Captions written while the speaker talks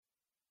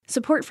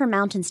Support for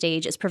Mountain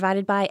Stage is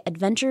provided by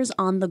Adventures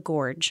on the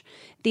Gorge,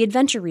 the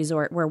adventure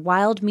resort where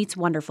wild meets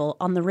wonderful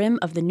on the rim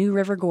of the New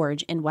River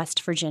Gorge in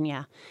West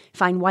Virginia.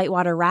 Find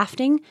whitewater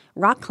rafting,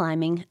 rock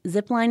climbing,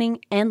 ziplining,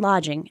 and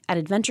lodging at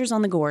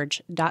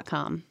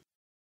adventuresonthegorge.com.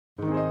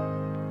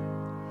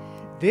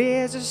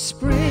 There's a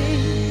spring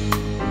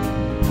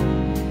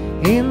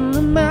in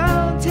the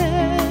mountain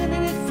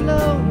and it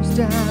flows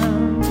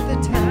down to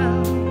the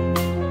town.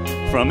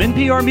 From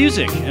NPR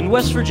Music and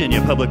West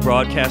Virginia Public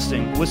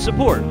Broadcasting, with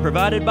support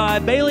provided by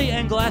Bailey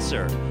and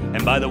Glasser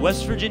and by the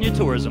West Virginia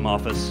Tourism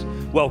Office.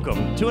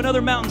 Welcome to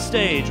another Mountain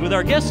Stage with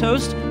our guest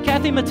host,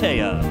 Kacy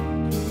Matea.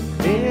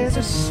 There's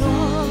a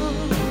song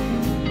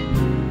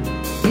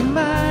in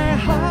my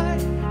heart,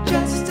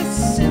 just a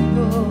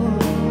simple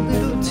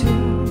little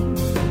tune,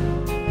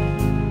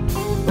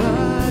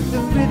 but the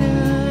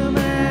rhythm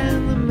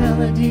and the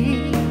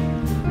melody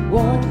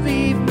won't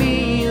leave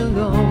me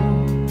alone.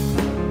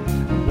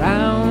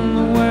 Around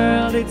the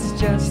world it's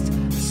just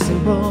a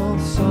simple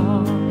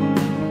song.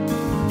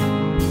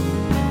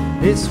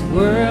 This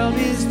world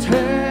is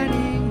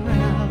turning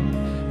round,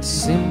 a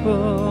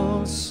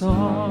simple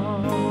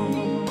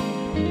song.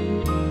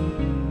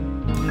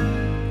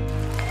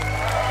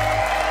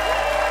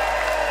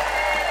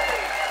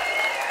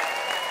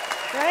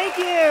 Thank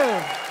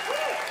you.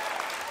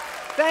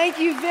 Thank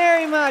you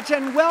very much,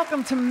 and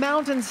welcome to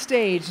Mountain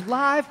Stage,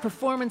 live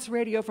performance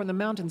radio from the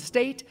Mountain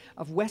State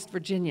of West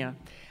Virginia.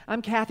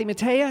 I'm Kacy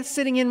Matea,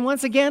 sitting in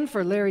once again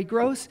for Larry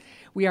Gross.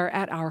 We are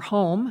at our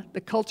home,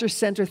 the Culture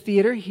Center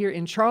Theater here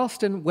in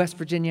Charleston, West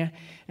Virginia,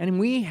 and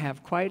we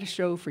have quite a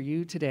show for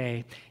you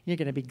today. You're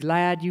going to be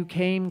glad you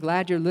came,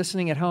 glad you're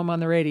listening at home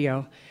on the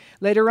radio.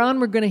 Later on,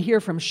 we're going to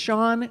hear from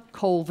Shawn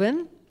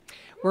Colvin.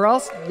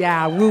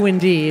 Woo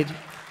indeed.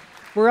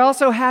 We're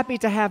also happy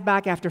to have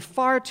back after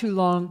far too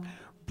long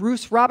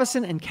Bruce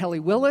Robison and Kelly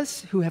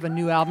Willis, who have a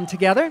new album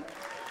together.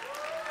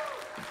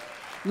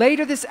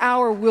 Later this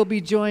hour, we'll be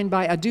joined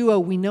by a duo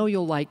we know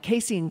you'll like.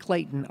 Kacy and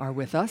Clayton are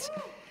with us.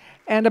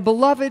 And a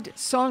beloved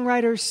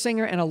songwriter,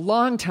 singer, and a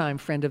longtime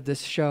friend of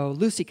this show,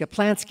 Lucy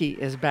Kaplansky,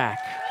 is back.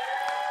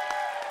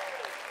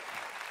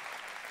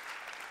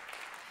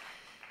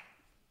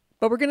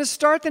 But we're going to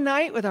start the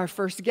night with our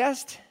first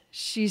guest.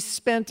 She's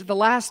spent the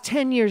last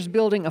 10 years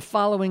building a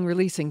following,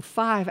 releasing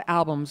 5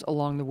 albums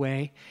along the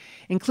way,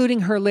 including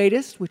her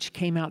latest, which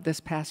came out this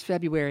past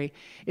February.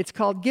 It's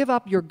called Give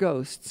Up Your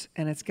Ghosts,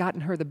 and it's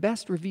gotten her the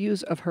best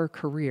reviews of her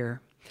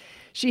career.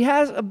 She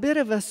has a bit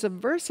of a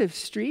subversive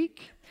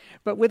streak,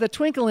 but with a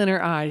twinkle in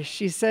her eye.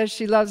 She says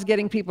she loves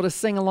getting people to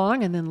sing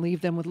along and then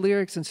leave them with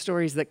lyrics and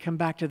stories that come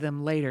back to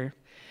them later,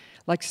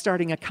 like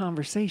starting a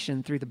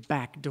conversation through the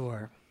back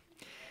door.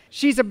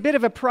 She's a bit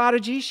of a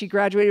prodigy. She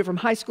graduated from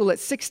high school at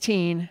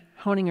 16,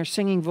 honing her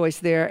singing voice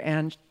there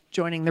and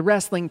joining the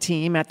wrestling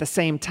team at the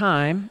same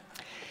time.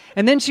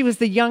 And then she was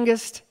the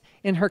youngest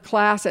in her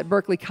class at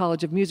Berklee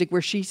College of Music,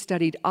 where she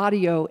studied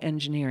audio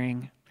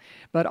engineering.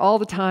 But all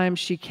the time,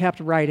 she kept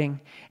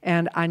writing,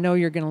 and I know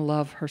you're going to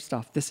love her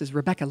stuff. This is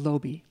Rebecca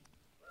Loebe.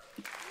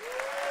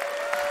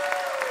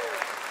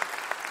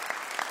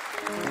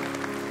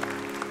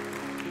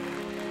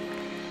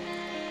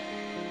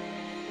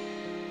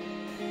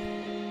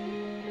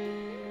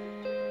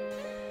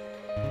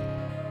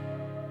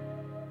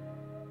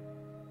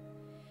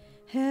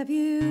 Have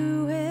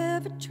you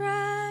ever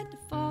tried to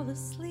fall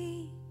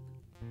asleep,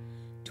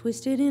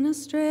 twisted in a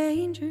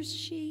stranger's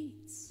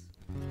sheets,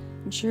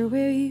 unsure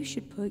where you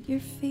should put your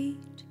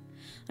feet,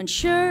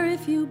 unsure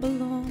if you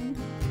belong?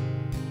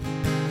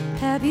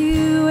 Have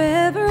you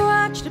ever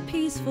watched a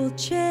peaceful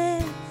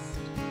chest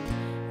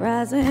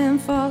rise and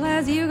fall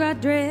as you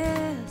got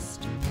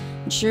dressed,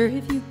 unsure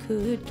if you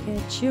could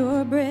catch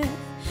your breath,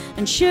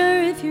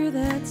 unsure if you're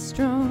that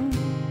strong?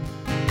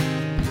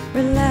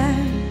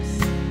 Relax,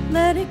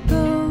 let it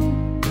go,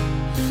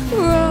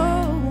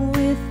 roll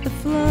with the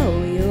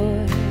flow.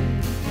 You're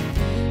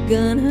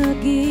gonna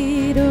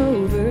get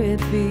over it,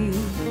 be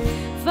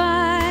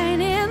fine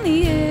in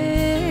the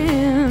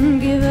end.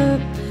 Give up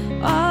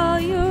all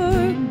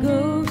your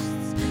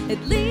ghosts, at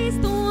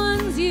least the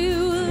ones you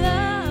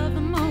love the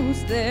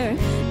most. They're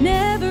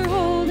never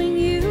holding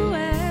you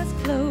as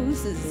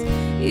close as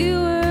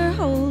you were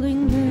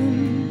holding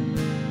them.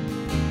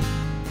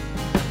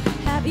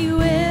 Have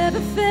you ever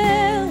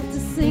felt a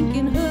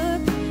sinking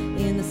hook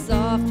in the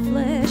soft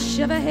flesh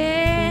of a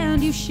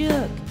hand you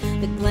shook,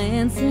 the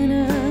glancing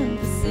of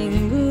a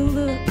single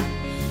look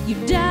you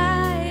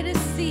die to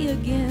see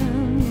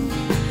again?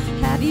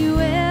 Have you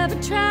ever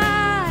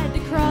tried to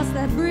cross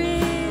that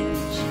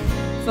bridge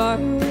far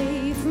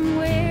away from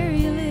where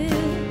you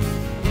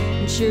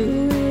live,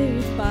 unsure where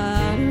your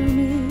bottom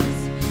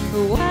is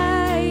or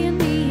why you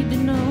need to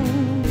know?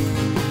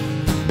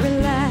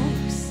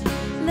 Relax,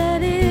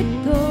 let it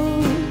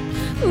go,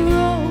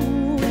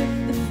 roll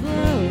with the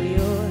flow.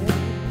 You're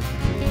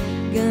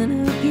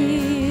gonna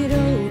get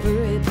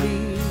over it,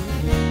 be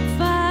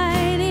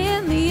fine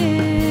in the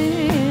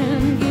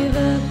end. Give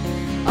up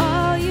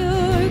all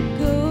your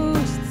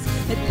ghosts,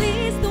 at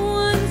least the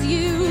ones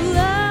you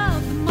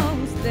love the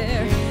most.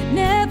 They're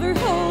never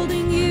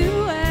holding you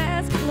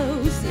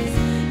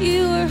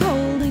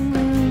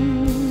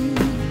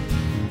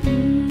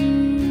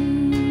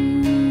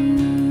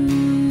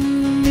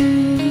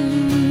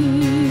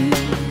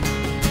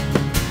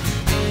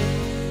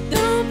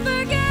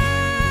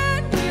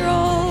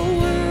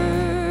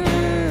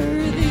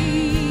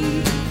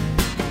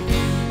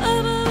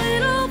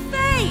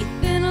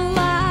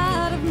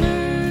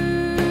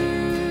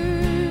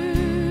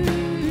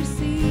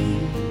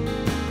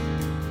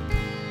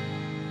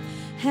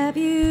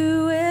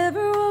you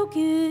ever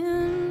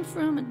woken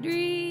from a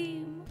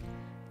dream,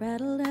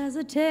 rattled as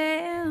a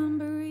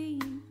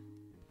tambourine?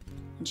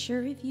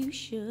 Unsure if you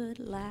should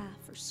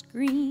laugh or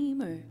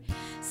scream or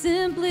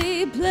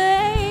simply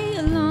play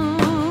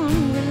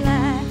along.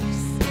 Relax,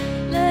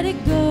 let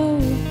it go,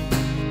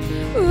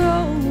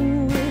 roll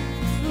with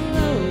the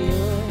flow.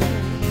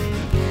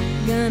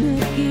 You're gonna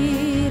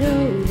get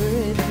over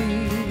it.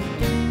 Be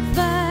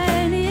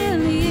fine in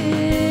the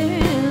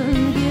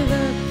end. Give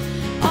up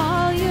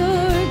all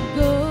your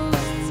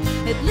ghosts,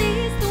 at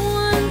least the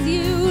ones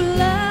you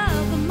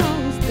love the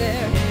most.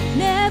 They're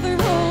never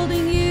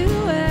holding you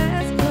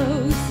as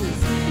close as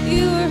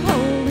you were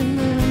holding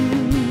them.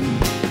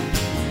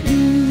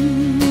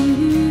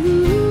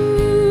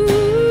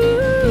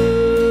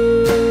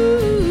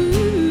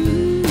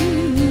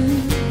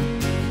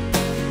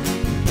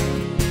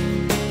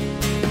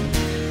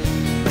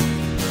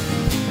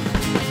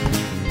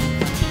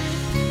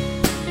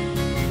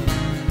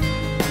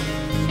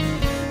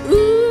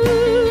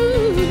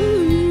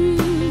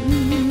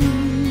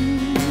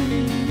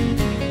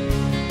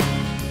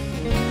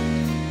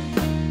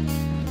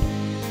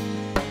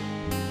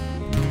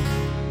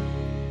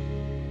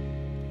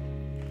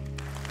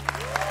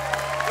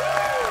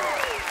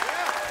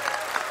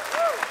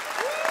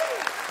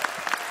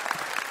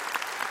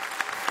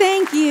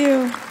 Thank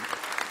you.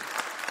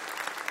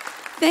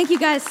 Thank you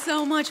guys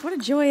so much. What a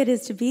joy it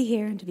is to be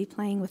here and to be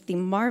playing with the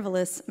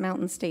marvelous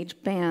Mountain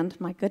Stage Band.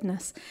 My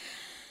goodness.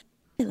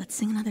 Hey, let's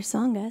sing another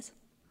song, guys.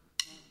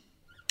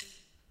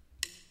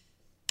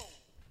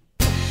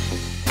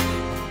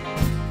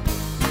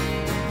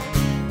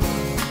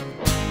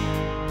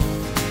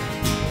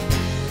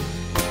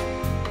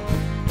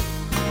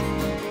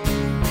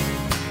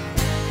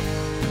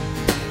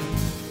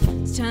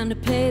 It's time to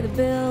pay the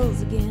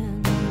bills again.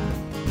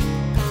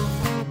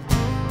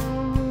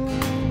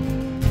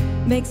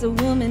 Makes a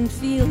woman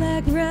feel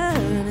like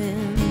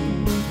running.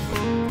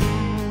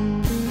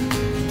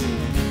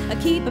 I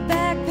keep a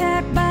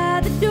backpack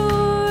by the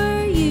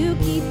door. You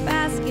keep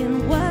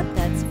asking what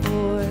that's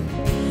for.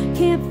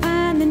 Can't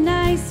find a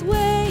nice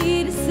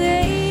way to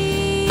say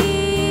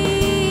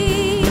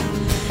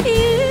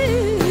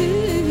you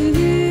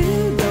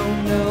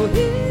don't know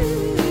who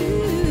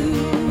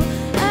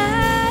I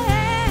am.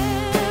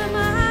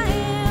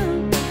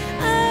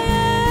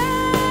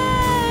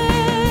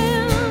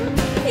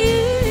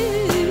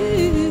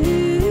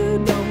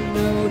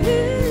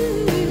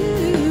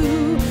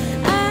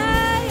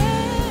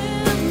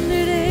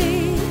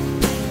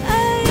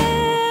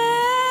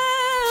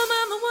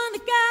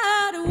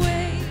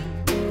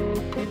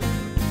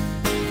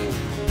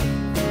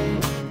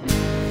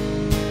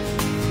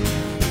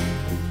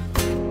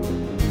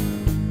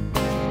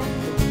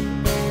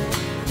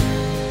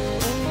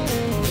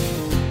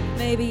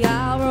 Maybe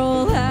I'll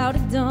roll out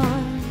at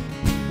dawn.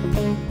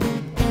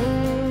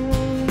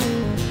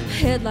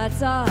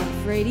 Headlights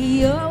off,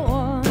 radio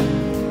on.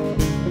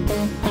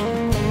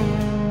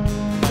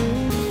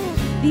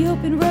 The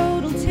open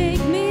road will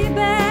take me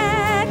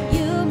back.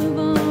 You'll move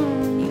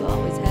on, you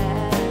always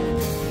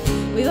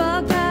have. We've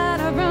all got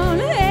our own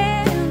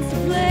hands to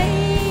play.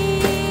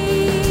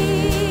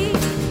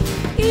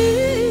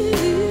 You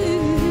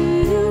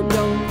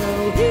don't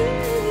know who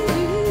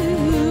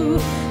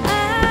I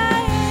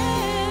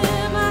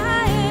am.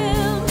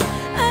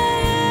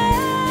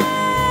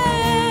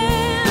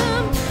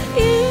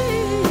 You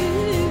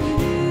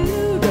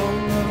don't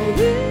know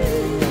who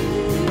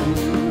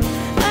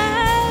I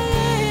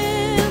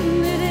am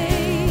today.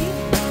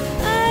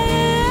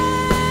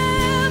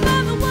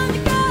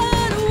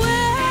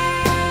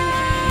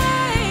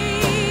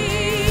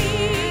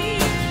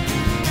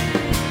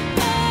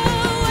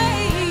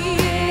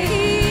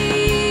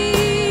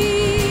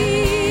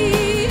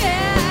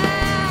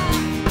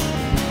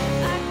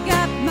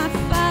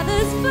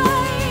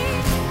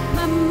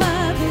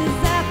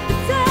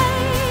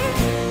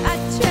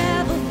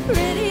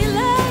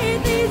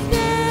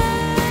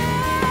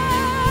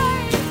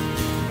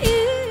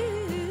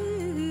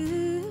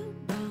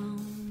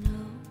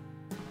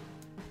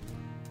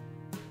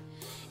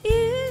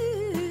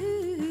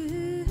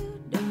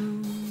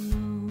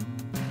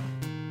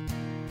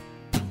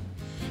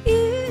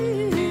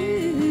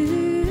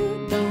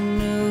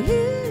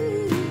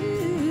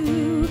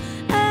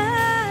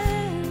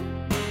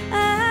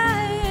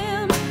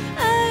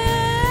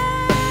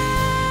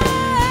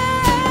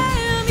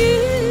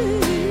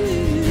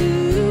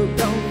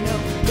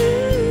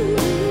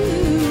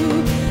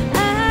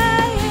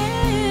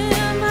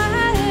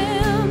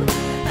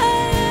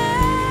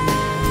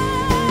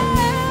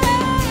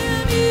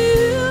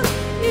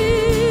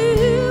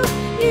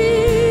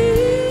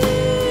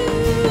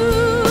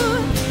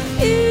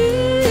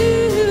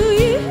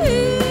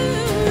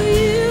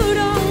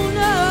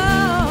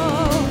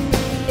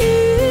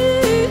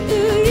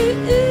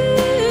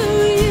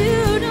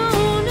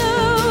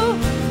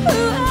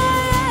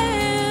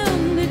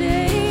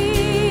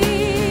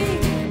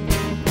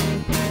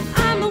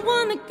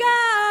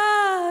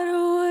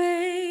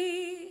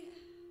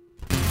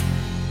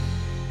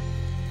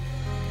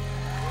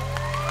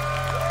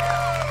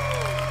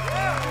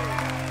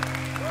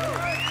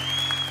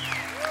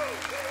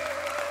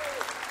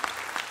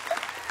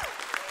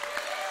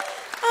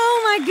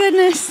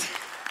 goodness.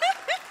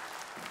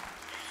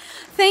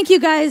 Thank you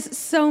guys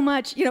so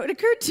much. You know, it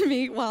occurred to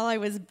me while I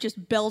was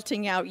just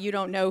belting out "You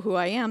Don't Know Who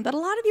I Am" that a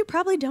lot of you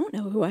probably don't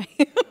know who I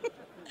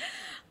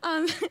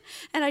am.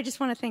 And I just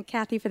want to thank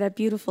Kathy for that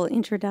beautiful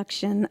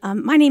introduction.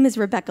 My name is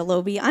Rebecca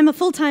Loebe. I'm a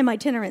full-time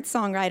itinerant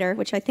songwriter,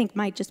 which I think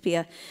might just be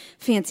a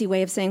fancy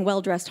way of saying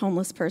well-dressed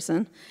homeless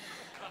person.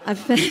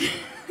 I've been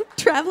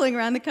traveling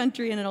around the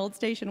country in an old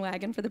station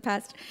wagon for the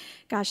past,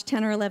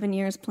 10 or 11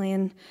 years,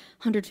 playing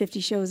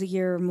 150 shows a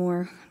year or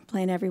more,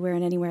 playing everywhere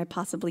and anywhere I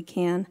possibly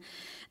can.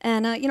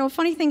 And, a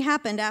funny thing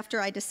happened after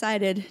I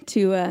decided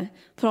to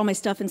put all my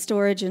stuff in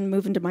storage and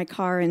move into my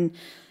car and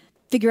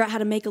figure out how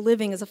to make a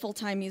living as a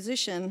full-time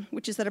musician,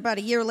 which is that about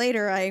a year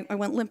later, I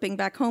went limping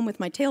back home with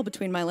my tail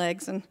between my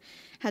legs and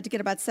had to get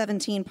about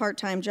 17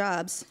 part-time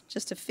jobs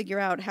just to figure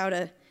out how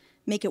to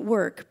make it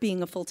work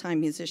being a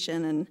full-time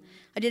musician. And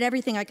I did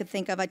everything I could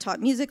think of. I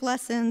taught music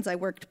lessons. I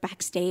worked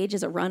backstage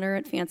as a runner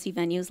at fancy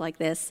venues like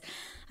this.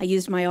 I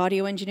used my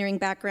audio engineering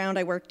background.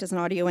 I worked as an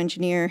audio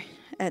engineer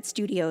at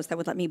studios that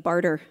would let me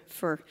barter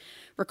for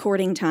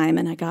recording time,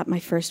 and I got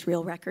my first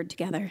real record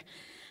together.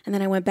 And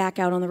then I went back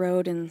out on the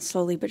road and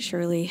slowly but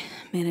surely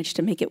managed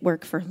to make it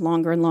work for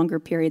longer and longer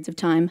periods of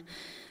time.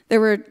 There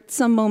were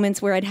some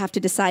moments where I'd have to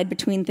decide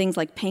between things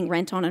like paying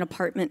rent on an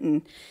apartment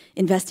and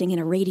investing in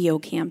a radio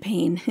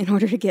campaign in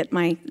order to get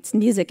my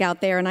music out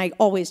there, and I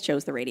always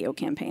chose the radio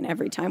campaign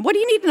every time. What do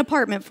you need an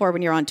apartment for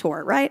when you're on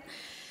tour, right?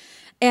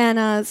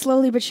 And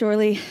slowly but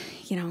surely,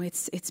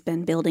 it's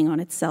been building on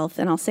itself.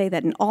 And I'll say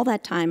that in all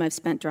that time I've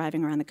spent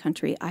driving around the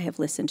country, I have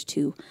listened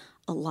to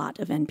a lot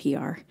of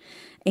NPR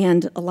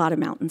and a lot of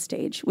Mountain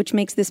Stage, which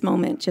makes this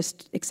moment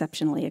just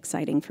exceptionally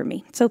exciting for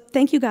me. So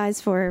thank you guys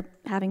for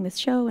having this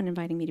show and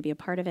inviting me to be a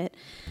part of it.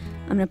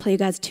 I'm going to play you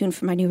guys a tune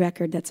from my new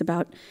record that's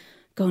about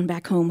going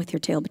back home with your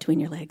tail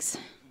between your legs.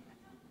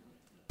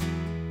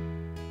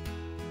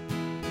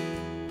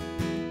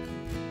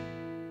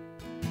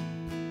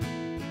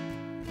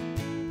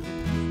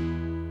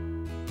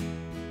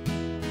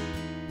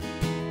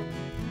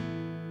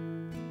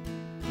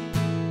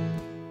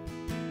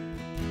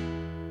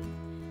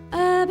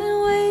 I've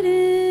been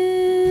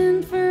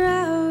waiting for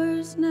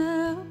hours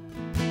now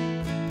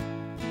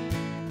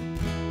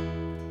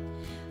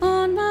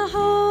on my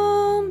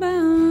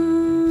homebound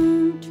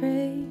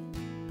train.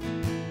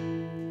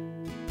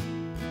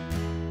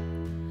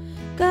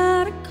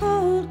 Got a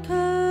cold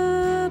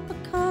cup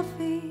of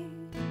coffee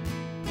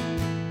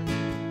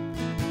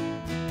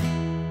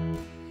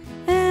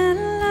and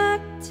I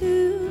like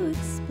to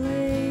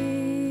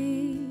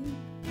explain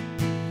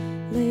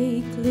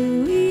Lake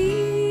Louise.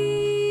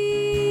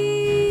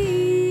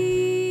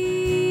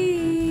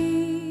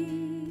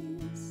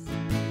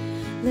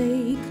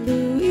 Lake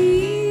Louise.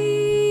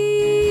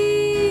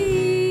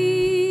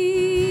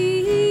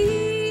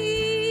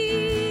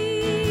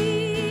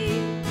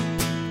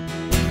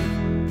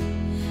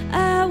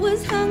 I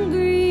was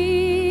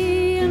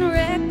hungry and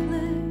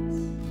reckless.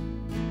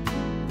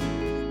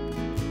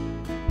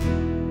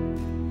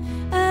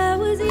 I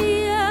was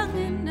young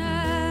and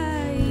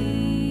naive.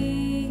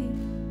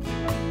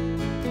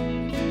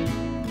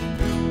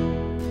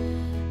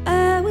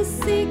 I was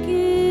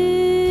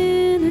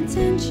seeking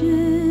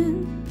attention.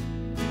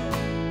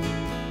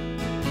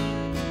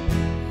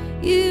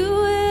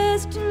 You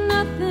asked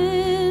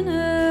nothing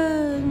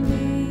of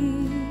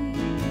me.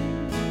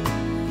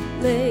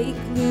 Lake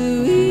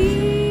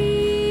Louise.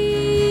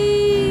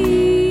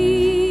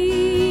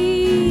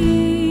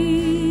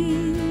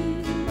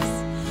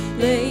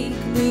 Lake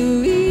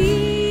Louise.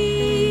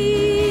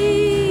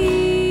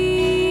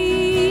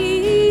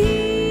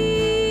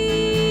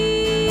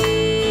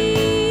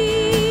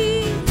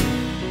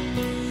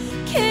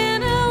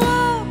 Can I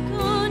walk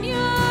on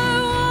your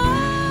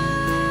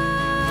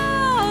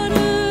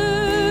water?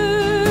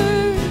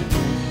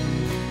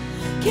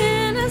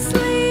 Can I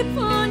sleep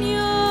on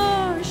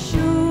your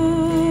shore?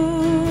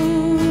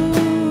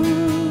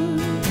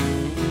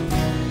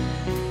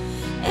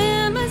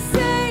 Am I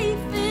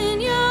safe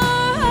in your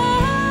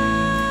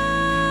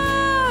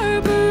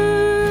harbor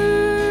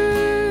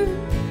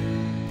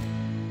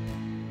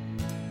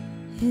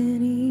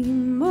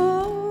anymore?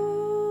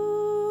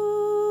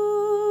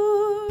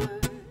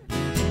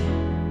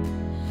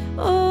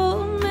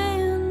 Old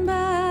man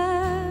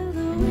by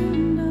the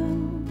window,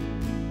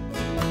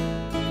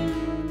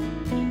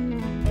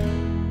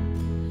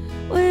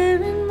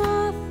 wearing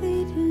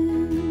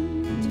moth-eaten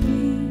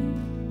tweed,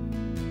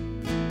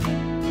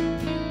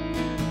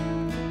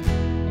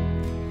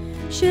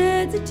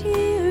 sheds a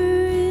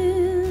tear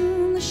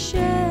in the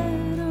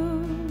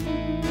shadow.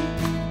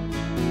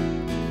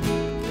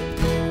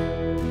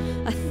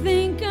 I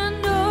think I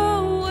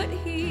know what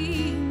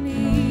he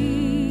needs.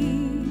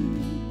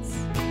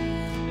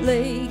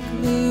 Lake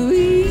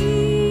Louise.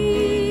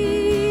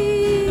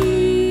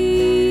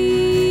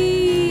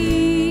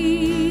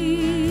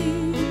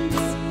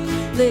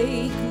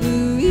 Lake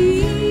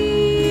Louise.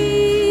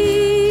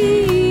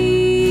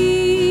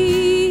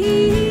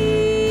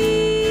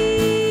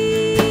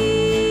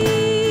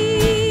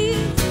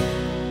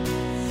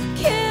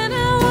 Can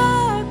I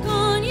walk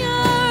on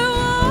your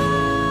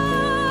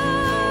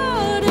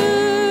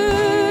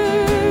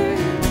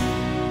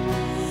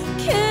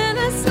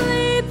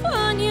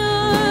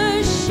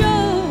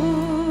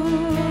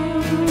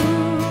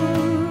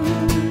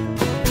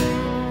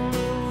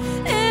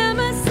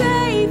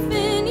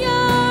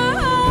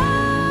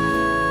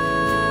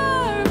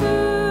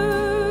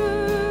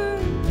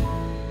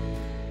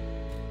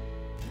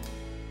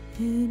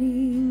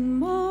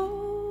anymore.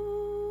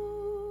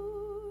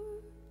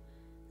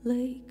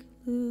 Lake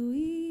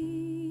Louise,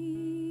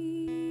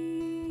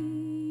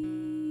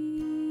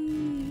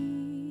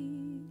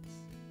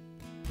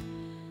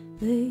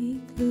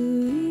 Lake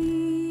Louise,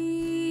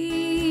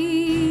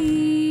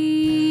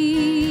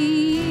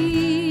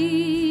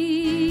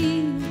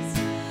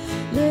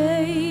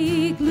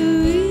 Lake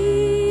Louise,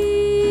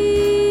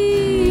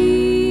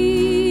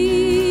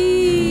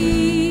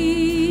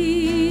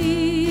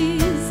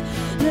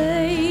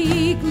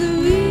 Lake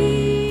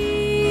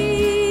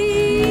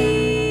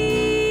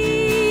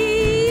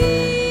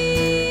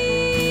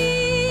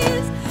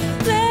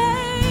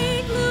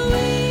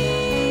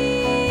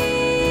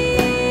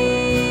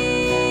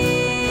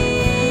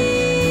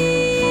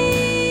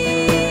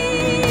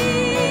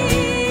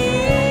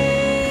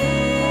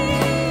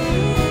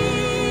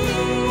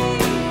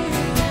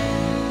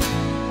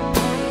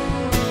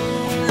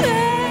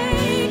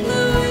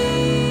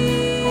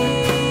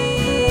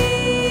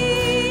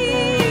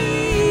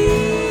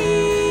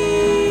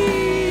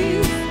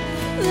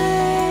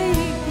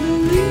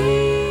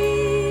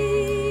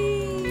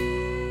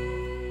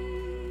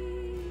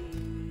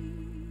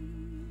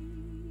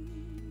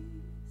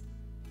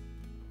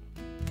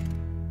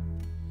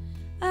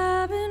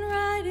I've been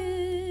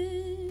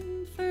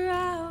writing for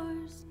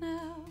hours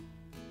now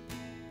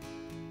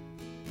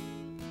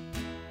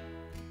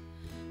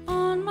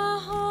on my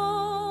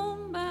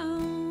homebound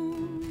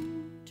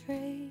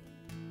train,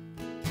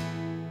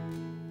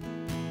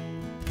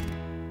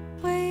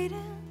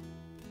 waiting,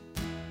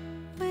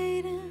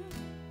 waiting,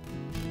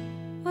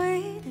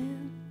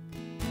 waiting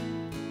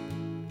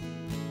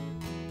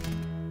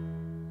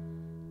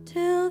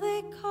till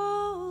they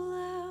call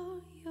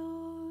out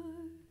your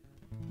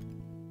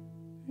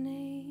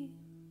name.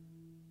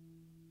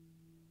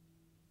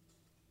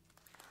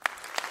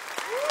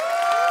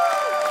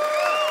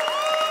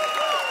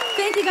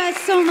 Thank you guys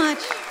so much.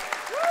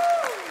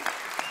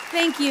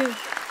 Thank you.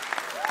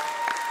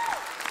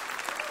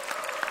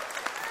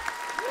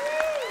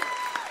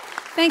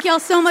 Thank you all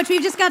so much.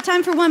 We've just got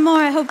time for one more.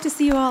 I hope to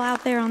see you all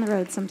out there on the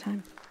road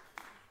sometime.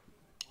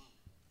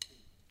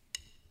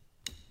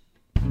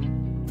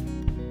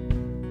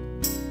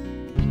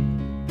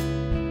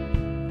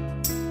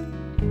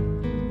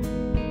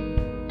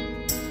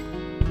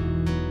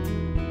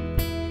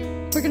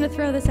 We're going to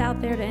throw this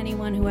out there to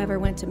anyone who ever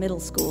went to middle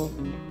school.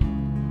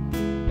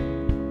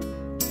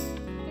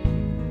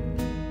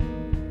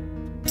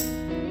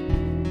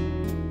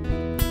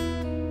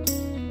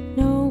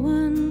 No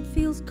one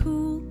feels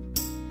cool.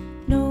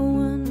 No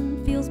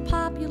one feels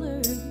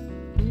popular.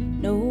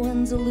 No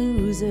one's a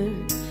loser,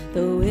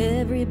 though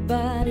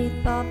everybody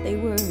thought they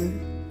were.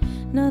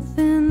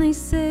 Nothing they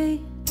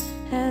say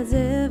has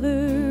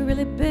ever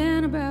really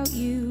been about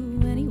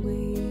you anyway.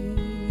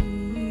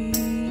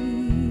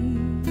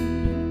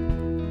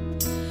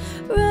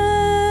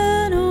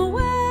 Run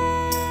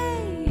away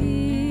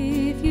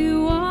if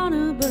you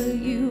wanna, but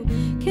you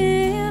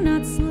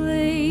cannot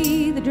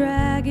slay the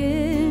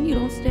dragon. You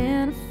don't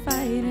stand a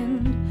fight,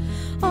 and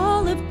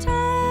all of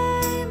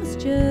time is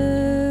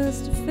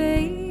just a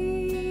phase.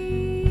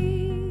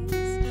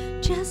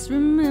 Just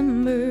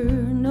remember,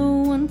 no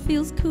one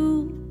feels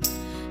cool,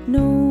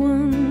 no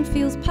one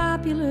feels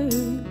popular,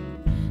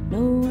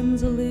 no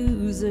one's a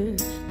loser,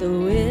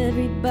 though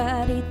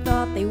everybody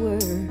thought they were.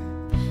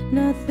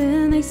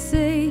 Nothing they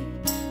say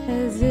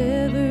has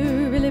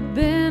ever really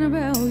been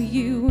about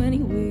you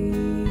anyway.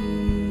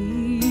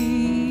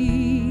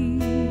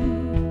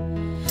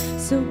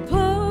 So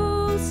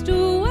post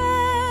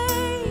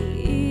away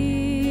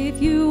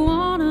if you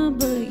wanna,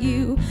 but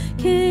you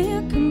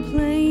can't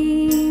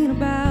complain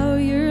about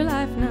your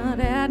life not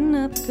adding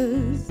up,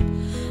 'cause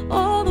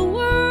all the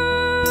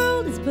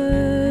world is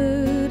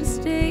but a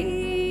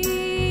stage.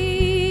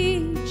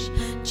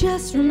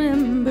 Just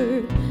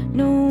remember,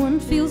 no one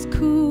feels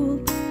cool,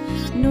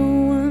 no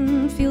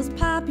one feels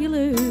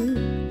popular,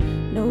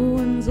 no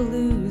one's a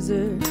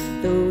loser,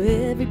 though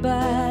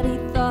everybody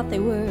thought they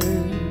were.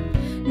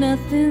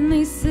 Nothing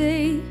they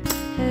say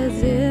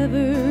has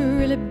ever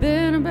really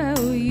been about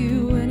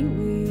you anyway.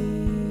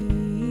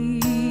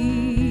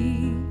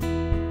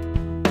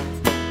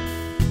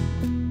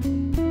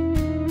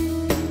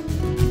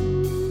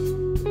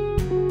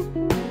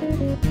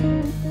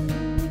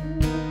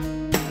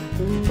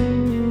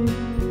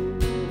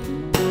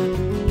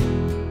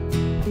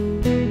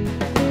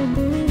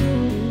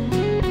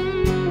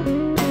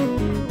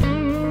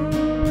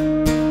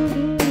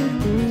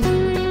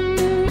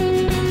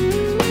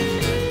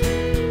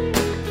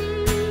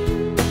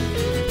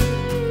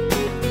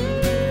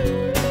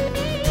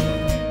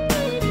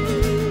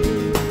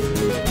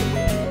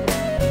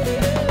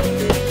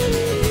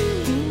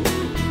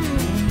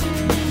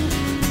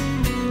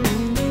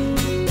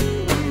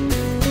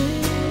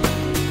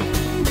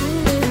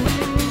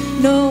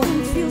 No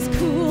one feels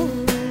cool,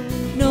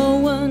 no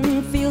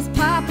one feels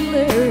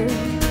popular,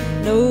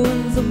 no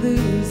one's a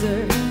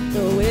loser,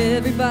 though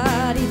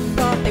everybody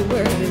thought they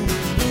were.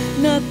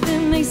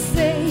 Nothing they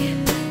say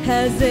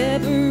has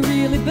ever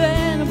really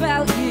been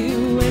about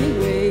you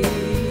anyway.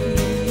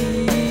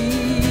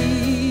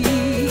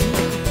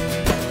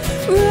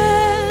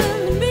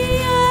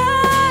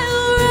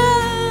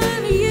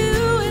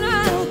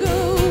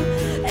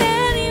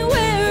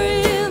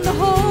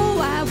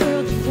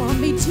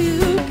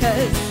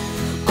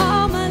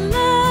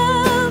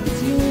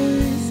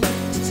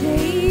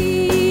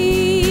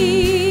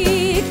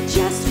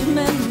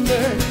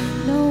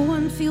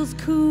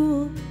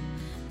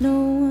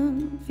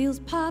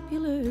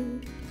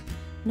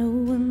 No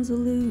one's a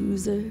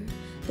loser,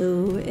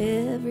 though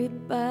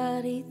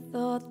everybody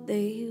thought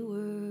they were.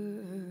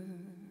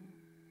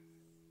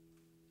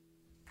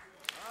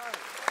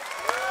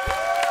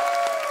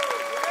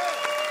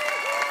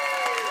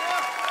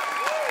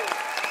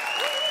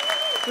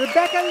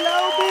 Rebecca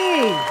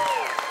Loebe.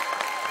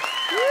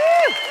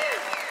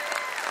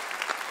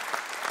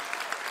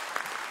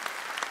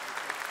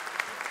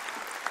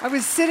 I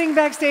was sitting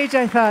backstage,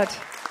 I thought,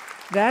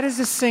 that is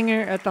a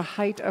singer at the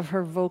height of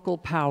her vocal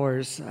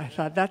powers. I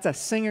thought, that's a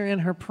singer in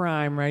her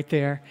prime right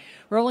there.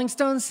 Rolling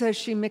Stone says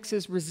she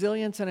mixes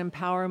resilience and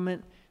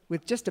empowerment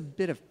with just a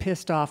bit of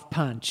pissed off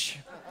punch.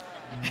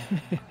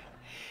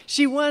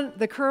 She won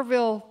the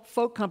Kerrville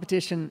Folk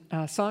Competition,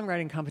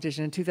 songwriting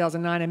competition in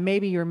 2009, and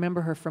maybe you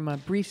remember her from a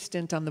brief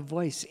stint on The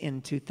Voice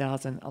in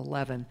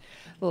 2011.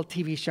 A little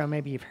TV show,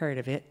 maybe you've heard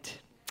of it.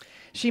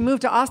 She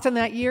moved to Austin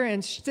that year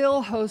and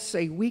still hosts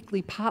a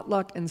weekly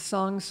potluck and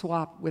song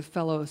swap with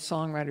fellow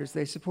songwriters.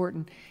 They support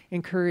and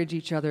encourage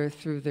each other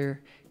through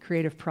their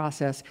creative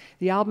process.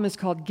 The album is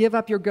called Give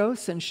Up Your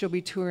Ghosts, and she'll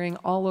be touring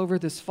all over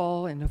this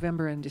fall in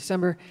November and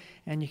December,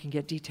 and you can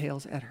get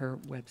details at her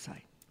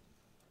website.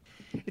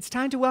 It's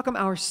time to welcome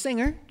our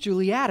singer,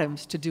 Julie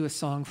Adams, to do a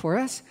song for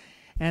us.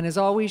 And as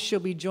always, she'll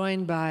be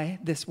joined by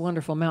this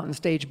wonderful Mountain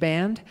Stage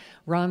band.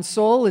 Ron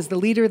Soul is the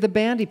leader of the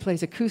band. He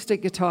plays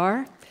acoustic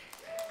guitar.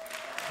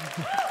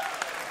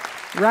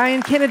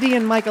 Ryan Kennedy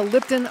and Michael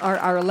Lipton are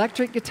our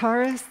electric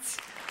guitarists.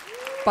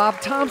 Bob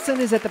Thompson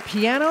is at the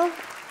piano.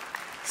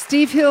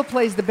 Steve Hill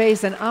plays the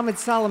bass, and Ahmed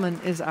Solomon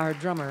is our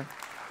drummer.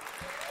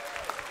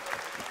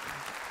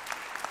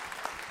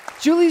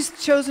 Julie's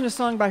chosen a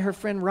song by her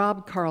friend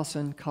Rob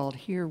Carlson called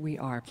Here We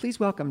Are.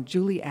 Please welcome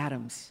Julie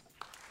Adams.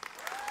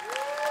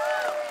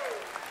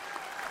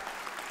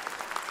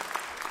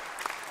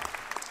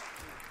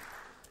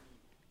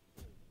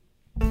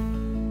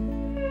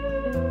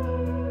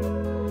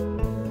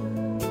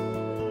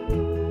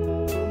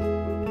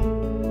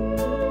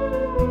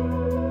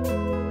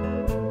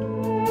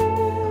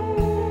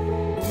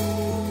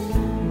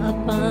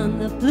 On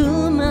the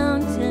Blue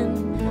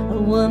Mountain,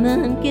 a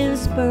woman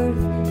gives birth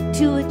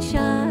to a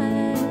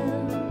child.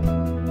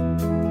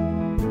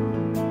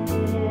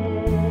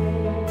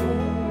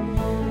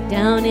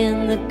 Down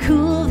in the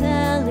cool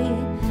valley,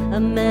 a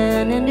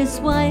man and his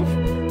wife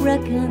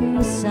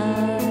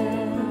reconcile.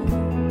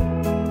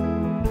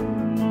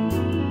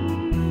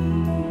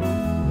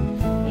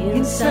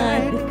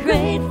 Inside the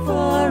great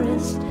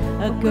forest,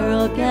 a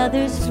girl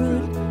gathers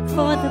fruit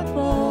for the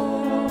bowl.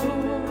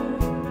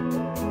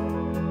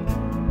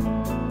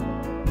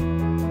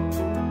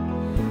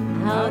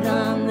 Out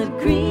on the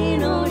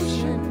green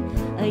ocean,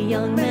 a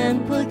young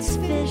man puts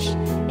fish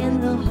in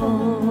the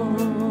hold.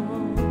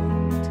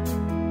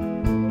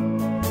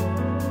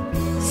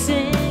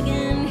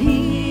 Singing,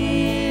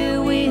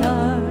 here we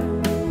are,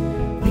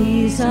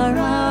 these are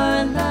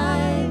our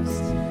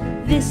lives,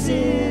 this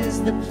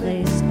is the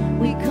place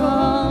we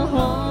call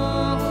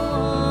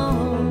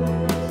home.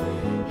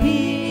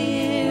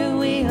 Here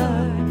we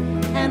are,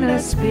 and our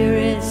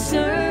spirit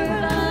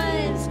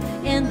survives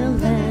in the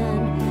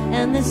land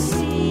and the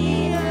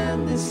sea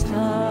and the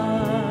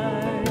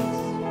stars.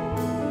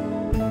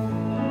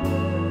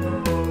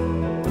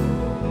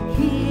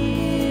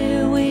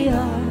 Here we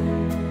are,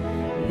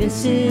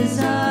 this is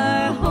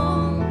our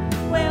home,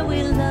 where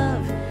we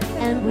love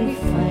and we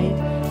fight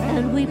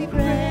and we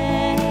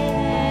pray.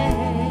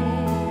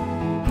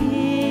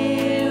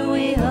 Here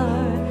we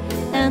are,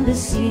 and the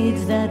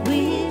seeds that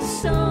we've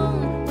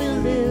sown will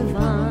live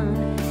on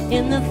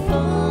in the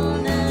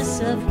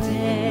fullness of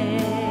day.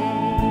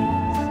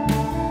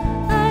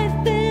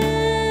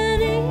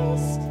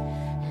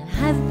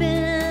 I've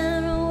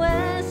been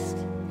west.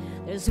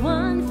 There's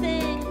one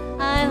thing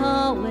I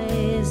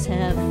always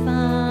have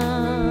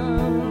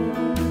found.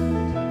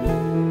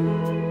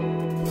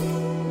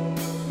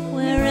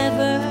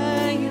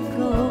 Wherever you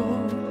go,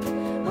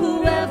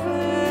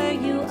 whoever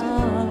you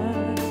are,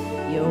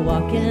 you're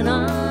walking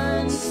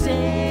on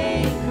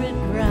sacred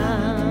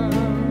ground.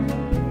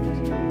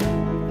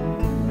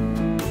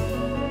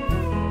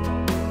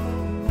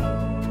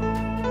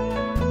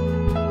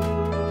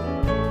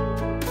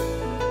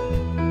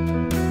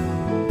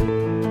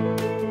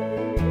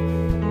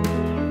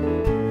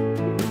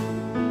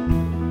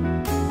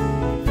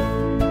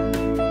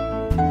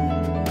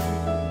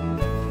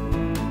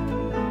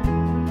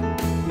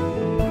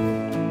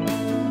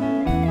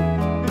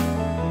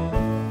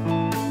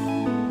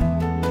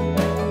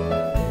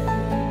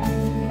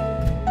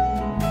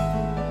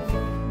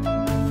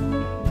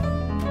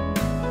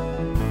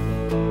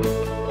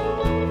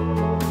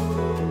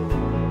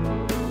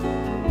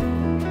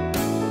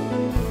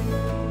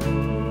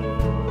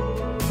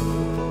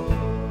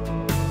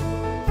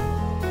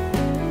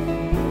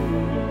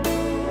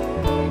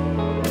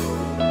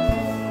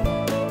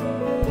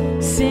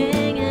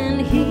 Singing,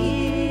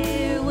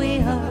 here we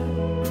are,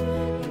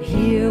 and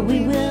here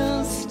we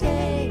will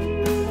stay.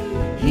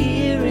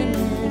 Here in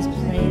this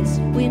place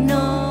we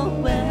know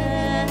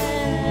well,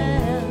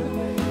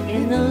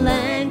 in the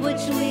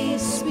language we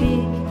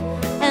speak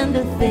and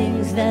the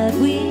things that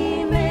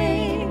we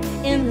made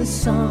in the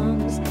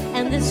songs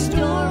and the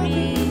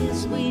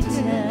stories we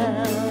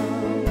tell.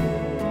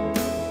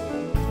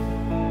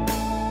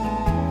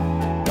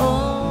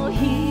 Oh,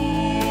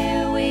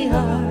 here we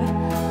are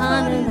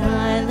on an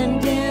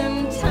island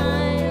in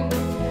time,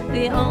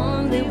 the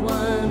only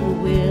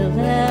one we'll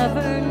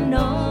ever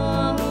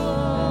know.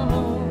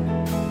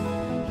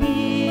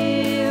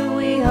 Here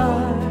we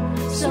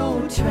are,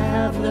 so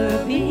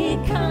traveler, be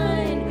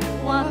kind,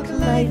 walk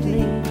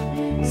lightly,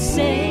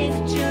 safe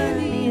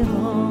journey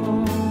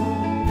home.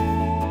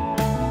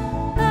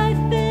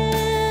 I've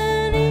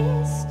been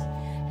east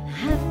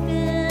and I've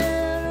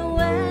been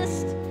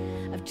west,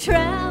 I've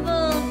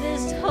traveled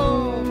this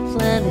whole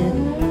planet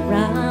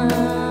round.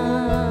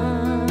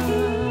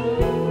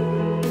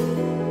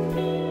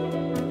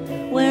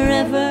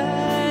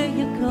 Wherever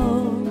you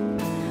go,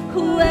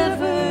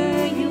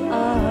 whoever you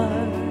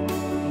are,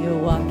 you're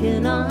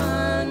walking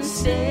on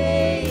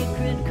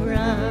sacred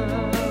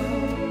ground.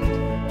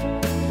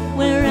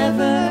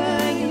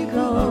 Wherever you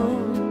go,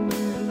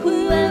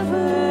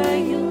 whoever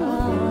you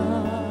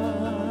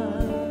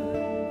are,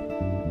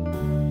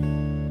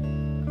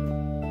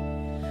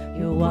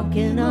 you're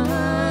walking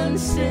on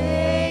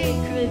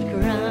sacred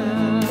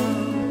ground.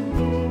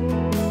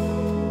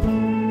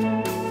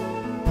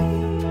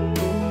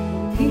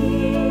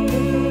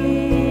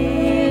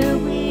 Here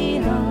we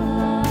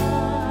are.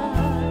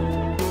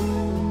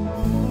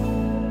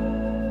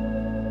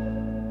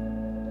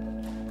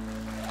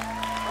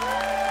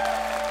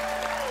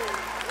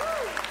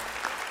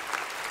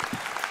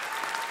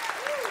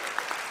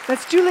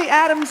 That's Julie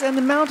Adams and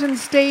the Mountain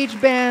Stage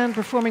Band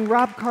performing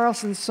Rob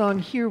Carlson's song,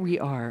 Here We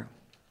Are.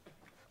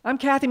 I'm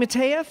Kathy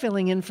Mattea,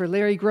 filling in for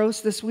Larry Gross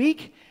this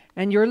week,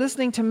 and you're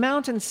listening to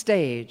Mountain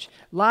Stage,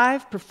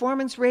 live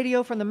performance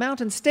radio from the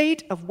Mountain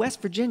State of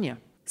West Virginia.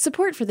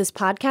 Support for this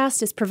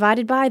podcast is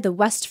provided by the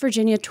West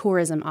Virginia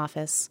Tourism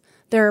Office.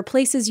 There are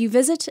places you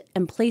visit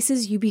and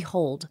places you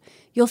behold.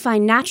 You'll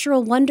find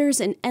natural wonders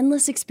and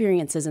endless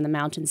experiences in the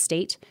Mountain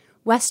State,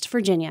 West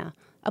Virginia,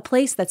 a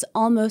place that's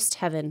almost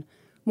heaven.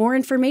 More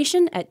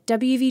information at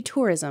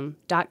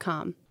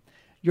wvtourism.com.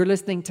 You're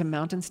listening to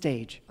Mountain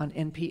Stage on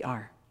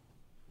NPR.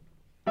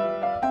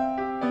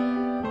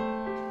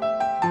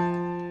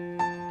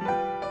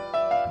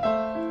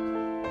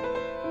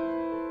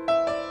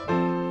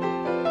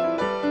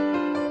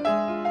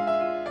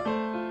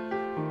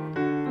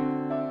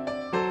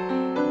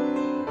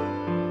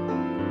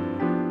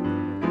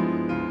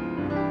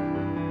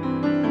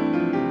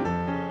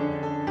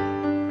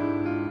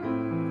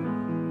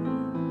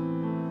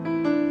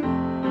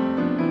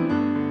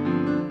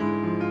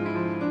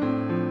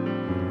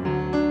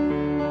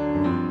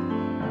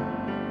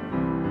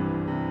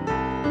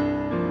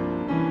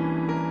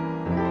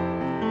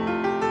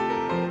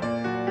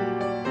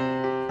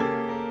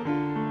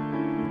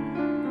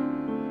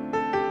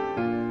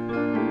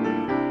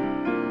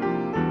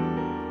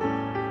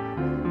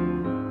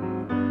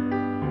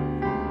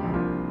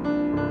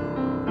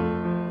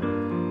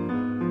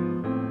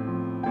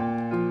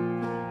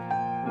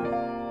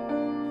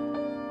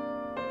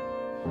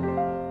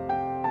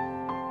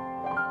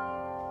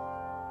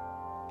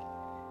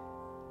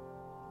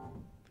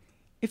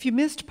 If you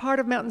missed part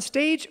of Mountain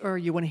Stage or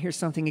you want to hear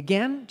something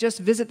again, just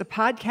visit the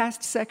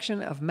podcast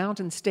section of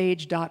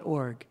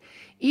mountainstage.org.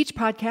 Each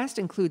podcast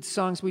includes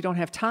songs we don't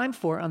have time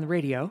for on the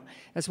radio,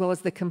 as well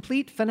as the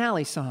complete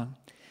finale song.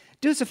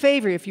 Do us a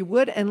favor, if you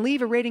would, and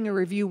leave a rating or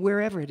review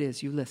wherever it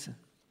is you listen.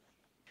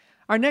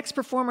 Our next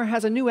performer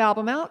has a new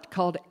album out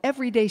called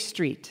Everyday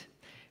Street.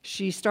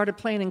 She started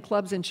playing in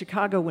clubs in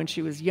Chicago when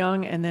she was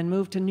young and then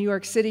moved to New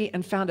York City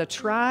and found a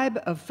tribe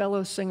of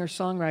fellow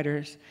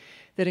singer-songwriters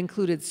that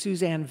included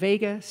Suzanne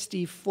Vega,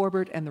 Steve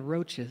Forbert, and the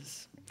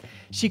Roaches.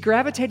 She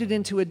gravitated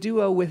into a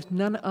duo with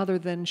none other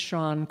than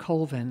Shawn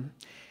Colvin,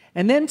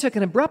 and then took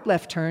an abrupt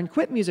left turn,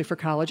 quit music for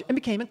college, and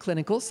became a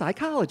clinical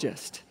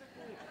psychologist.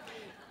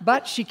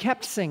 But she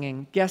kept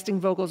singing, guesting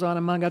vocals on,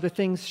 among other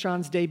things,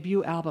 Shawn's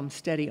debut album,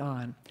 Steady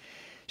On.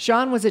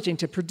 Shawn was itching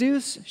to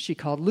produce. She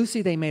called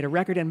Lucy, they made a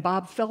record, and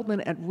Bob Feldman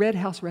at Red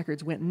House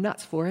Records went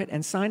nuts for it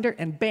and signed her,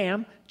 and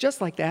bam,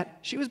 just like that,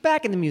 she was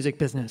back in the music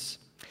business.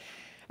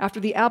 After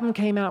the album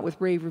came out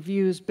with rave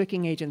reviews,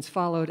 booking agents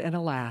followed, and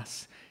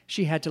alas,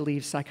 she had to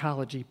leave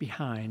psychology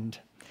behind.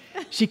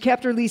 She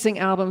kept releasing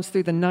albums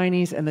through the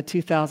 90s and the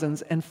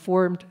 2000s and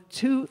formed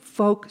 2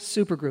 folk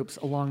supergroups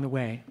along the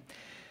way.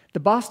 The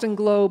Boston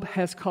Globe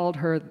has called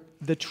her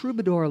the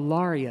troubadour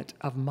laureate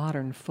of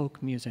modern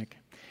folk music.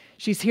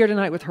 She's here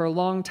tonight with her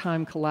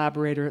longtime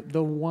collaborator,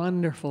 the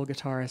wonderful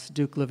guitarist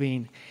Duke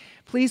Levine.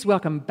 Please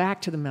welcome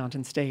back to the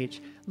Mountain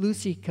Stage,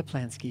 Lucy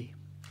Kaplansky.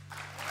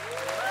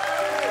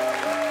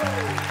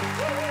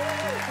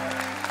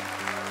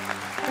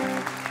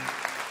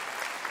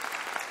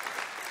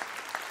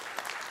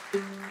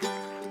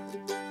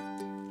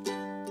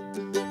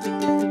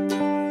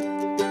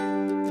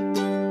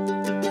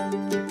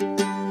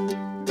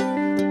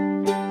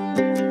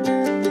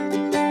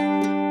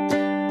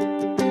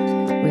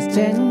 Was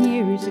 10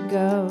 years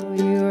ago,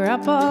 you were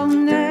up all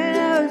night,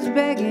 I was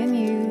begging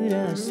you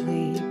to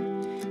sleep.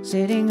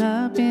 Sitting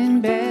up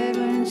in bed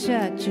when you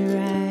shut your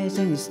eyes,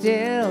 and you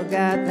still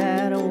got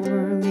that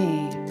over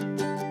me.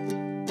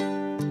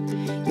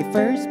 Your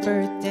first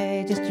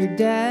birthday, just your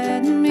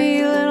dad and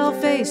me, little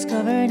face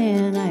covered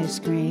in ice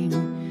cream.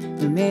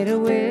 We made a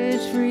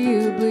wish for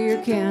you, blew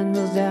your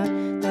candles out,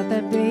 thought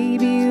that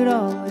baby you'd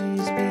always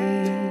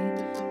be,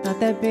 thought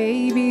that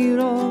baby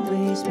you'd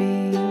always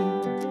be.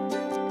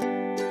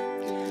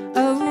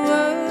 Oh,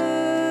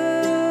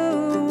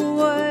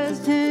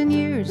 was 10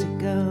 years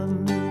ago.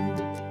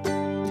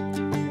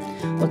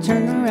 Well,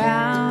 turn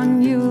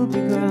around, you'll be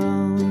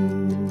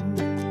grown.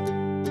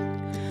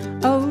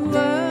 Oh,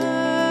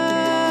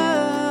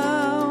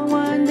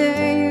 one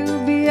day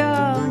you'll be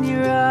on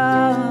your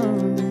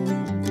own.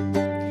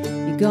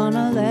 You're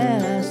gonna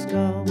let us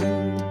go.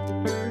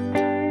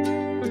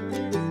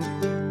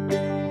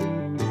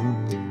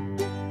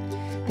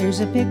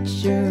 There's a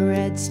picture,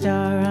 red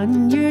star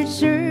on your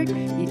shirt.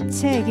 You're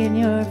taking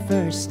your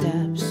first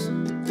steps.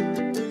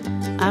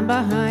 I'm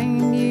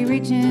behind you,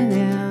 reaching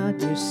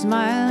out. You're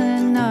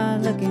smiling,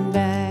 not looking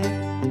back.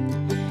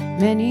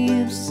 Many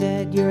have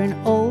said you're an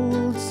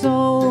old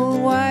soul,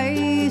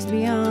 wise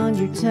beyond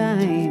your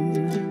time.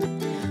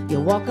 You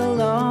walk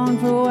alone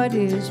for what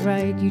is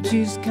right. You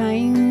choose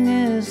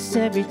kindness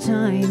every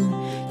time.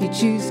 You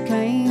choose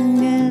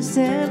kindness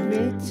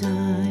every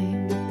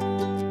time.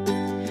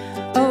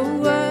 Oh,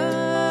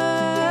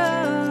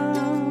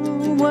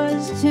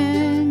 was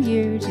 10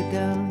 years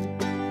ago.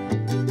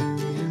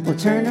 Well,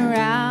 turn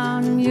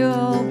around,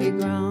 you'll be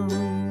grown.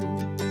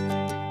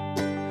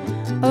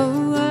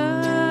 Oh,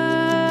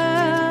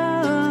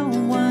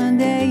 one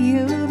day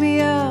you'll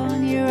be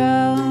on your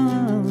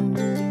own.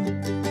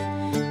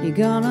 You're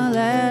gonna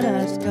let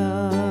us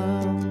go.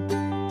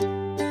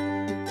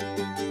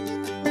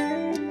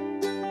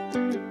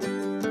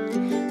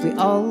 We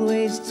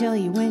always tell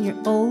you when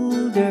you're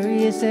older,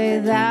 you say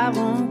that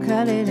won't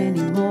cut it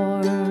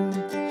anymore.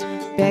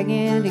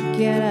 Begging to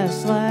get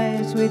us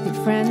lives with your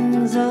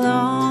friends,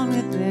 along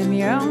with them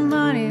your own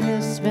money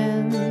to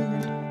spend.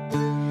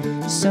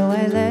 So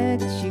I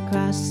let you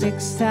cross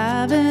 6th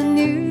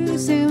Avenue,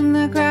 soon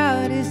the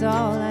crowd is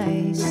all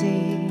I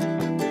see.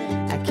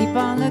 I keep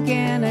on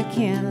looking, I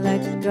can't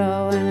let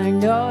go, and I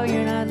know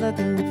you're not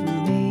looking for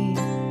me,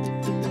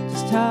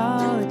 just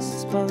how it's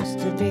supposed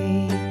to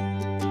be.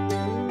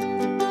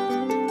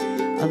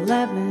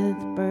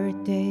 11th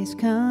birthday's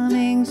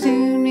coming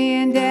soon, me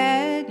and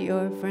Dad,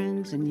 your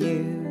friends and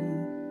you.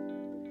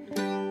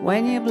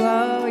 When you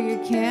blow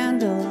your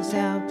candles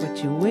out,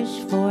 what you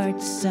wish for,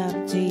 it's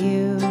up to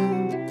you.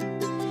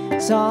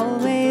 It's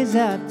always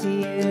up to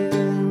you.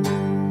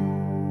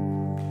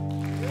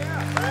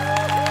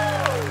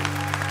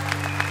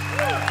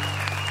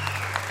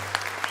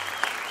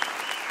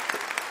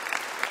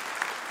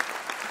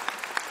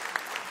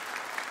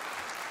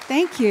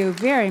 Thank you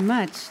very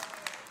much.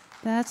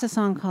 That's a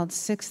song called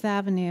 6th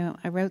Avenue.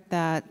 I wrote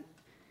that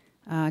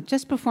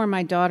just before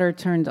my daughter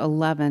turned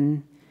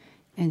 11,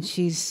 and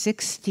she's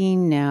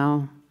 16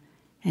 now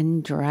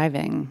and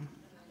driving.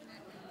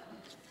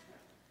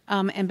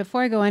 And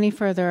before I go any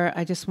further,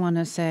 I just want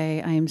to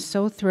say I am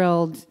so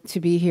thrilled to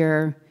be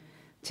here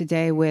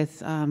today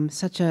with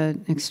such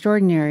an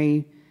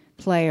extraordinary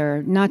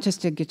player, not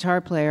just a guitar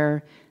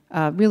player,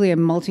 really a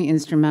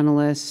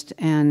multi-instrumentalist,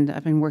 and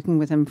I've been working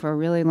with him for a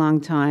really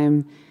long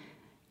time,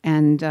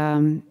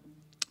 and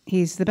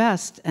he's the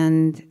best,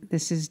 and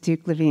this is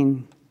Duke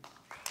Levine.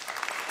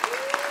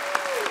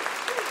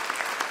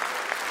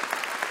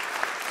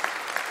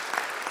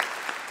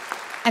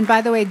 And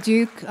by the way,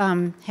 Duke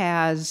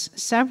has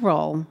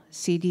several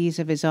CDs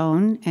of his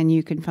own, and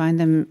you can find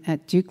them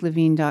at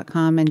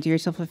dukelevine.com, and do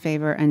yourself a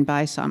favor and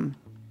buy some.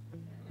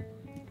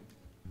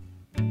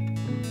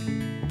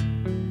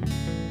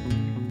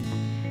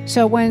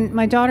 So when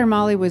my daughter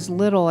Molly was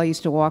little, I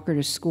used to walk her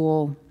to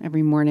school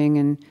every morning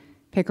and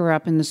pick her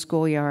up in the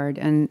schoolyard.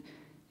 And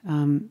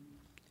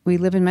we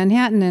live in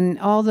Manhattan, and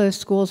all the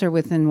schools are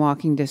within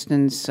walking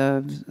distance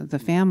of the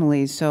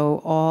families.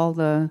 So all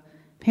the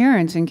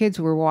parents and kids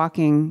were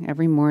walking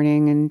every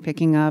morning and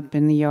picking up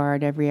in the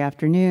yard every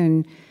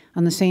afternoon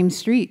on the same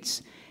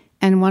streets.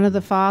 And one of the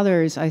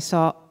fathers I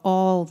saw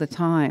all the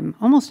time,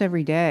 almost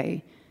every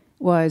day,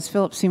 was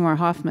Philip Seymour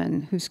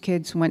Hoffman, whose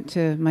kids went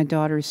to my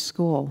daughter's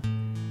school.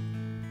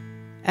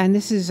 And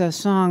this is a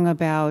song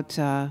about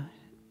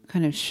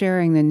kind of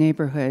sharing the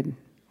neighborhood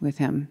with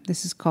him.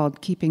 This is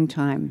called Keeping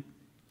Time.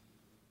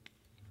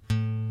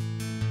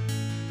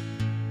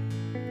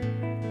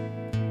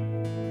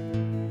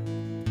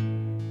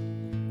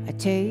 I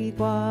take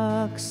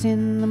walks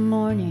in the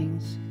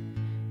mornings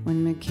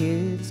when my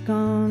kid's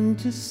gone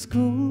to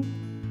school.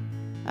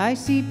 I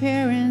see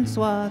parents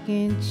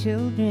walking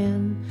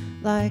children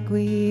like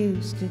we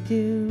used to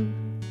do.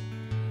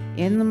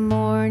 In the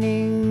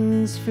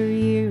mornings for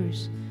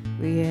years,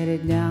 we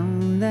headed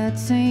down that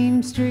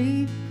same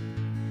street.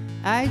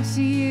 I'd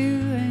see you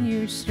and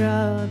your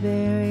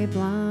strawberry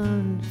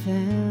blonde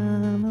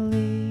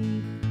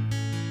family.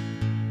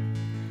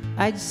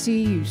 I'd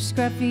see you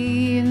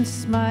scruffy and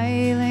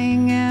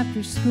smiling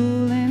after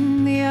school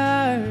in the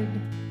yard.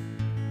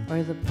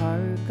 or the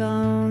park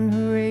on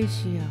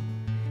Horatio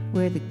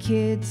where the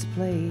kids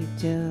played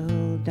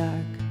till dark,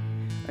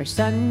 or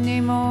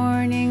Sunday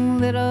morning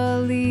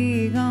Little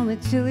League on the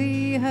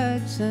chilly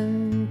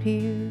Hudson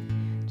Pier.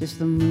 Just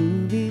the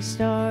movie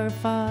star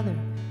father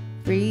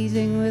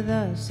freezing with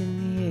us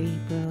in the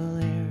April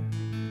air.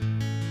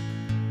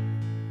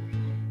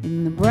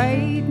 In the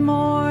bright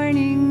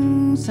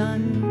morning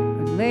sun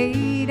or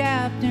late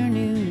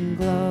afternoon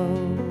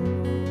glow,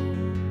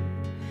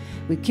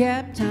 we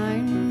kept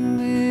time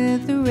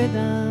with the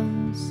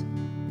rhythms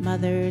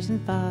mothers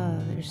and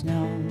fathers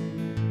know.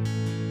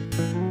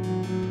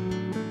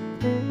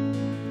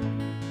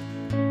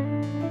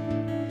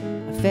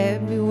 A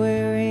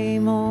February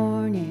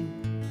morning,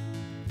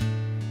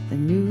 the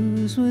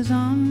news was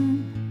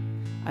on.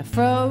 I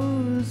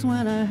froze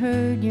when I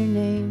heard your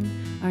name.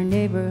 Our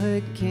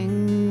neighborhood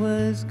king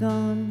was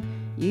gone.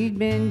 You'd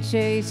been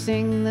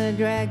chasing the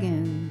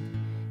dragon,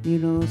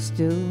 needle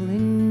still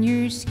in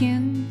your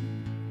skin.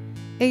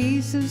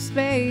 Ace of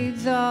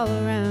spades all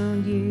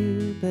around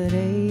you, but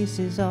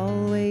aces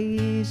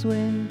always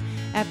win.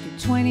 After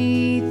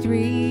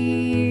 23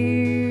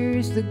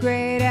 years, the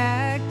great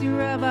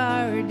actor of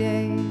our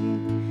day.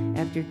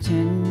 After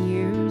 10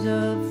 years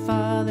of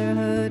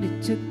fatherhood,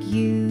 it took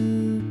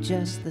you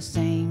just the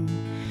same.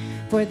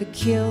 For the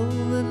kill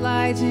that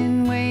lies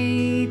in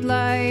wait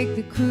like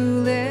the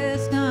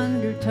cruelest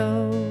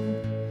undertow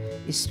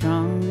is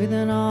stronger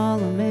than all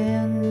a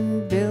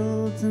man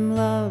builds and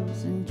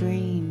loves and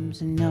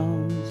dreams and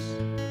knows.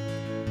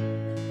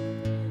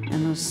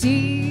 And I'll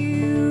see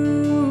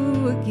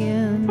you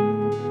again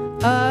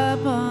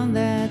up on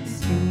that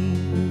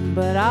stream,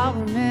 but I'll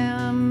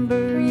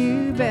remember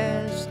you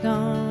best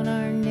on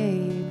our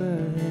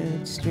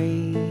neighborhood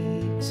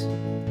streets.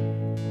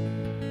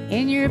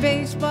 In your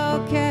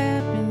baseball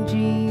cap and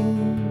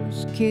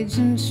jeans,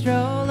 kitchen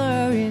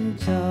stroller in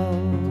tow,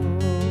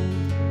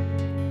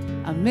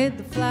 amid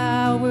the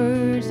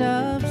flowers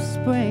of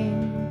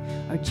spring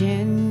or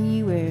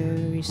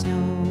January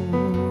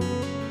snow,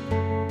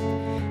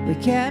 we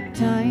kept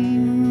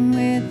time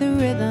with the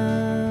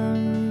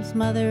rhythms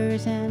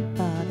mothers and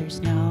fathers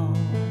know.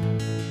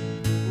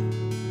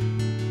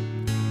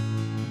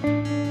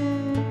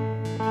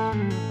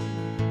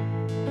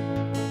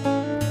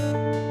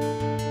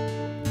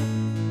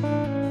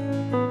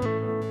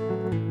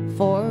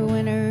 Four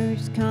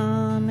winters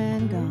come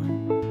and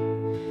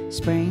gone,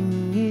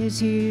 spring is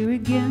here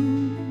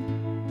again.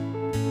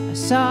 I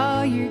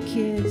saw your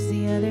kids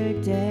the other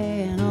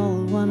day, an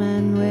old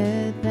woman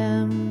with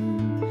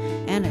them,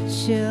 and a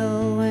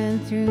chill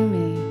went through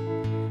me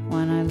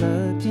when I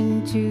looked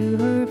into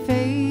her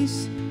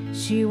face.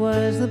 She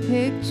was the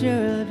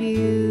picture of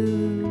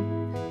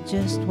you,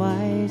 just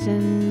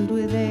wizened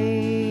with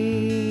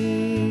age.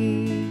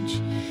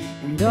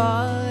 And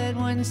all at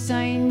once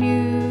I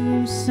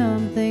knew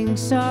something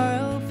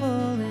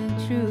sorrowful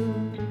and true.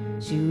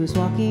 She was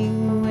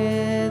walking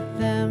with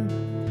them,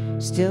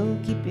 still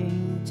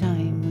keeping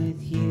time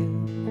with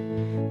you.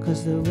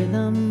 'Cause the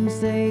rhythms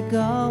they go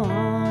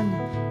on,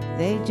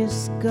 they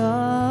just go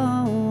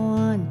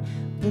on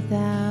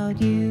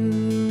without you.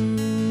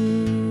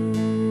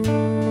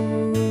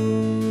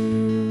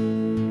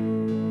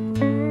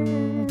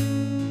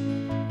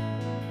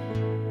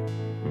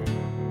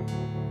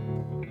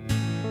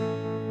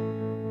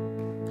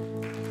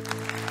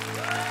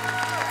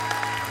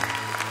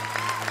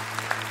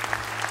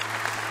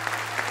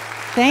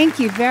 Thank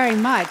you very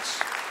much.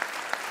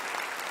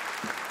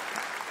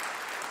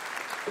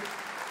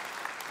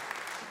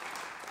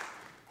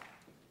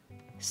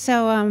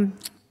 So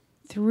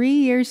 3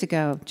 years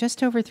ago,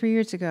 just over 3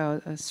 years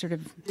ago, a sort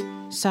of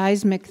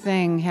seismic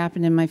thing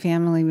happened in my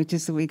family, which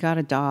is that we got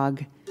a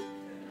dog.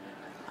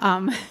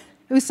 It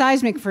was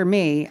seismic for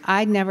me.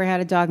 I'd never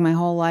had a dog my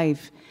whole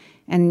life.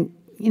 And,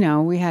 you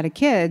know, we had a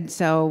kid,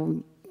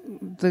 so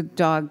the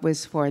dog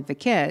was for the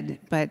kid.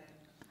 But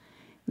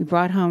we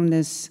brought home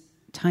this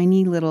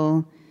tiny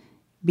little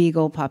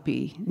beagle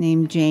puppy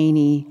named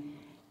Janie,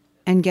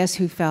 and guess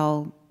who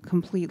fell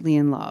completely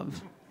in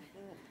love?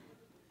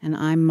 And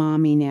I'm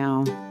mommy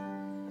now.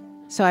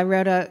 So I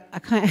wrote a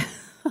kind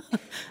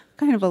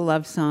of a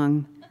love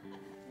song,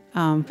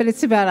 but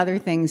it's about other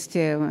things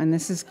too, and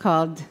this is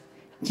called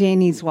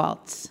Janie's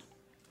Waltz.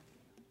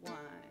 1,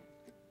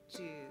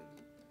 2,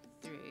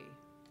 3.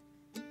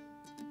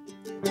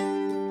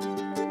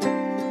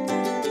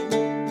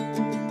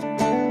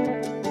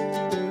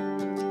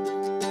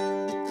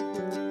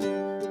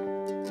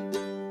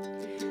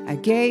 I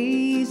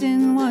gaze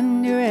in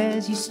wonder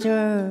as you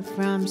stir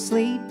from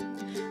sleep.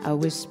 I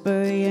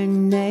whisper your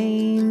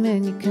name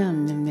and you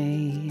come to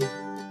me.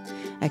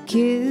 I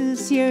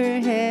kiss your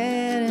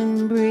head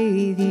and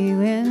breathe you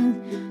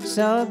in.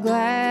 So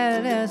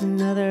glad as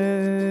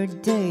another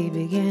day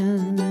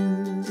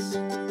begins.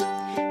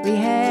 We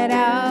head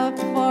out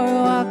for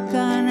a walk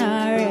on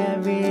our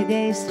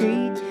everyday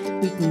street.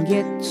 We can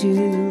get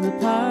to the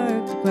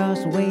park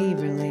across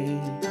Waverly.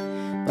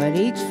 But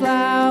each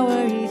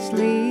flower, each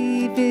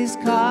leaf is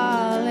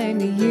calling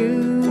to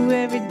you.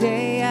 Every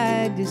day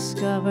I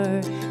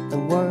discover the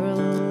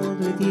world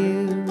with you.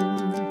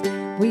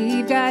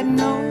 got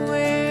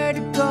nowhere to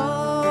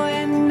go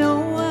and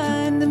no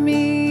one to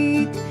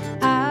meet,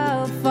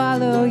 I'll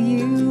follow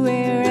you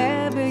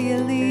wherever you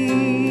lead,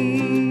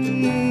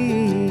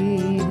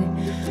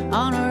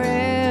 on our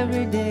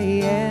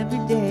everyday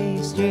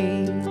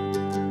street.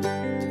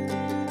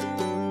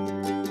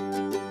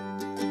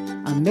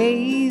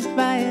 Amazed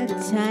by a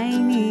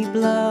tiny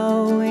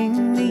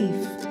blowing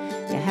leaf,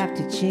 you have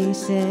to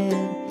chase it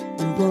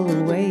and pull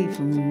away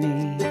from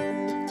me.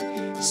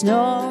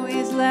 Snow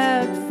is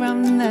left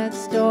from that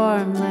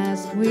storm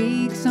last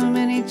week, so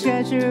many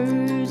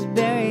treasures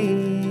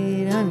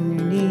buried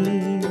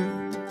underneath.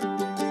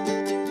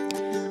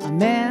 A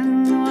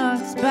man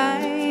walks by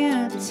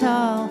in a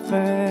tall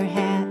fur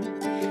hat.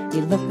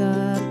 You look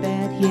up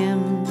at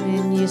him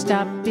and you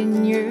stop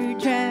in your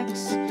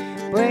tracks.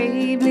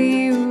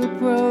 Bravely you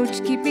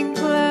approach, keeping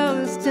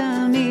close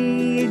to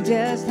me. You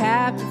just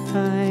have to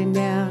find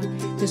out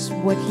just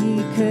what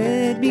he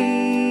could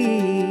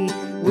be.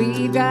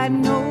 We've got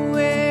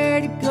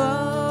nowhere to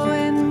go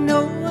and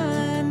no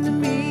one to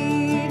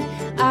meet.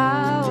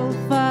 I'll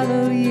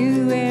follow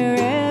you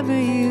wherever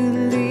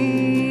you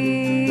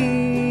lead,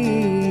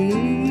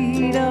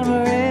 on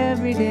our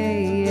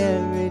everyday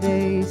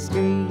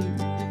street.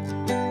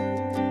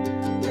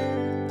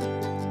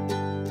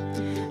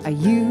 I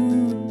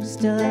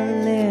used to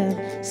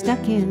live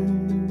stuck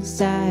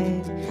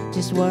inside,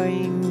 just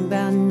worrying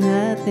about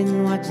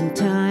nothing, watching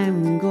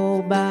time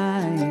go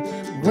by.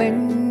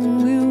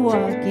 When we're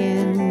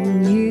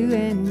walking, you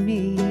and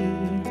me,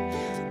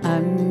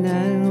 I'm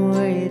not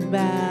worried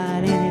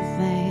about anything.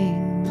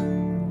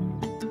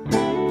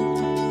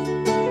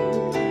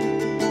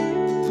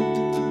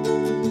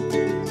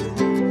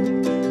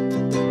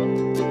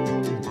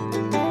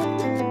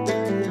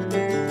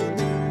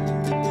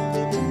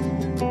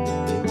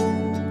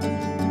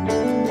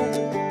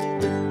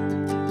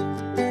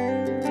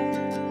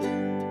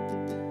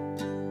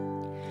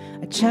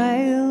 A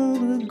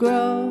child will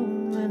grow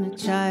and a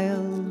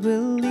child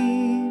will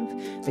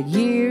leave, but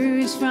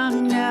years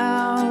from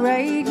now,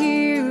 right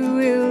here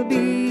we'll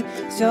be.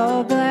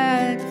 So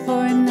glad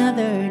for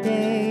another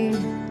day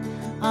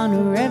on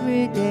our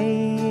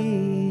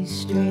everyday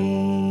street.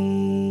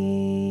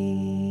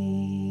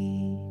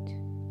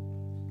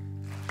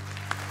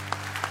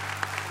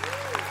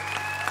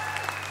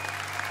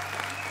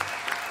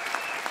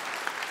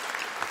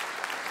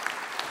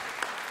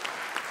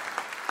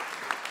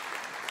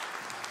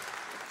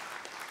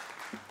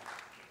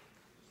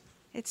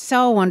 It's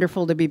so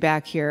wonderful to be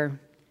back here.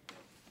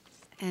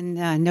 And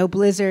no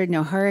blizzard,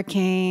 no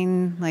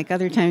hurricane, like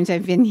other times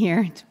I've been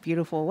here. It's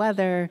beautiful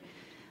weather.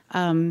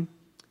 I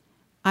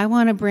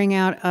want to bring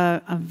out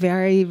a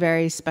very,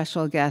 very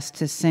special guest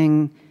to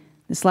sing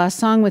this last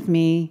song with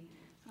me.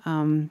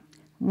 One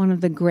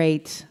of the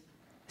great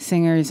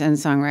singers and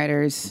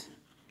songwriters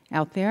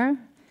out there.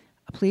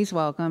 Please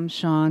welcome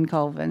Shawn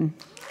Colvin.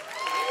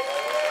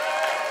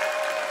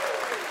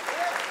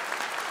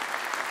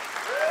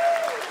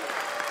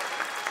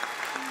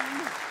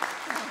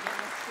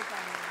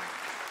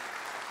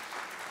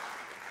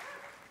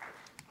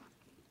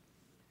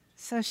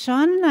 So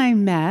Shawn and I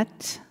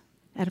met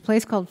at a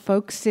place called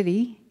Folk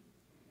City,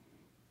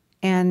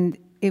 and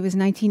it was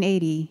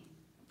 1980.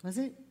 Was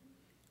it?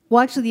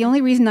 Well, actually, the only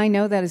reason I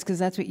know that is because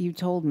that's what you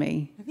told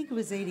me. I think it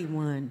was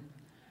 81.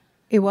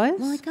 It was?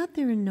 Well, I got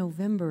there in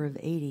November of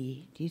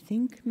 80. Do you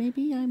think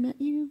maybe I met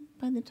you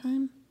by the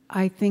time?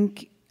 I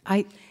think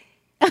It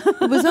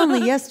was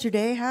only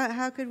yesterday.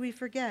 How could we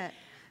forget?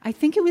 I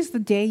think it was the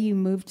day you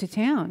moved to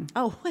town.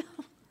 Oh, well.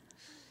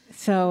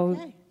 So,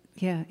 Okay.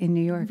 yeah, in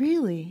New York.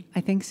 Really?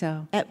 I think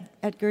so.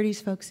 At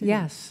Gertie's Folk City?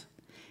 Yes.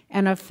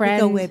 And a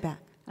friend, We go way back.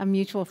 a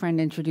mutual friend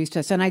introduced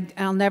us. And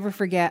I'll never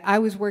forget, I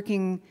was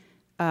working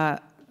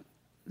the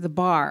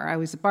bar. I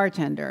was a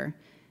bartender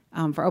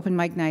for open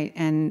mic night,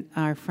 and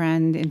our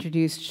friend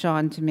introduced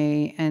Shawn to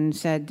me and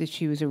said that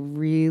she was a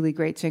really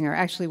great singer.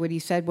 Actually, what he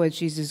said was,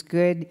 she's as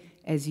good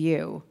as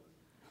you.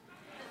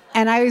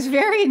 And I was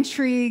very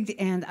intrigued,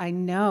 and I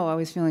know I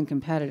was feeling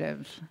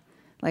competitive.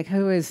 Like,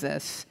 who is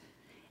this?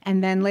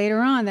 And then later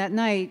on that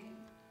night,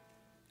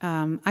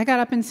 I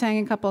got up and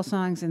sang a couple of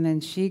songs, and then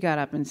she got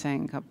up and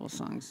sang a couple of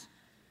songs.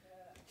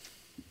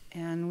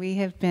 And we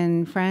have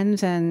been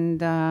friends, and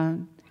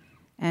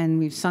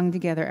we've sung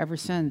together ever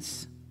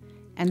since.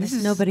 And this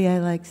is nobody I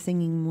like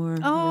singing more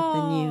with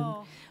than you.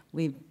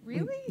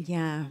 Really?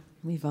 Yeah,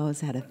 we've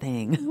always had a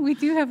thing. We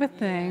do have a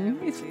thing.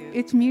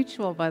 It's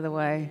mutual, by the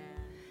way.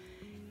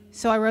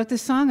 So I wrote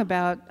this song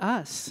about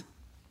us,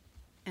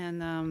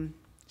 and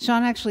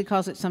Shawn actually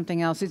calls it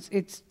something else.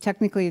 It's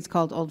technically it's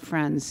called Old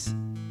Friends.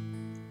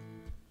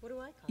 What do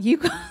I call You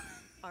it?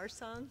 Our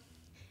song?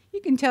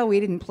 You can tell we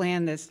didn't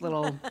plan this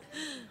little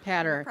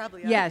patter.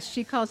 Probably are. Yes,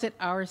 she calls it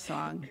Our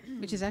Song,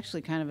 which is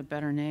actually kind of a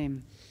better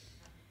name.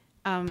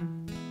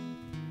 And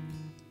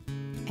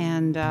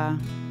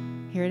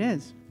here it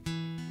is.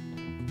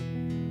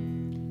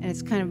 And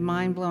it's kind of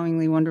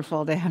mind-blowingly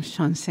wonderful to have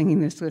Shawn singing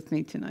this with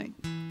me tonight.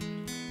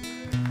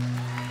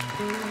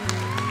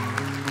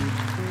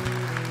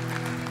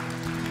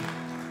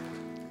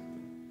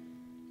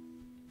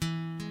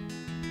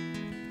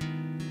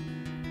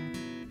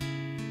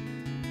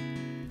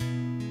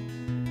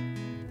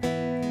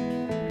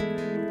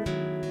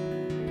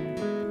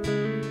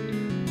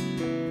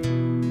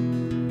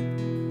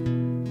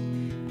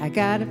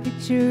 got a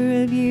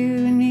picture of you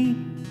and me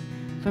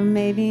from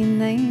maybe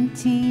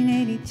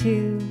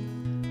 1982.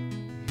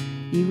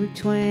 You were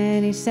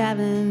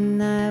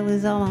 27, I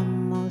was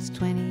almost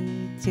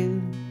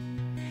 22.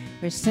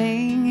 We're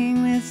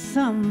singing with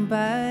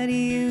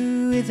somebody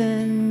who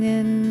isn't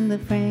in the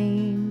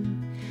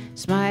frame,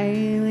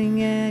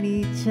 smiling at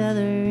each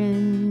other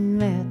and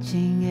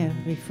matching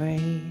every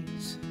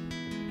phrase.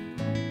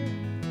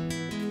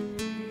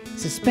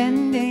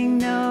 Suspending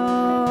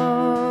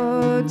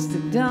notes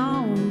that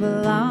don't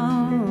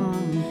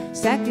belong,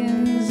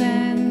 seconds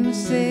and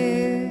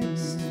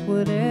assists,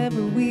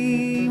 whatever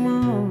we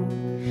want.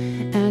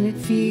 And it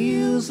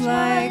feels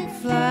like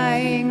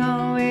flying,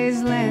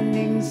 always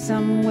landing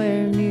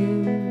somewhere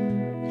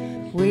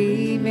new,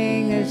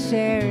 weaving a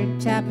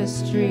shared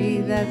tapestry,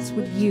 that's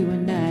what you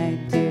and I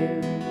do.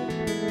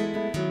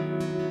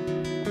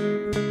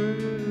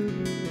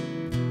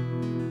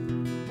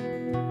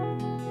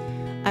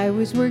 I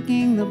was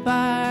working the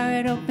bar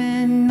at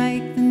open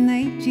mic the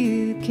night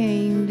you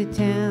came to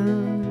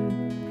town.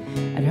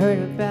 I'd heard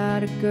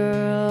about a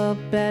girl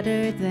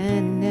better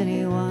than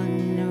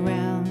anyone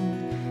around.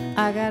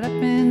 I got up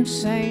and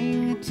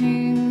sang a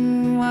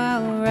tune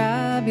while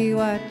Robbie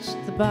watched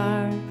the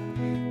bar.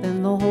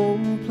 Then the whole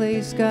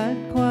place got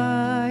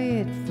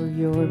quiet for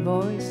your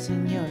voice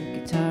and your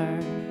guitar.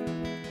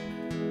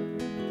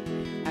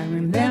 I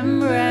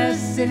remember us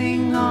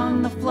sitting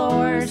on the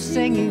floor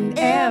singing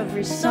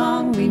every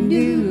song we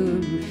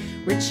knew.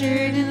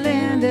 Richard and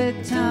Linda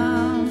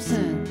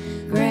Thompson,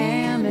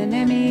 Graham and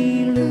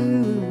Emmy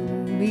Lou.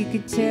 We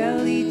could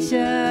tell each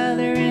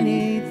other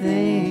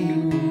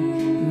anything,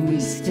 and we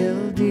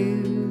still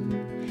do.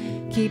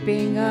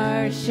 Keeping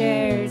our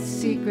shared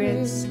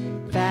secrets,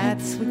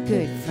 that's what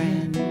good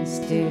friends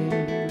do.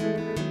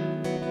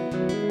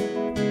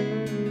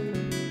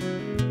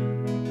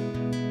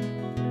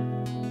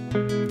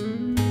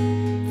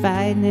 If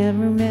I'd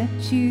never met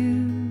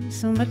you,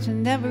 so much I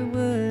never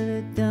would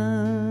have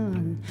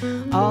done.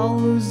 All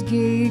those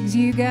gigs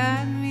you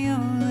got me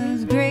on,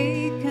 those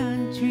great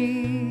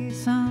country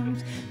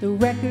songs. The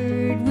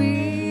record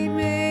we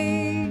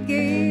made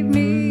gave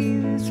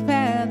me this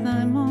path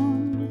I'm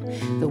on.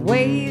 The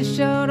way you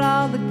showed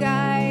all the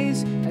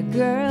guys a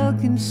girl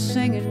can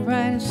sing and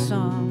write a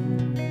song.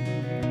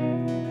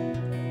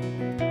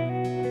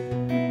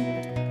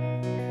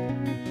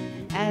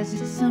 As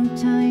it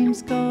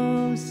sometimes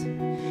goes,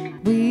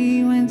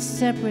 we went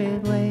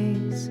separate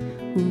ways.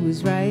 Who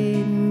was right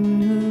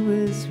and who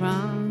was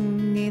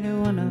wrong, neither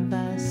one of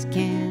us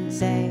can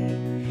say.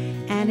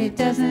 And it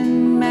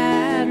doesn't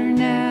matter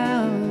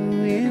now,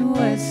 it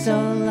was so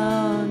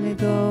long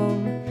ago.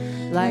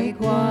 Like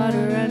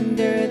water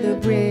under the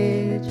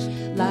bridge,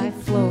 life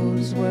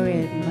flows where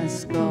it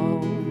must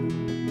go.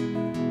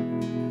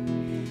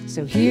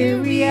 So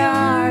here we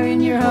are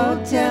in your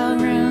hotel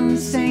room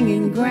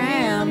singing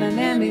Graham and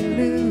Emmy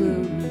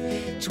Lou.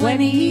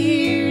 20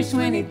 years,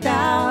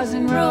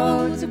 20,000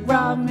 roads have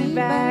brought me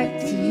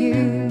back to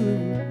you.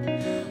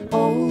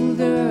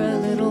 Older, a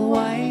little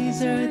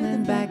wiser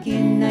than back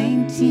in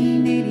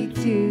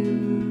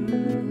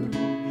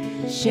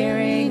 1982.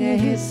 Sharing a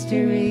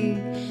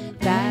history,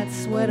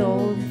 that's what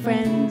old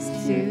friends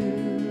do.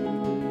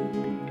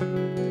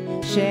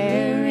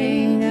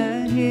 Sharing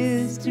a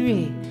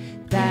history,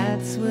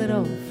 that's what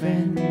old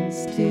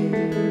friends do.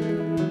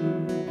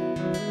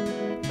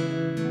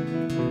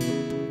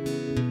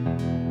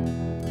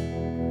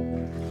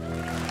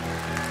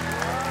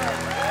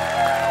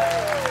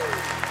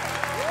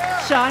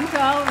 Shawn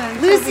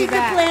Colvin. Lucy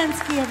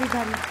Kaplansky,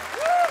 everybody.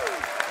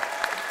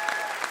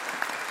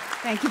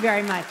 Thank you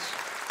very much.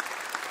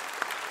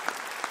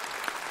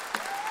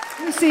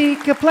 Lucy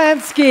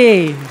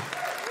Kaplansky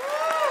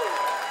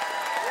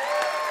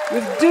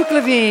with Duke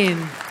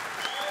Levine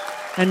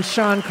and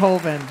Shawn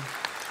Colvin.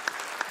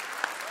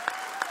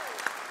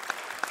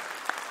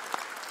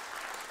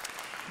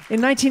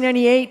 In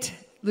 1998,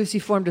 Lucy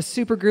formed a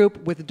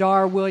supergroup with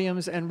Dar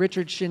Williams and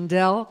Richard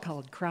Shindell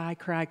called Cry,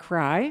 Cry,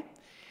 Cry.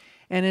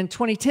 And in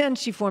 2010,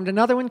 she formed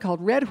another one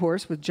called Red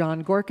Horse with John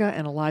Gorka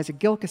and Eliza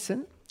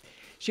Gilkison.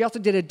 She also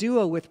did a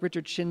duo with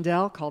Richard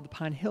Shindell called the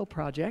Pine Hill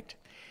Project.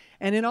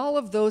 And in all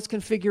of those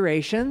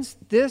configurations,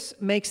 this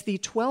makes the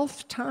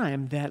 12th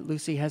time that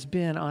Lucy has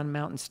been on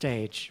Mountain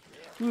Stage.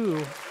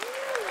 Ooh.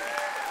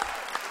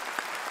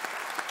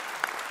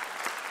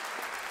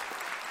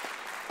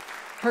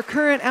 Her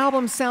current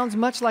album sounds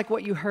much like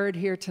what you heard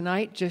here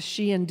tonight, just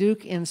she and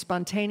Duke in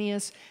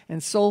spontaneous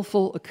and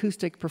soulful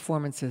acoustic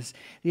performances.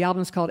 The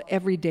album's called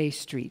Everyday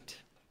Street.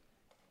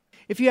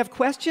 If you have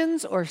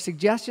questions or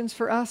suggestions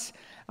for us,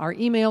 our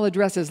email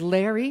address is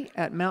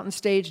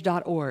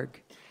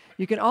larry@mountainstage.org.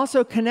 You can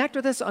also connect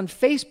with us on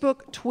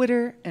Facebook,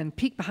 Twitter, and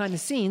peek behind the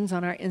scenes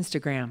on our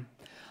Instagram.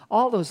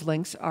 All those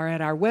links are at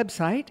our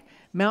website,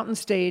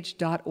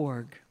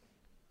 mountainstage.org.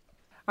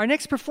 Our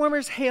next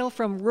performers hail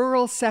from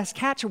rural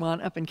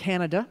Saskatchewan up in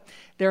Canada.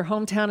 Their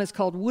hometown is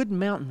called Wood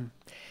Mountain.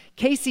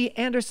 Kacy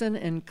Anderson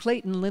and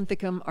Clayton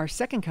Linthicum are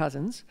second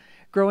cousins,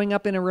 growing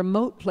up in a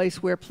remote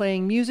place where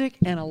playing music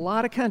and a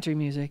lot of country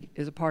music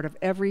is a part of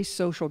every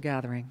social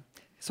gathering,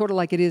 sort of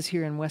like it is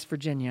here in West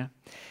Virginia.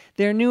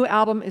 Their new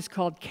album is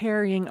called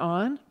Carrying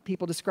On.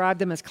 People describe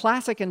them as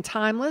classic and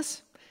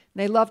timeless.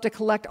 They love to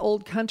collect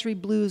old country,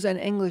 blues, and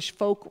English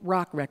folk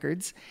rock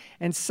records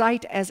and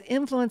cite as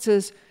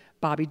influences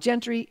Bobby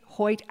Gentry,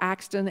 Hoyt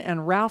Axton,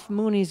 and Ralph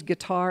Mooney's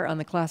guitar on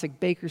the classic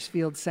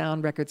Bakersfield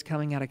Sound records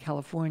coming out of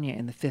California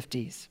in the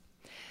 50s.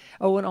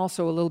 Oh, and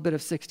also a little bit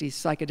of 60s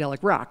psychedelic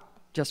rock,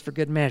 just for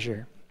good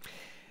measure.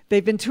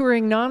 They've been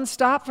touring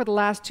nonstop for the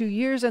last 2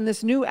 years, and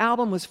this new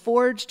album was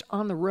forged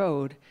on the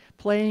road,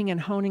 playing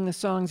and honing the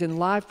songs in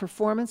live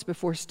performance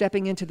before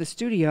stepping into the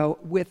studio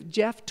with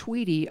Jeff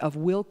Tweedy of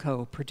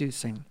Wilco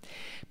producing.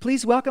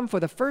 Please welcome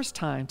for the first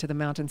time to the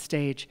Mountain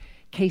Stage,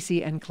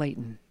 Kacy and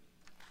Clayton.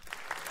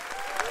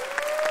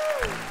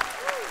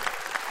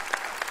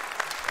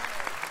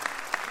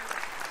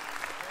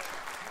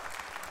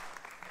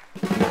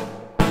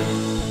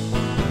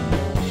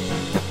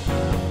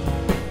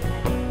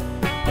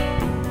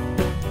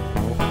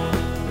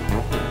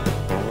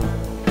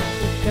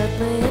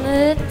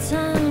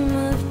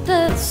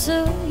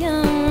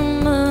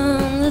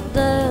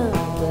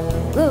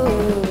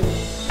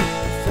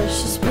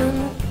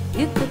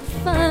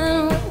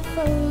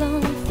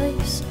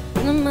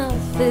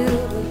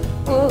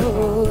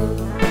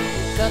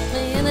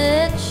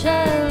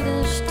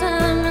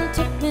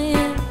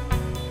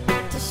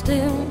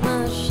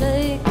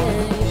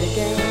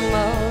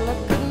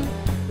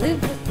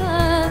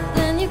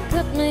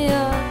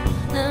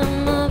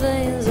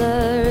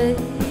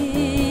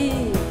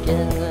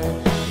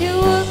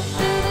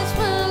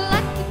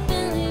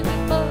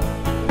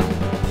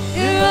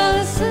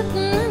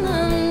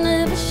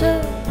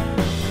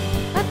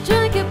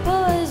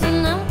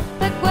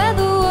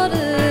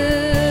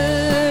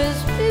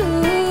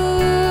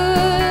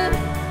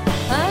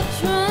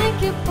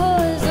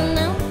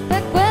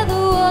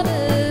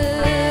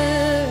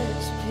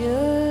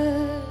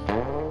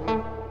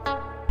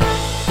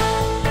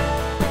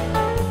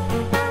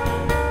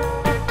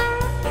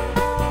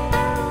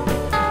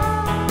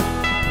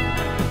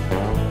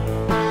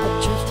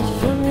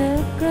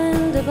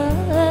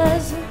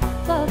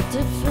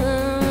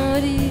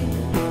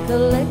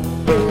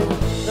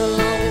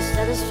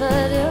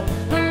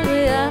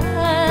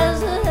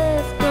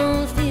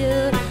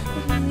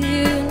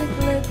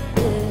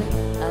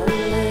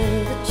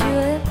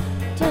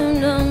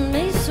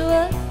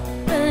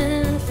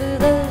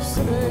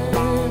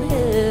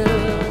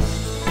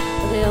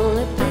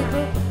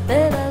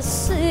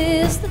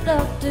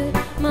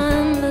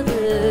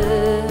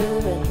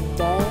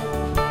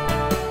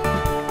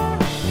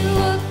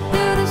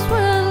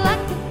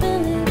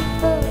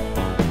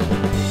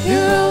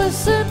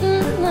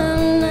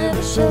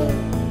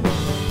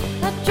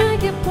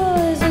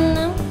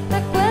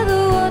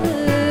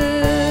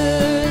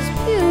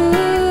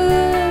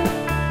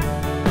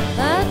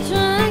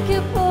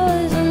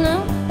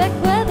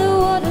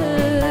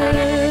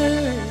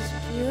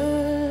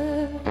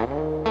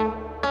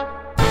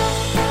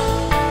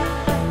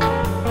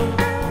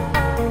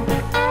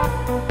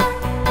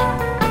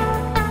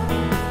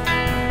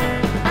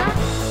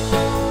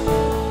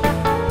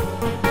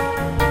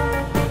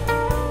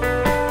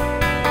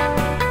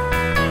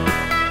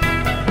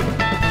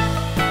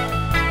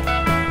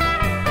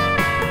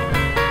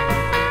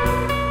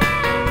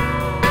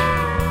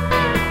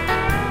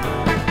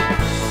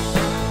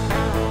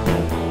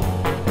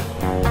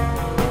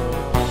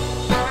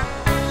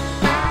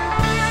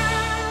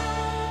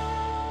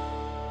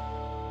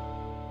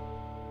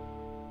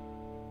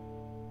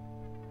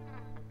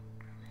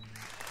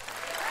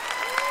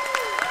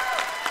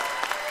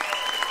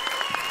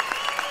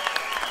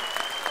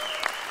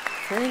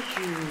 Thank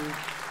you.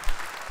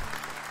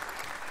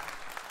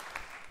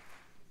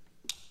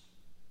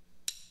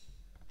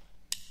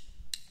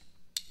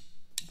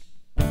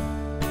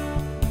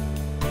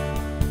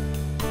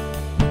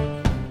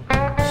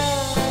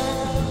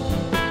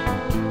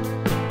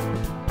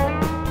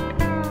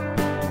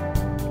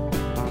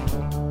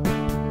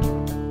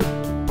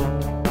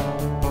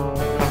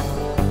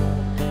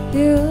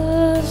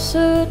 You're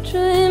so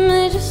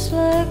dreamy, just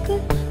like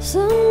a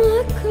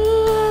summer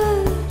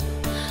cloud.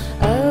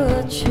 I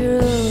watch you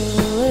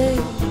roll away.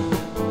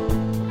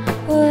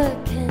 Why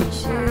can't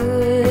you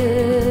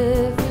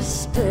ever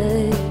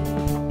stay?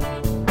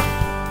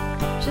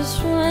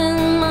 Just when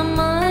my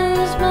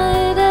mind's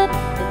made up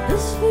that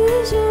this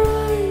feels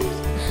right,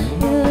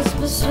 you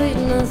whisper sweet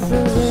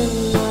nothings in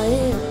my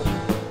ear,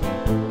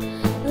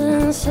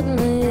 then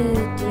suddenly you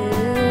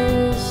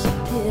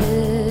disappear.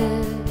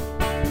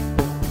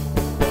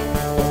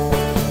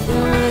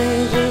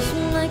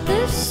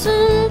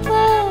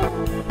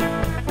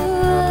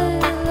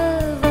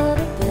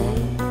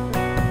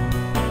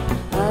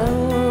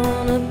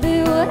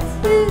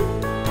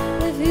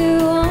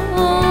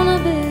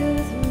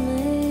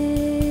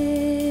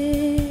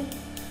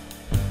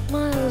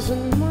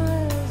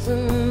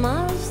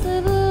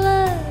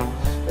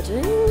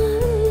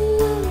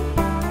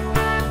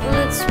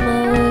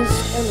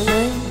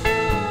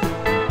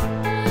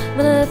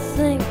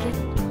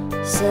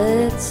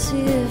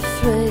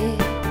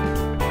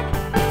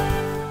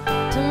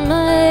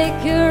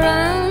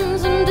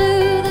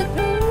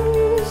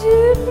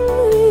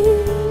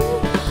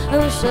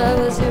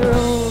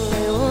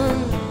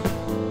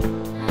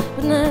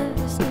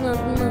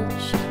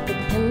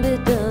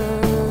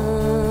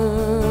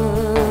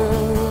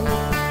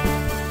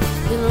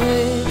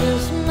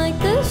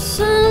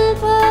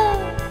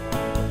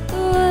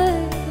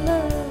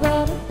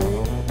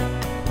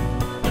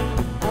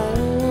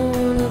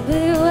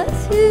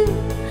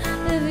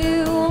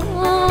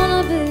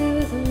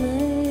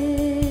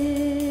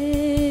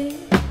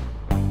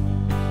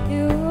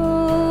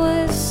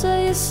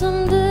 maybe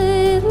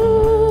someday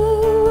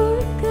it'll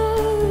work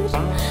out.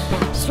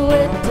 Just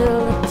wait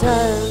till the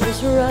time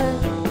is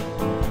right,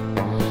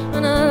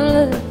 and I'll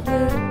let it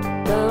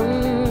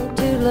come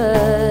to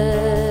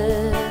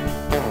light.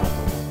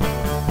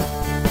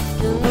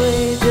 Can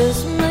we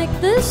just make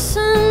this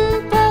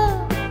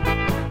simple,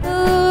 the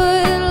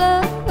way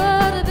love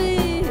ought to be?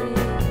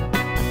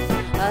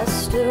 I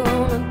still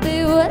wanna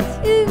be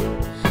with you,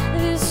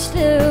 if you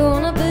still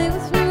wanna be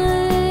with me.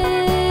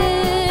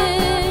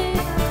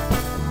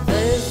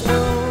 There's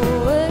no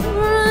way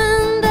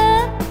around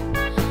it,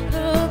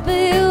 it'll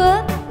be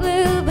what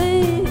will be.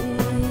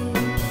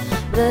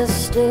 But I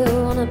still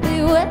wanna be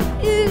with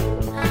you,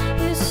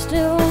 you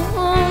still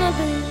wanna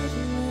be with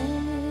me.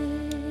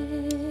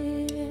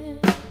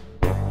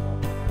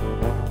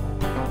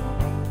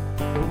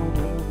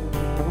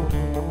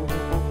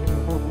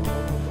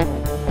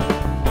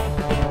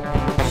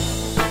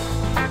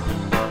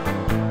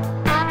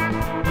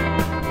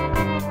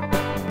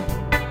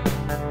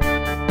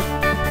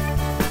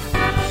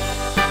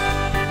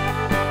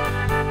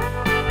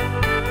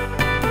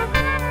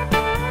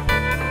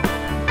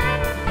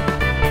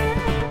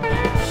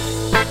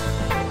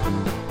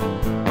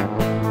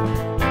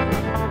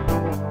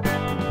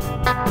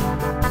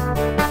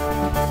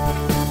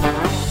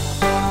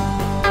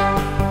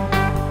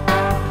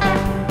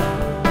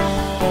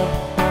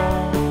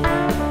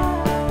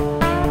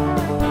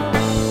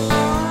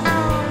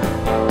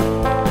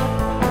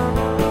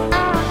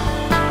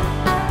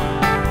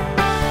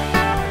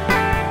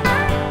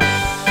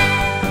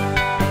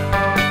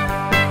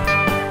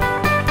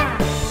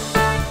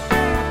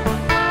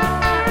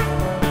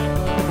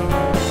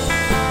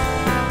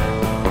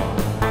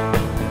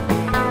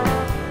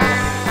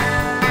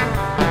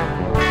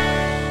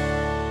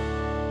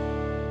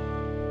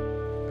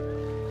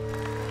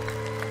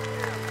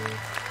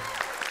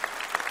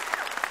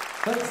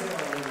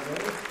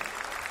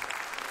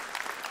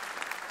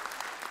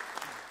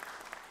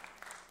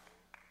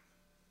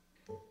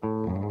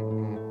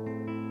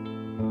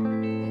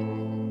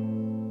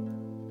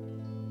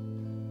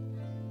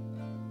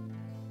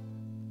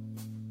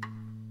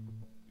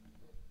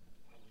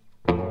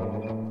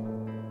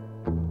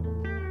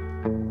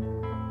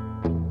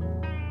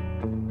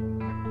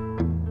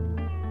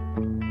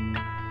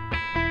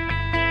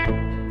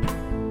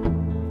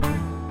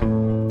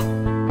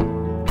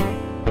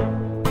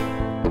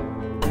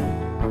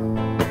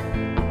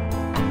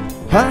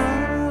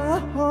 High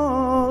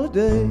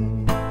holiday,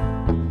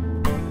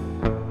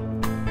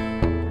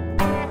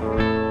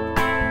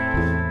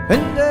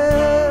 and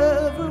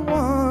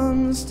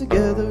everyone's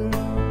together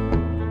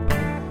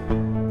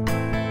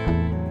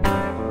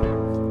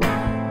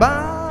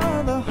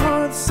by the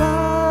hard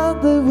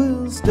side. They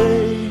will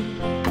stay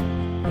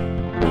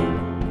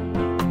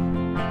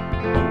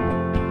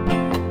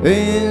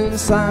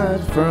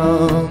inside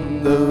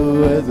from the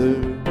weather.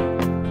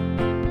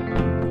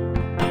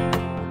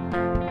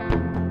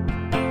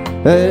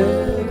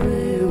 Everyone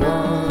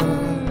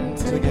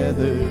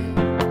together,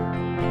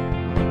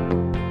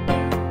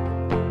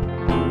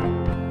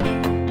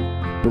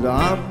 but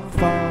I'm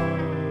far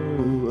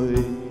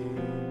away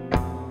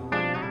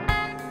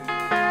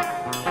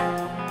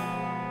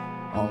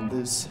on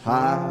this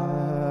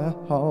high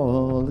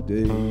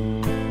holiday.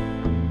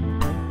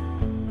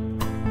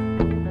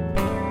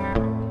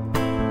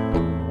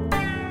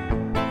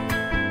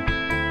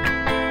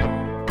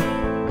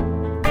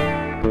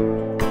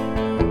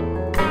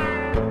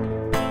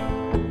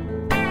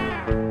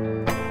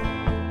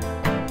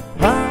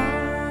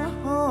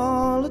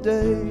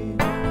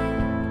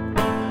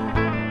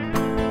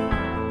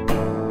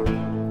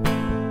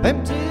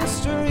 Empty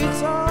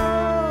streets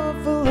are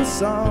full of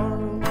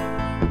sorrow.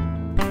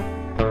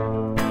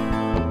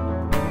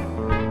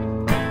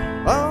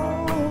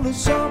 All the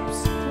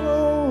shops are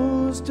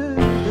closed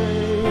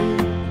today.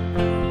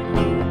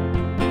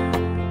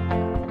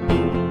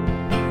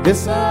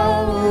 Guess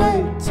I'll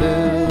wait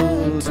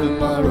till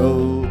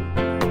tomorrow.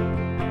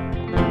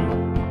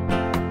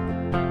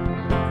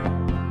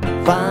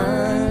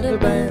 Find a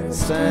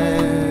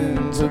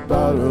bandstand to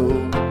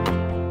borrow,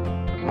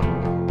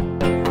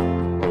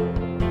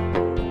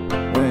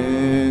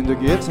 a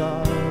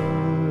guitar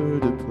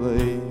to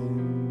play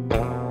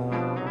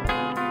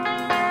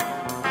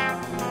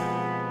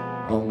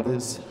on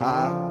this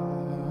high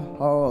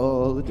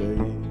holiday.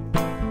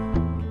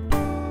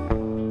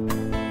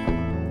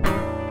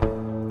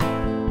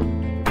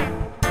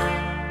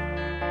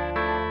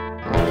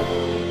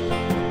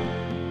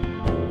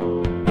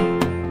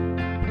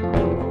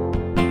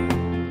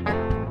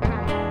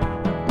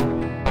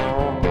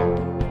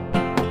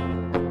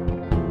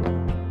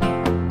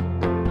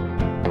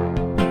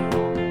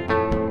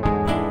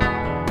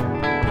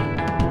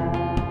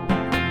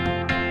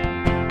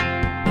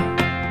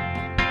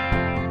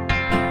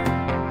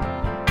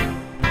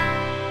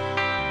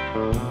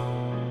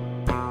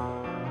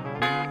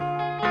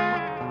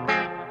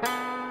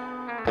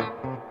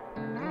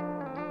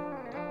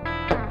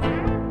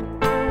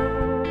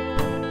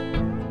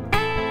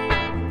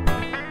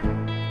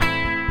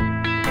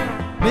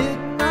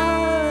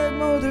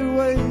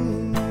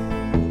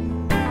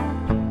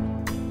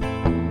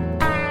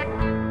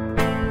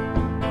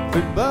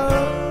 in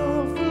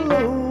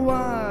Buffalo,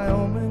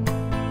 Wyoming.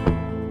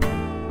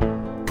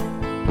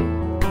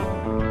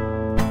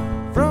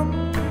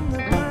 From the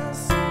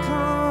classic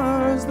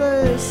cars,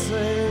 they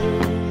say,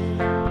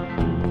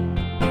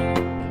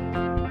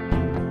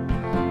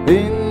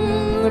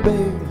 in the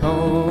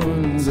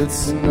bighorns it's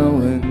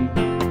snowing.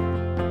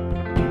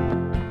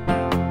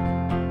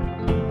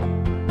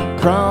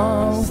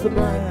 Across the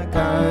black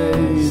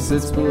ice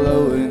it's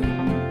blowing,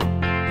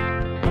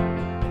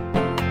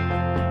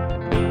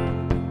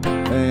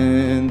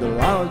 and the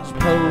large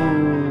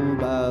pole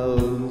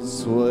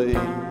boughs sway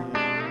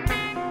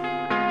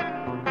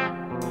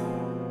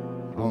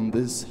on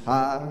this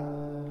high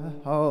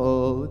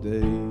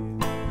holiday.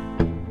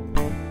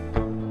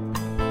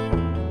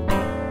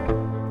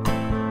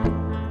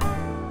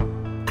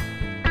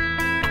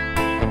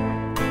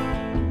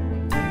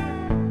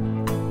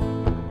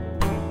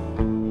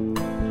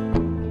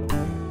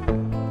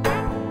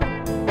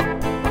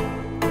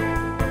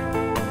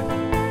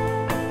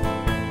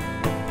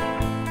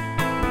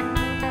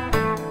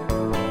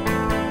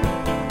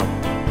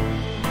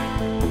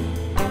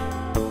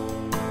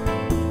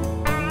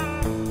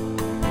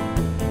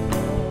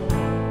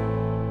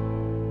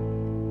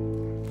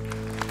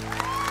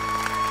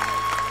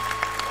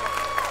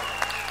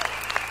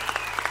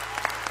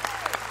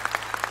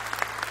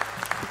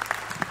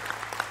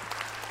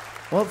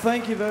 Well,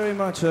 thank you very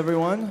much,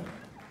 everyone.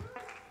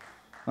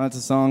 That's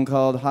a song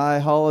called High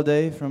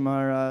Holiday from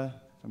our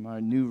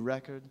new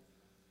record.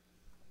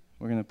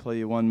 We're going to play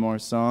you one more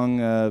song,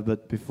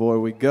 but before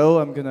we go,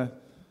 I'm going to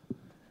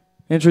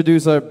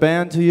introduce our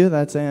band to you.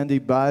 That's Andy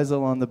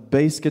Beisel on the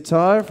bass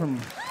guitar from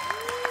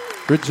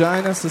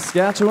Regina,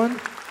 Saskatchewan.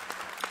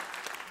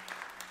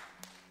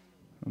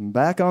 And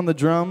back on the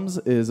drums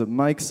is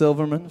Mike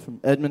Silverman from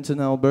Edmonton,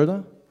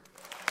 Alberta.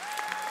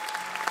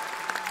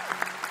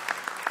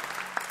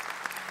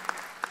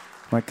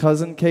 My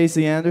cousin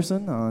Kacy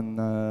Anderson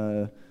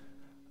on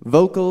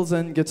vocals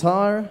and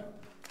guitar.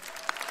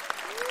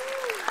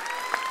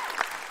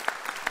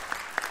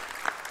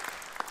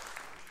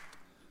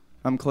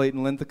 I'm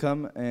Clayton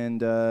Linthicum,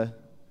 and this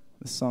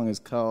song is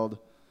called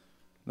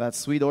That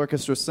Sweet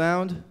Orchestra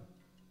Sound.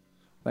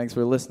 Thanks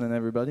for listening,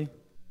 everybody.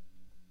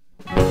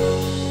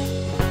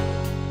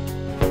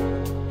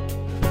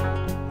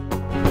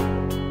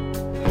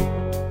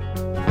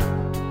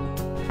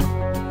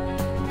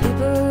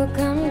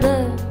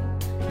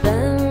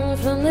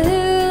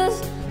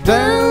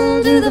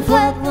 Down to the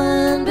flat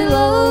land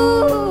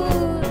below,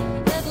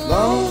 that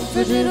long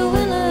frigid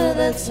winter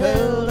that's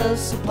held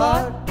us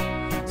apart,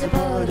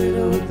 departed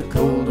with the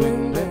cold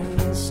wind and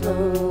the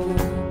snow.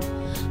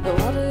 The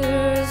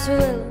water's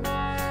swelling,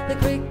 the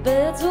creek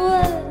beds are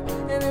wet,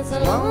 and it's a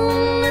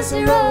long,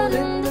 messy road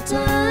into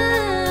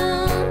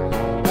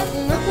town. But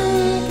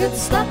nothing could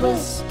stop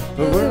us,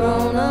 for we're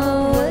on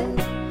our way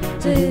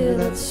to hear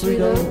that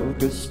sweet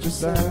orchestra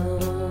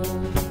sound.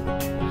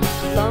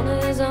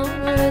 Lonnie's on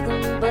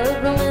rhythm, but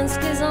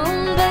Romansky's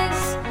on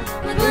bass.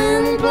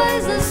 McGlynn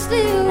plays the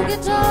steel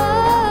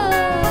guitar.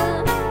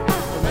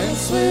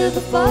 Romance with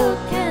the folk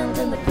cant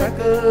and the crack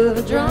of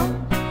a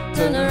drum.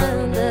 Turn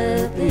around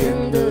at the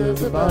end of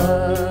the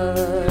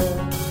bar.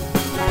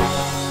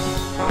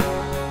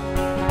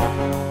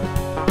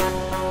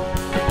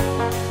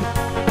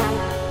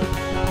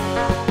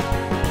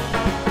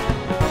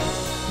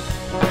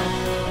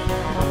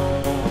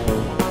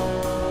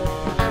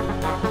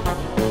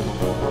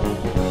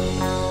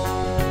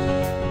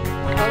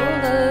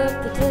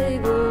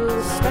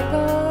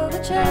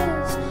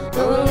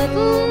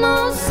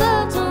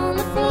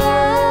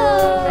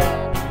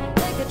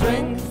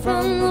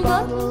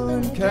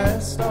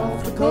 Cast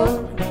off the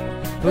cork,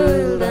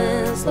 we'll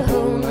dance the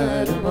whole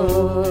night and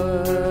more.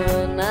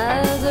 And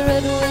as the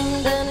red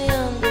wing down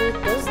yonder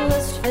does the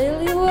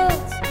Westphalia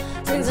waltz,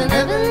 sings an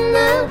heaven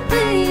there'll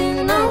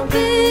be no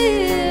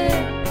fear.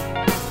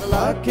 The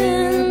lark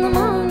in the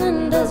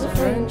morning does a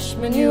French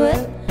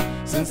minuet,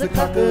 since the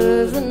cock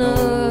of the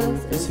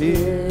north is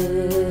here.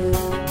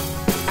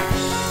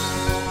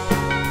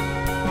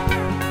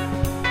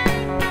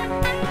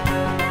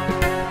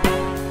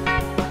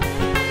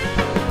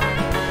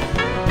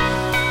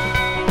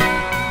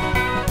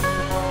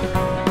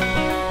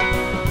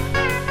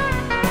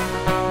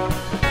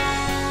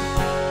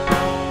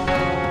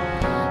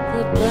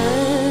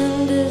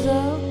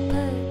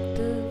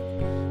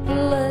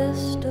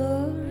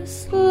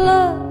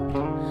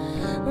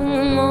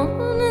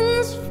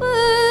 Morning's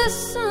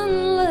first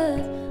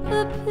sunlight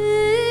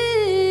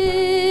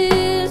appears.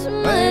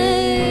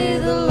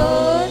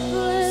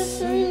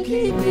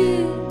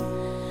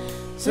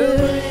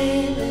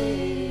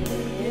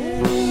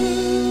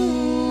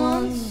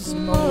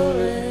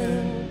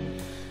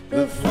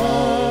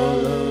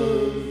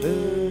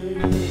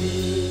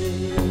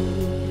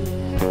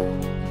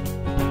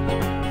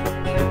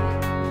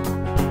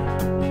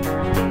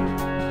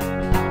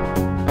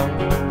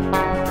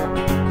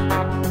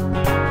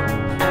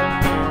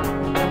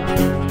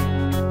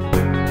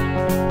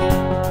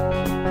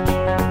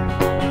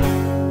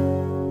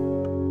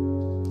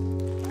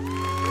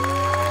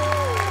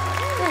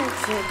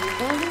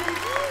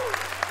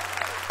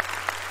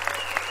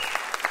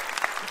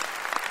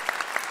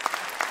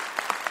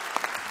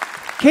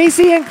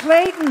 Kacy and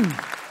Clayton.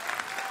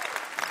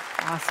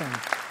 Awesome.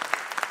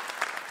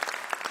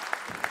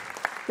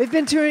 They've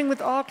been touring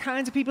with all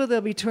kinds of people.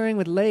 They'll be touring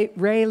with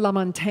Ray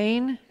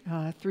LaMontagne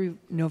through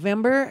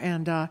November,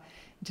 and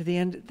to the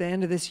end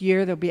of this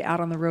year, they'll be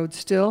out on the road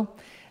still.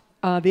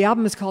 The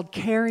album is called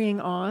Carrying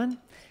On,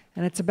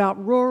 and it's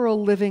about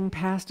rural living,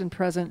 past and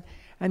present,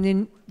 and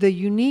then the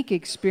unique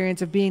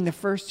experience of being the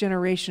first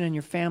generation in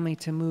your family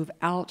to move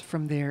out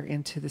from there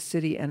into the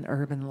city and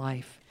urban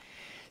life.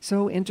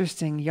 So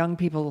interesting, young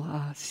people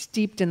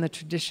steeped in the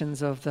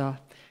traditions of the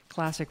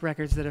classic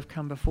records that have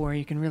come before.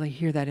 You can really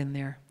hear that in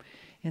their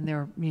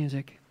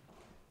music.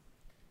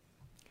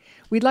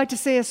 We'd like to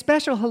say a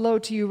special hello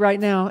to you right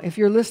now if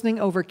you're listening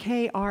over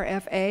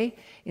KRFA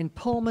in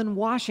Pullman,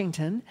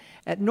 Washington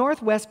at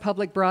Northwest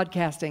Public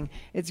Broadcasting.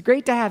 It's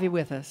great to have you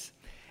with us.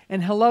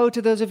 And hello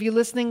to those of you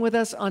listening with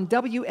us on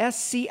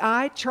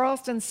WSCI,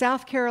 Charleston,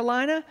 South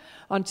Carolina,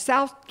 on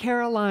South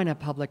Carolina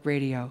Public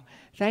Radio.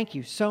 Thank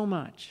you so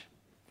much.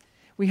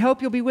 We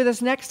hope you'll be with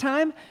us next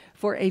time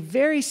for a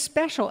very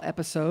special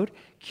episode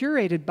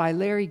curated by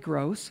Larry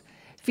Gross,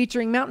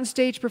 featuring Mountain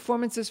Stage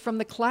performances from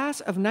the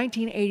class of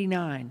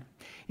 1989,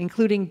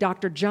 including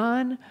Dr.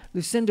 John,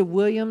 Lucinda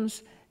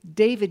Williams,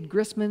 David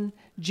Grisman,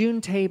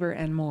 June Tabor,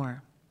 and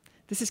more.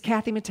 This is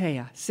Kacy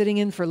Mattea, sitting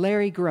in for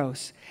Larry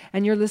Gross,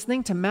 and you're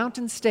listening to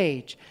Mountain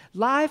Stage,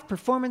 live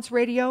performance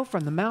radio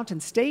from the Mountain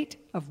State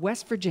of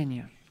West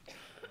Virginia.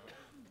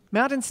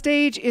 Mountain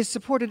Stage is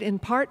supported in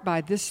part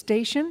by this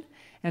station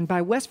and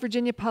by West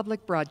Virginia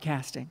Public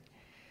Broadcasting.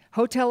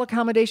 Hotel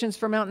accommodations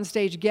for Mountain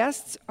Stage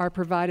guests are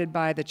provided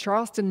by the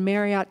Charleston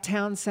Marriott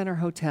Town Center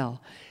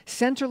Hotel,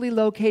 centrally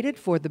located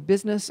for the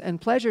business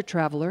and pleasure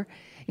traveler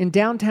in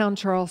downtown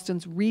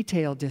Charleston's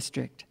retail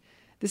district.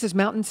 This is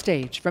Mountain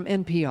Stage from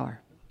NPR.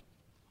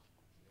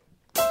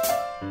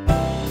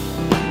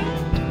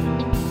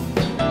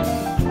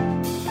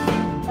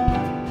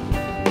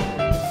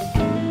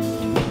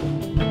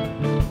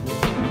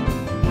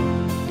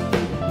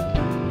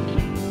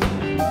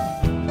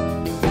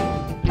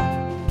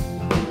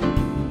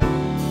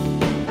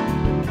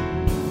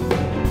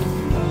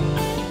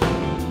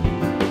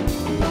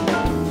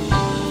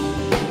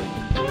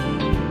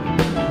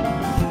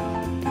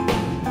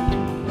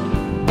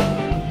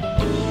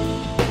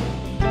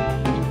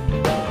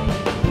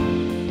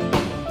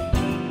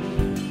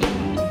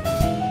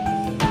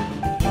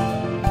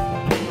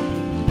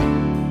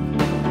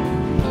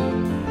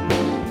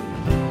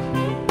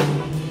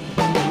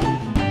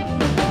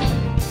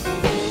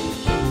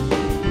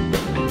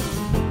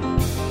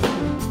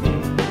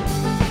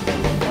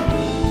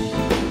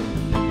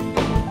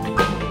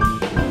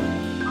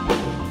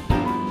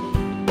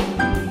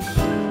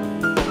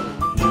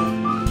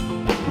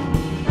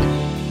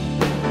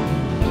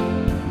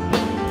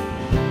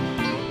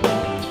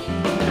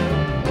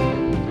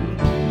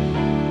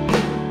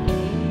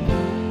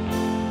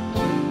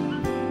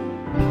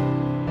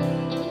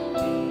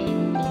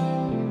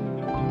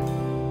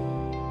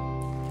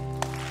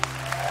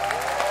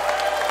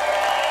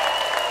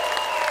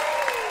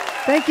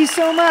 Thank you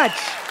so much,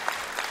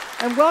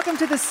 and welcome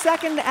to the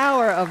second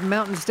hour of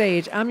Mountain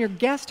Stage. I'm your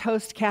guest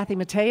host, Kacy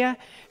Mattea,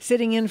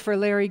 sitting in for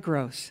Larry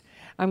Gross.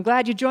 I'm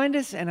glad you joined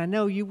us, and I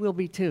know you will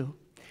be too.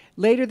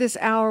 Later this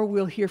hour,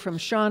 we'll hear from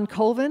Shawn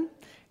Colvin,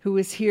 who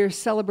is here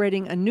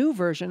celebrating a new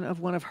version of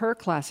one of her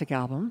classic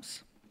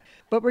albums.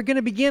 But we're going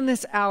to begin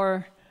this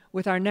hour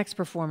with our next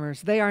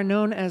performers. They are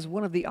known as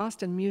one of the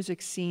Austin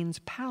music scene's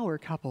power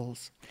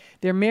couples.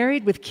 They're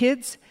married with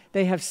kids,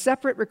 they have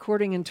separate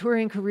recording and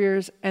touring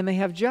careers, and they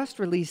have just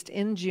released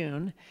in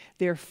June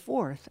their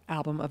fourth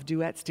album of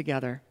duets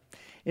together.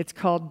 It's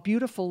called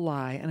Beautiful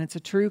Lie, and it's a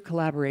true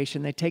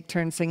collaboration. They take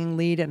turns singing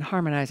lead and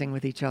harmonizing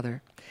with each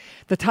other.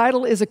 The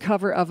title is a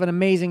cover of an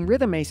amazing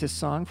Rhythm Aces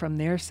song from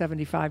their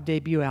 75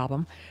 debut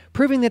album,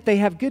 proving that they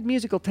have good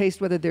musical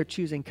taste whether they're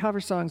choosing cover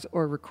songs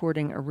or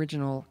recording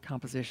original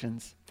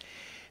compositions.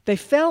 They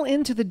fell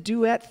into the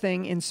duet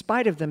thing in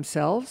spite of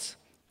themselves.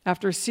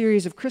 After a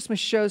series of Christmas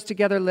shows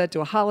together led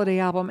to a holiday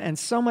album and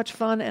so much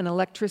fun and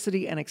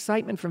electricity and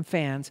excitement from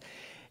fans,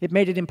 it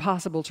made it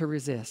impossible to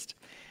resist.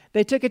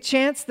 They took a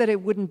chance that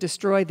it wouldn't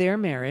destroy their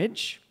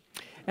marriage.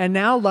 And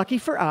now, lucky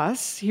for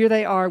us, here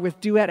they are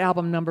with duet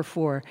album number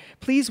 4.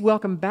 Please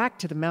welcome back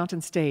to the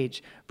Mountain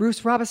Stage,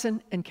 Bruce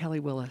Robison and Kelly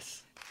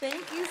Willis.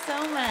 Thank you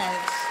so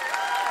much.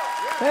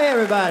 Hey,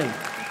 everybody.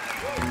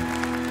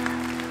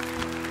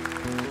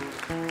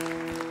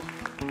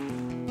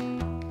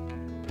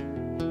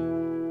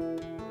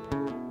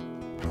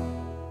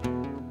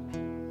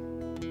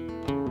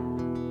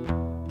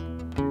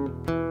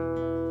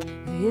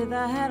 If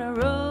I had a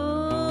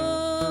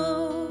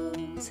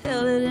rose,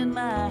 held it in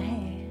my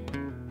hand,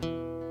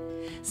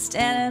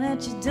 standing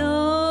at your door,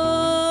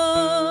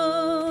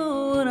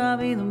 would I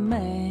be the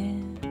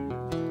man?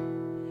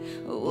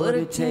 Would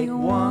it take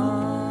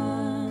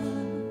one?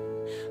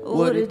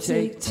 Would it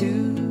take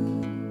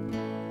two?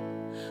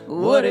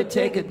 Would it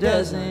take a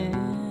dozen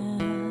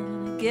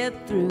to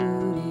get through to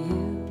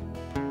you?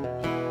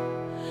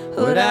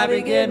 Would I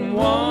be getting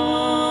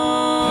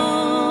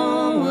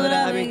warm? Would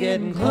I be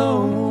getting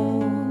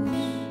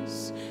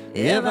close.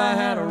 If I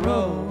had a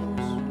rose,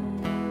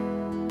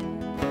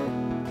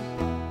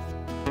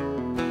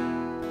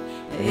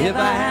 if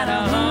I had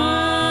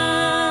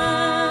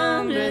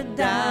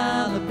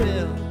 $100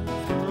 bill,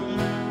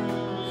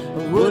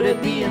 would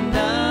it be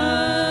enough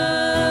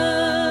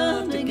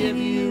to give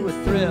you a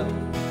thrill?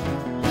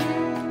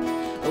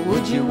 Or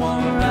would you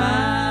want to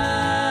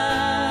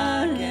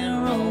rock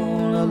and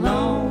roll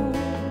alone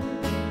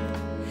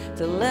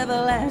till every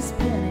last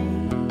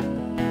penny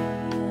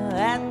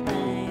that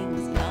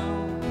thing's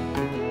gone?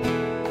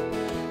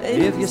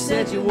 If you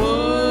said you would,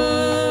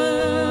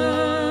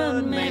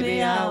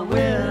 maybe I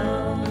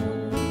will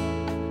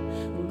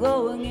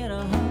go and get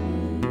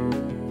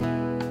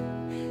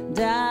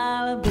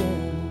 $100 bill.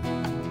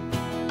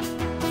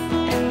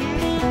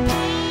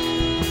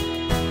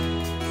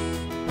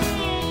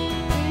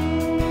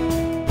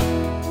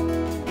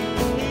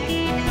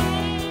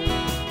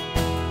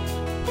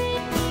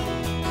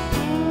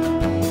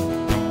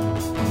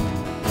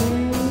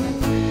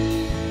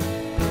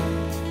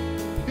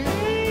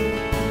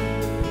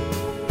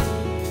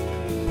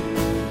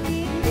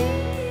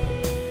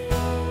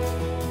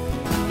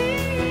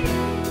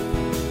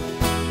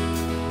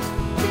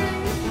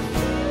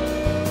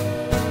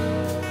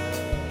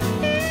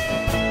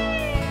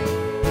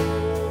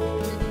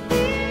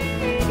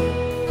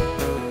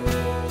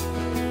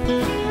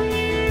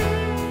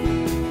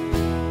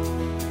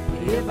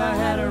 If I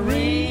had a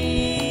ring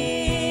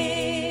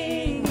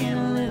in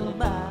a little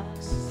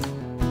box,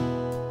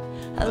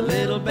 a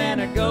little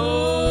band of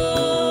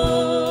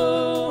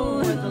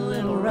gold with a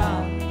little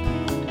rock,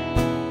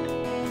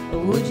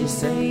 would you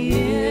say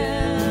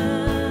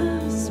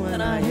yes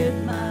when I hit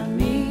my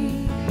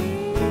knee?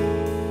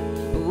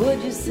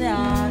 Would you say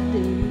I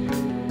do?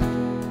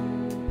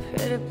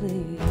 Pretty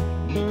please,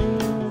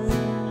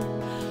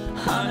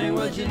 honey,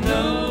 would you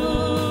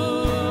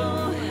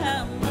know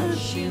how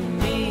much you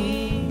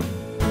mean?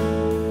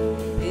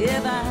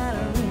 If I had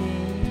a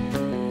ring,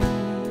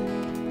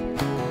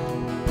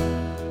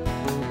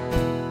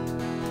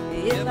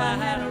 if I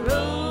had a rose,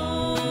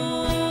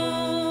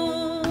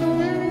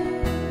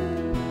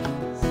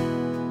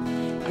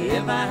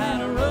 if I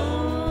had a rose,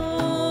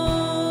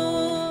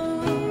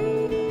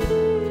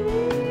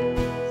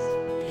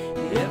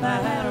 if I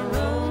had a rose.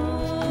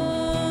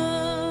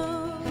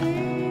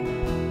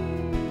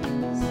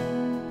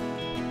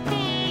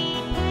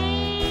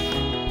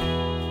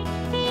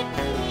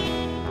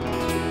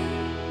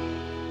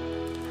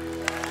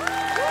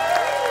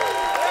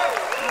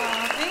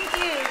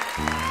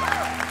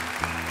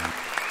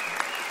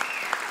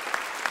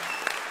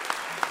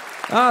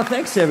 Oh,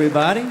 thanks,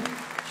 everybody.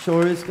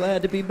 Sure is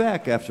glad to be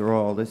back after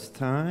all this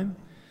time.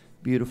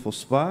 Beautiful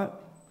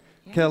spot.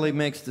 Yeah. Kelly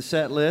makes the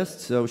set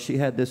list, so she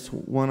had this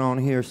one on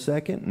here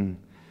second, and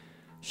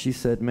she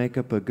said make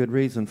up a good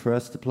reason for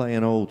us to play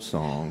an old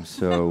song.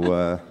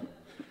 So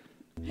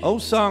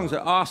old songs are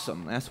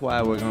awesome. That's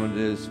why we're going to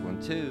do this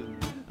one, too.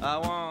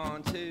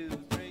 1, 2,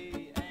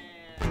 3, and...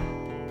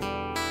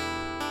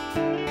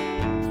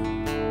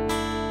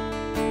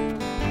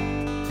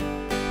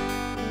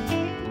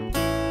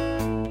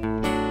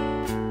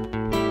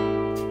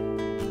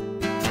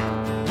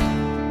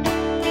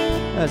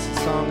 That's the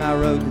song I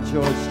wrote that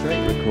George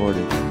Strait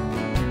recorded.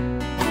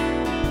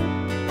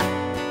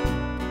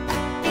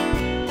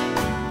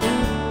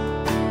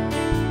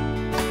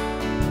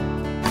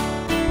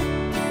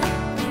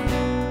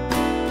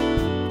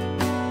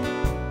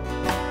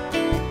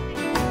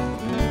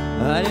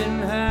 I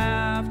didn't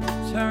have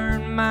to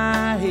turn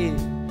my head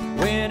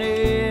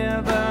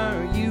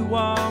whenever you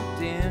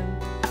walked in.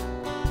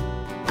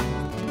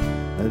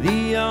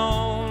 The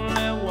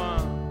only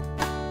one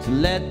to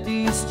let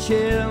these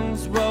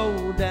chills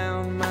roll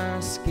down my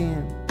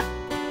skin.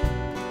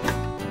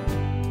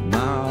 My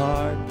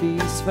heart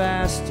beats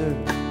faster,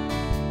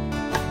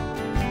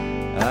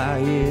 I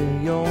hear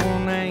your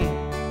name.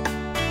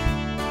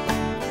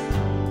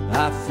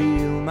 I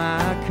feel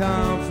my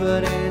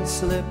confidence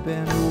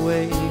slipping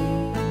away.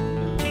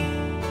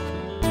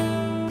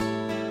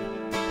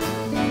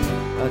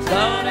 I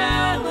thought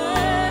I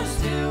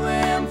was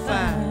doing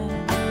fine,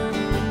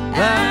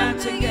 trying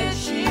to get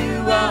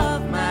you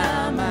off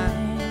my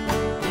mind.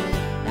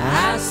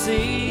 I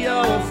see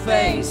your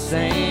face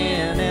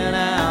and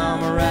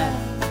I'm around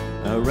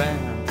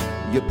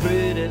your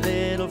pretty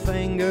little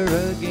finger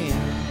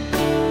again.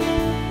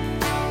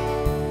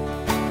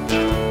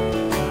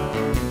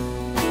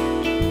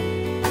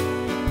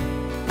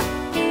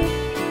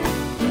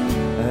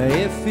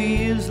 It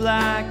feels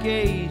like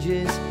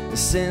ages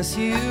since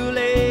you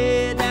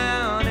lay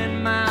down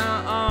in my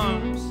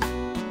arms.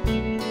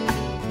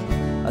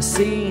 I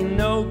see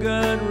no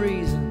good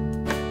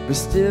reason, but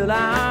still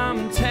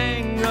I'm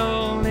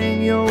tangled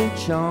in your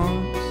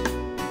charms.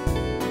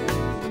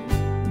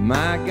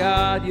 My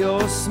God,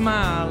 you're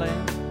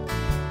smiling,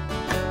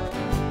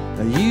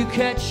 you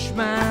catch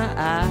my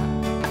eye.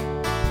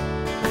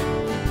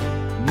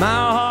 My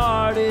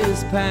heart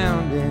is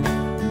pounding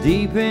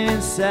deep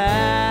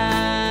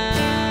inside.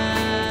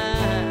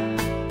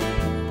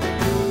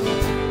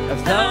 I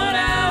thought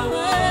I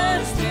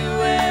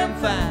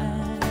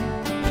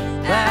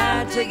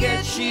to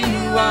get you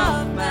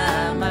off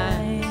my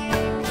mind.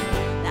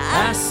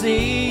 Now I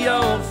see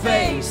your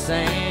face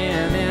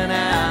and then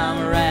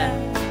I'm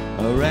wrapped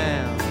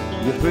around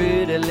your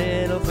pretty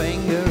little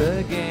finger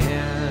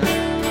again.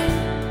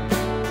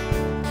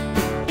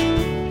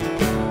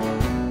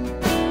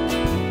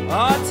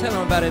 Oh, tell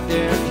them about it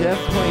there, Jeff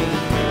Queen.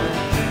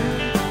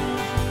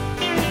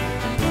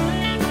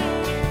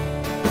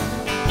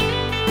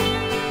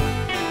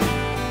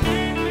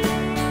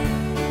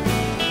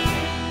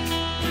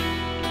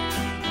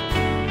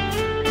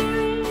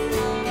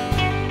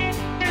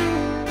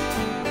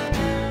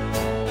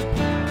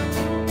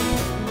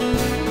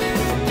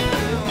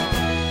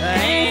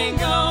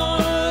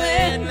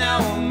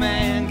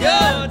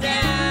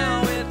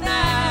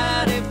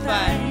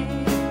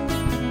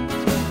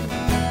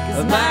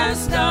 My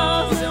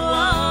stones and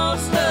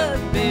walls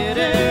look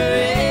bitter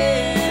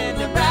in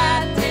the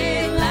bright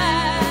daylight.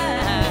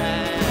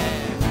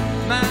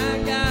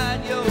 My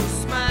God, you're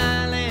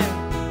smiling.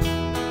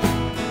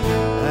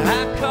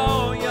 I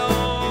call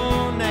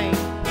your name.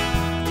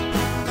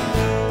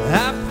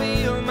 I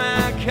feel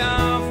my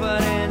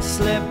confidence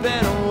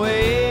slipping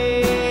away.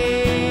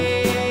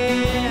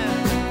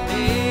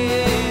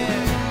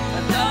 I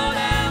thought I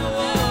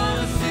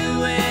was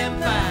doing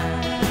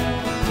fine,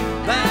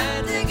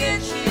 trying to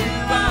get you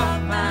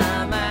off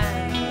my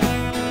mind.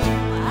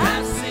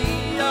 I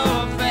see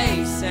your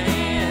face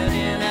and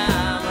then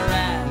I'm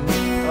wrapped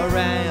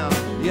around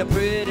your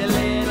pretty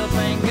little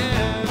finger. I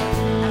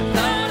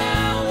thought I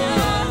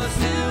was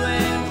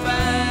doing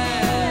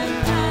fine,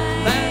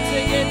 trying to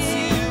get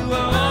you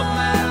off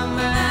my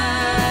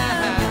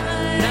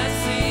mind. I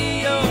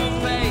see your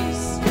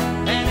face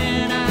and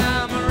then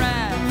I'm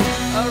wrapped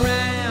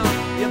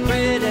around your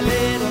pretty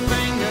little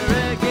finger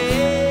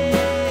again.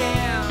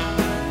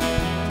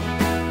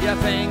 Your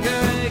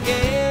finger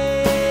again.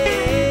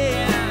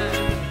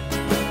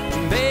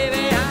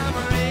 Baby, I'm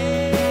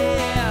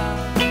real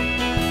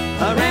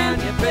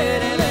around your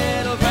pretty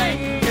little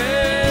finger.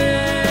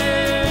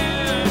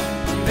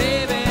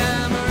 Baby,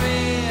 I'm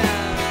real.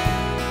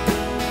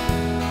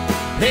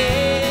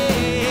 Hey,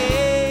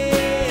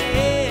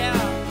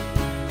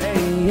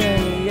 hey,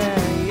 yeah,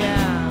 yeah,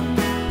 yeah.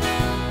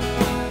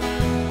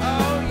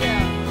 Oh,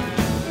 yeah.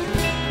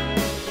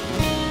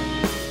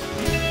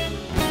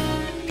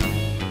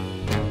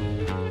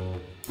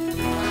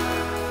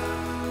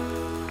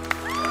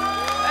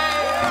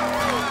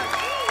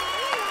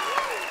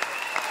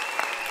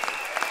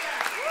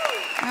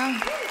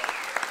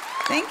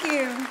 Thank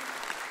you.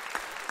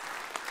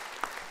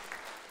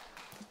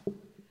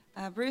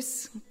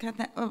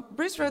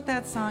 Bruce wrote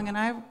that song, and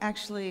I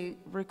actually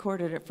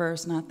recorded it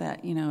first. Not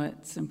that,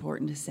 it's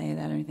important to say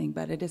that or anything,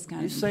 but it is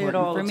kind of say it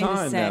important all for the me to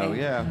time, say. though,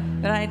 yeah.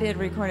 But I did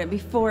record it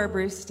before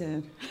Bruce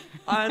did.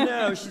 I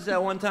know. She said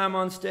one time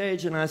on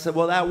stage, and I said,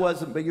 well,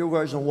 but your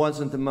version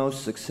wasn't the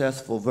most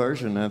successful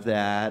version of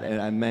that,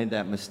 and I made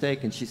that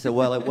mistake. And she said,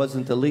 well, it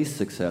wasn't the least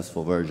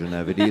successful version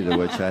of it either,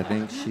 which I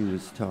think she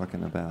was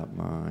talking about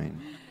mine.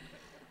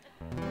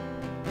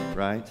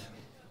 Right?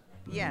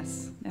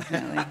 Yes,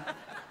 definitely.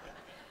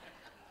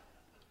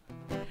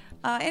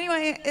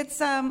 Anyway, it's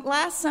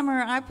last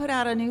summer I put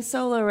out a new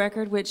solo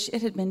record, which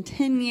it had been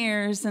 10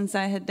 years since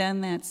I had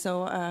done that,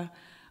 so I'm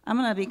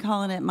going to be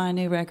calling it my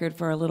new record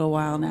for a little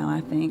while now,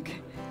 I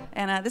think.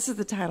 And this is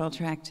the title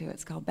track to it.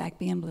 It's called Back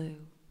Being Blue.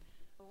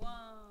 1,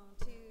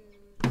 2.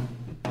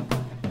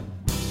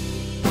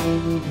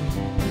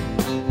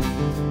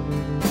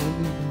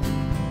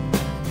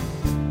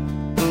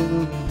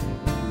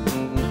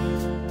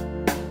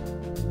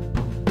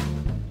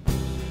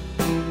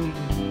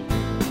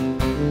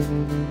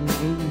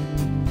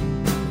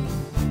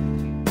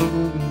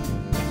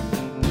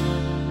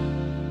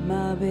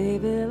 My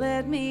baby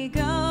let me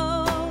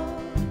go.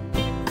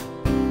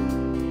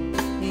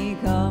 He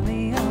called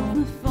me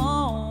on the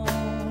phone.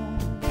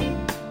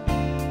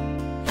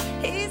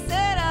 He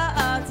said I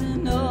ought to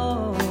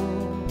know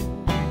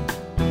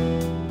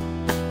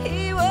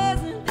he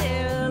wasn't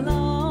there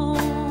alone.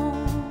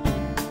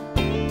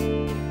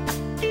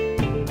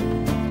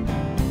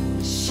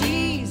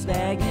 She's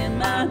back in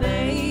my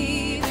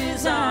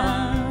baby's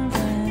arms.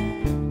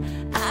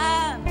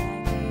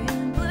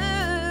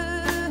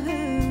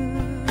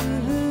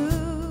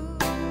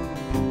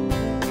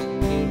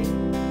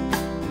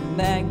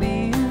 Back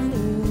being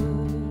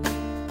blue.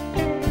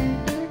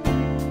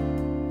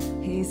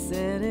 He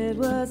said it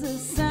was a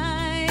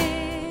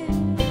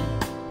sign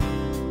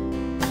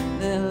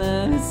that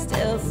love is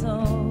still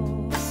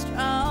so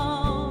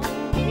strong.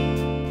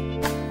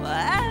 Well,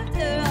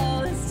 after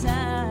all this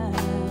time,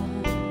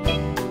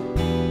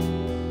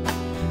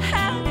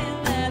 how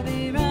can that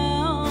be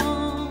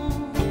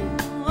wrong?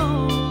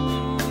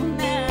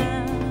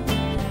 Now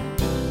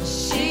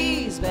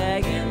she's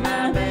back in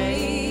my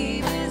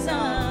baby's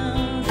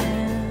arms.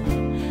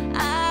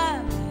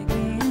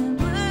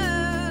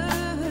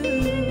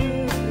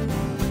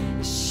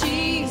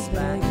 She's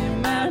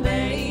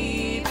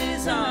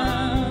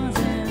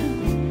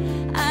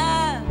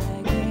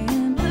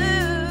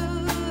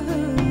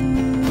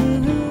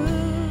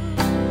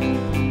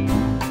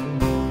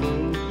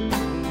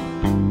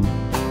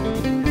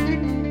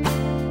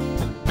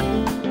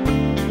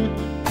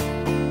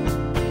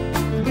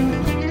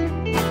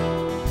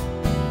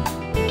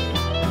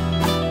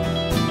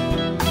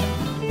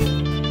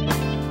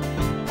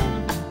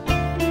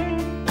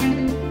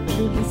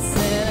He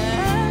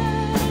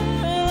said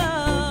I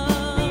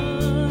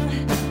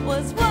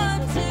was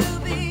one to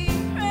be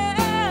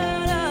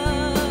proud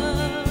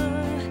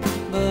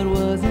of, but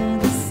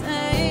wasn't the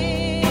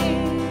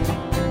same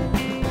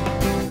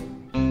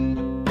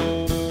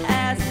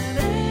as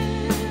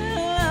their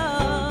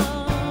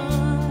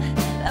love.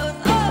 That was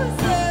oh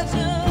such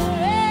a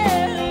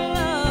rare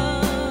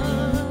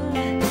love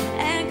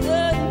and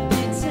couldn't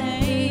be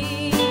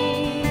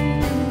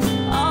tamed.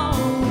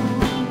 Oh,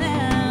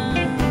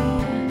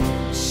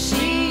 now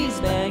she's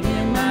back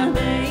in my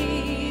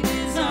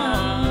baby's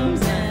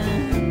arms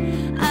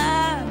and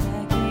I'm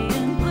back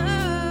in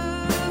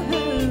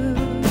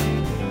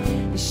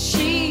blue.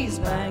 She's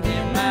back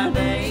in my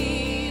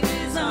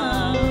baby's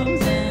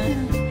arms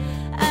and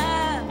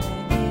I'm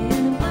back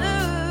in blue.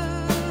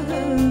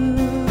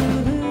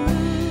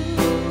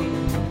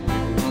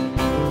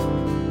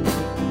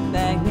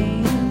 Back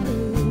in blue.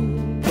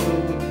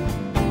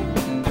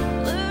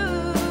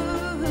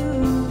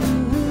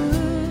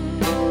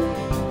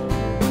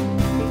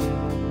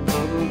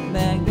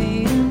 Back in blue.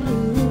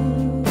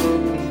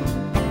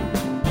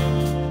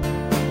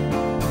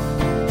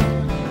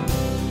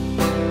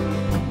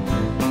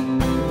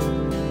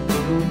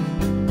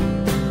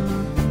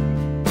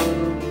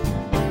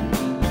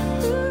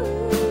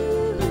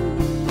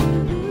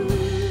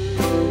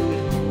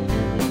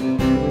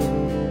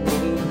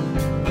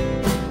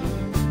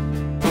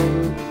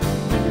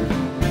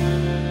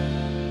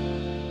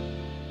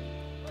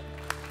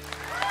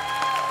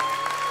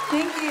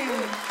 Thank you.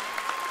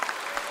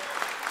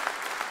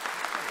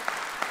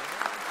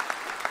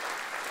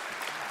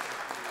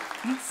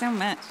 Thanks so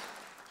much.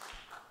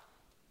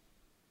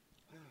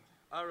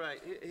 All right,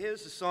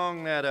 here's a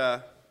song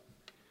that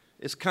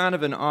is kind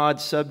of an odd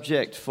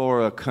subject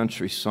for a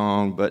country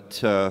song, but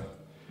the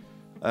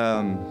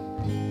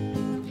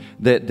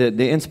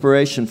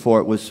inspiration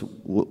for it was,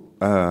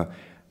 y'all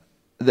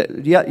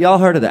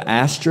heard of the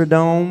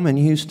Astrodome in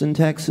Houston,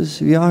 Texas?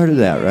 Have y'all heard of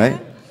that,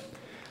 right?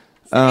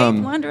 It's the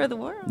eighth wonder of the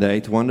world. The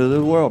eighth wonder of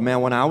the world.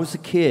 Man, when I was a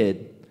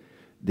kid,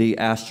 the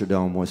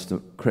Astrodome was the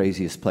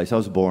craziest place. I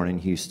was born in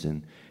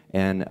Houston,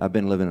 and I've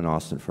been living in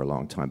Austin for a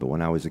long time. But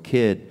when I was a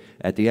kid,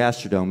 at the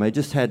Astrodome, they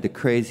just had the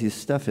craziest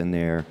stuff in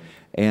there,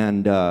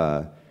 and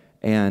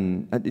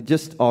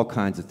just all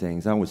kinds of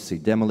things. I would see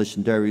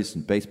demolition derbies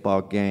and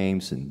baseball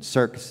games and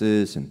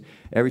circuses and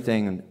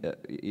everything, and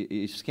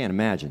you just can't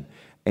imagine.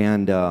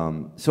 And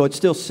so it's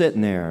still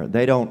sitting there.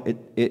 They don't.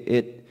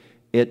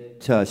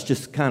 It's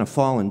just kind of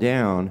falling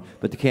down,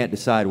 but they can't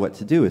decide what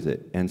to do with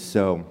it. And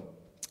so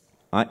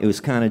it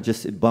was kind of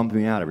just, it bummed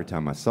me out every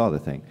time I saw the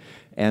thing.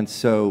 And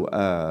so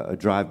I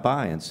drive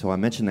by, and so I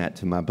mentioned that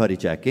to my buddy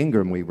Jack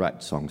Ingram. We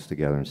write songs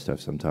together and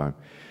stuff sometime.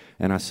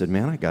 And I said,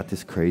 man, I got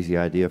this crazy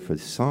idea for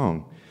this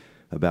song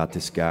about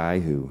this guy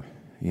who,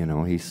 you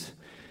know, his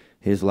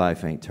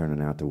life ain't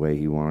turning out the way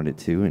he wanted it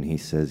to, and he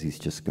says he's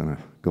just going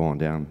to go on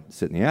down and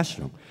sit in the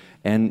Astrodome.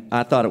 And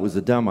I thought it was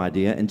a dumb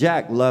idea, and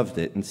Jack loved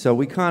it. And so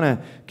we kind of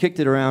kicked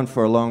it around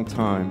for a long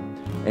time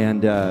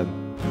and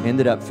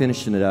ended up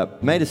finishing it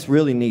up. Made this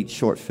really neat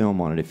short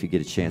film on it. If you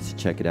get a chance to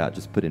check it out,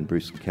 just put in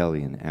Bruce and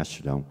Kelly and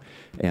Astrodome.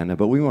 And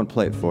but we want to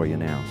play it for you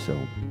now. So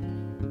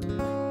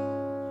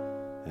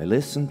I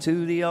listen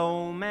to the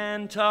old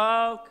man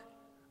talk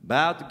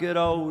about the good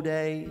old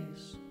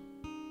days,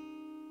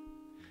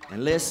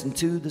 and listen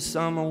to the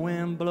summer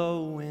wind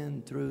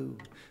blowing through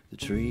the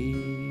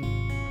trees.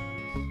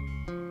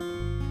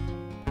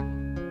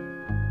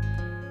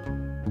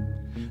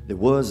 There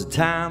was a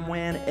time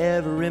when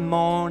every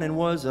morning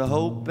was a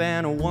hope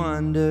and a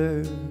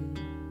wonder,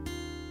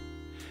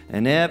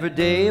 and every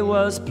day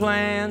was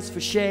plans for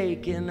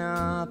shaking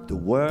up the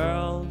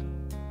world,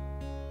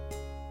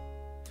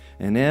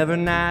 and every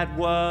night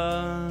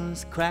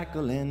was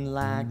crackling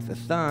like the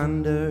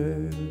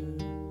thunder,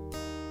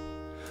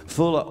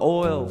 full of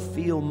oil,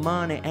 field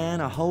money,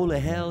 and a holy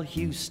hell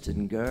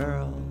Houston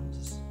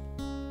girls.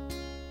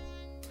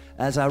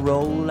 As I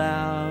roll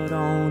out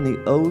on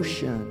the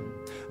ocean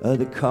of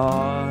the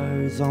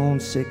cars on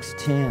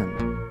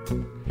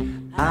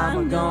 610,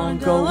 I'm gonna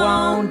go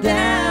on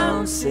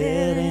down,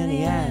 sit in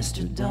the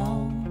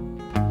Astrodome.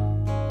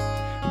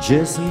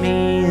 Just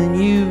me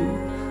and you,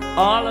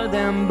 all of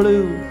them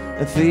blue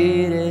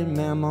faded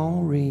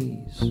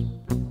memories.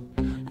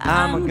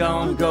 I'm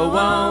gonna go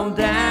on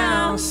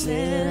down, sit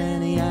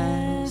in the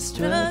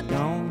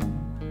Astrodome,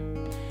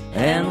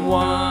 and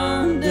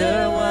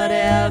wonder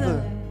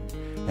whatever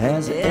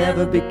has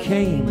ever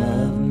became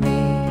of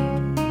me.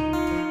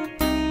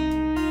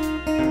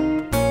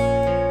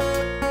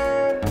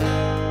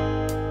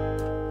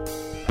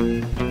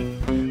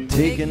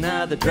 Take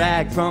another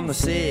drag from the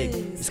cig,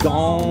 it's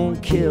gonna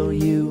kill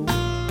you.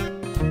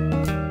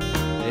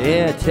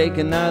 Yeah, take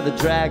another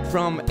drag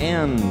from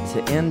end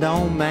to end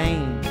on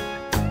Main.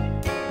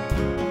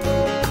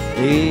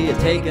 Yeah,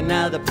 take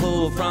another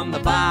pull from the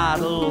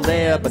bottle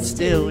there, but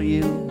still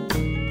you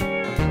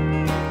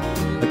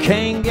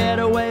can't get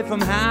away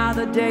from how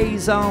the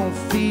days all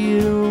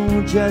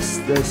feel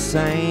just the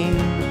same.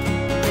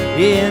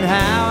 And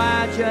how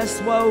I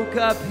just woke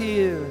up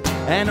here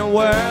and the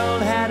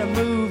world had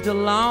moved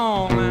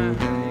along.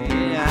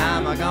 Yeah,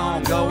 I'm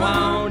gonna go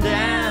on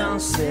down,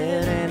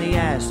 sit in the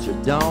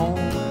Astrodome.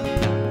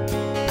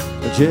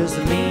 Just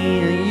me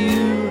and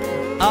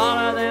you, all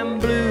of them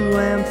blue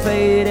and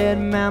faded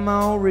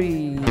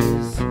memories.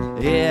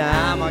 Yeah,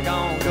 I'm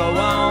gonna go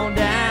on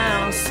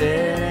down,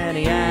 sit in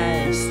the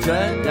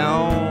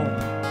Astrodome.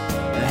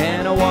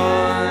 And I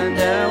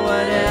wonder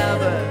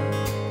whatever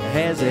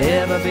has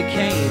ever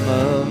became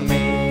of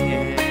me.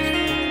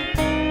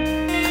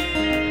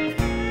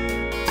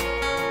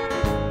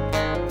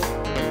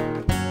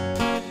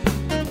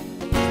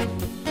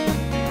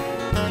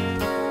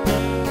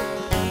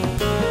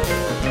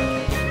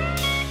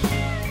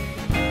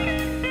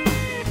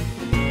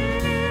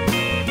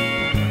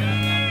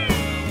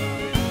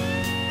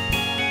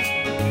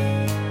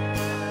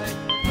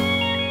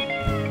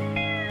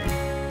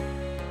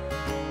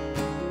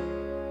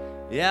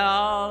 Yeah,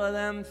 all of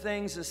them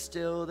things are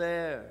still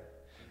there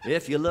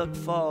if you look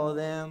for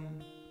them.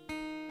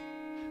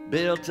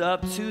 Built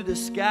up to the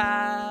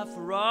sky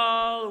for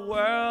all the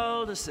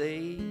world to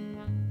see.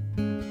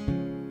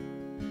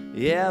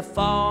 Yeah,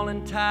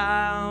 fallen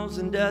tiles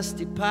and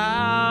dusty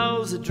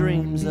piles of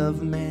dreams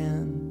of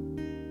men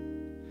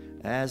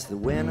as the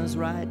winners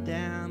write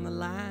down the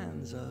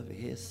lines of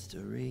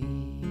history.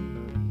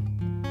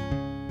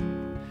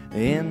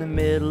 In the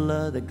middle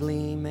of the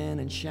gleaming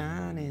and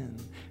shining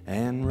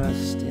and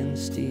rusting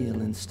steel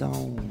and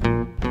stone.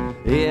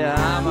 Yeah,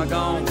 I'm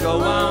gonna go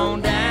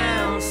on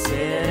down,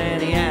 sit in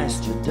the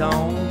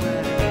Astrodome.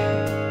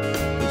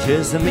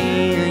 Just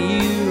me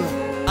and you,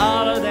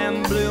 all of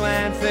them blue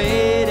and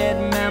faded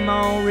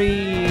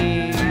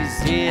memories.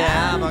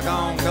 Yeah, I'm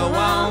gonna go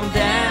on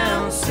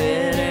down,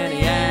 sit in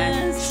the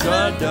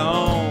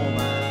Astrodome.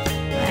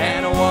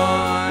 And I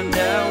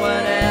wonder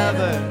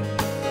whatever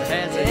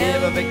has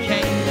ever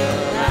became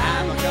of.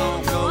 I'm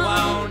gonna go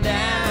on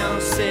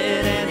down,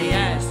 sit in the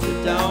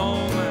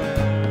Astrodome.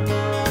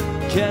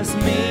 Just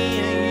me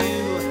and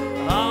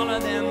you, all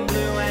of them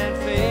blue and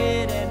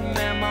faded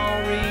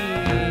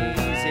memories.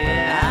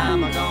 Yeah,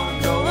 I'm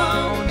gonna go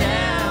on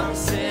down,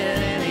 sit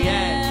in the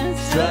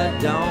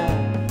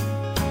Astrodome.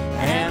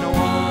 And I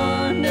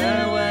wonder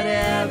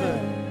whatever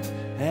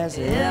has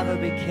ever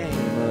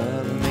became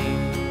of me.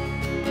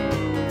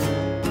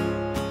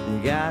 You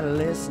gotta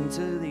listen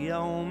to the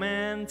old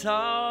man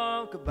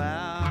talk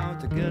about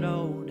the good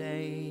old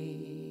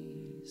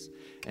days,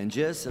 and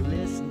just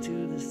listen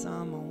to the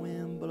summer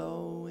wind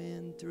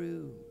blowing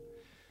through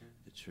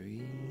the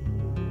trees.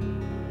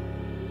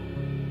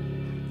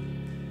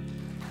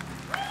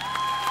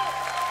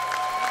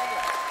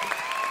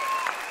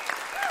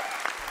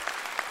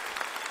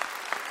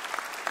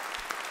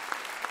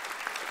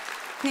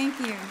 Thank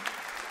you.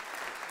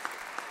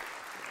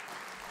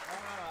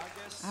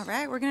 All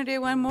right, we're going to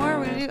do one more.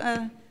 We're going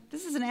to do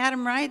this is an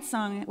Adam Wright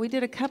song. We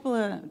did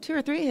two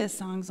or three of his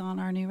songs on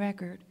our new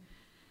record.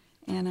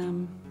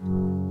 And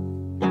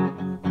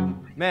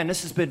Man,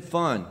 this has been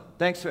fun.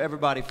 Thanks for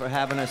everybody for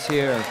having us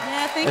here.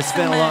 Yeah, thanks It's so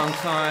been much. a long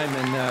time,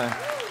 and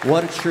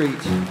what a treat.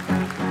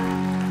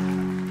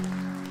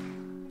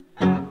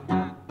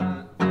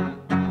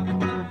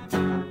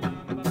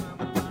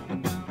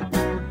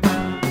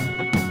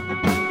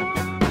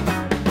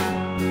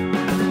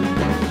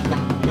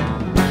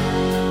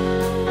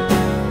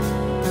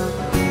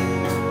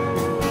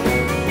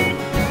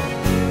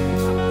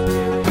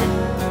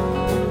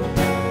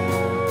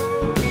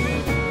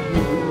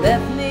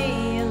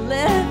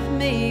 Left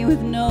me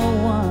with no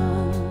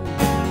one.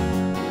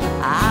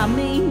 I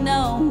mean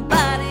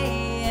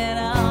nobody at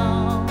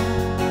all.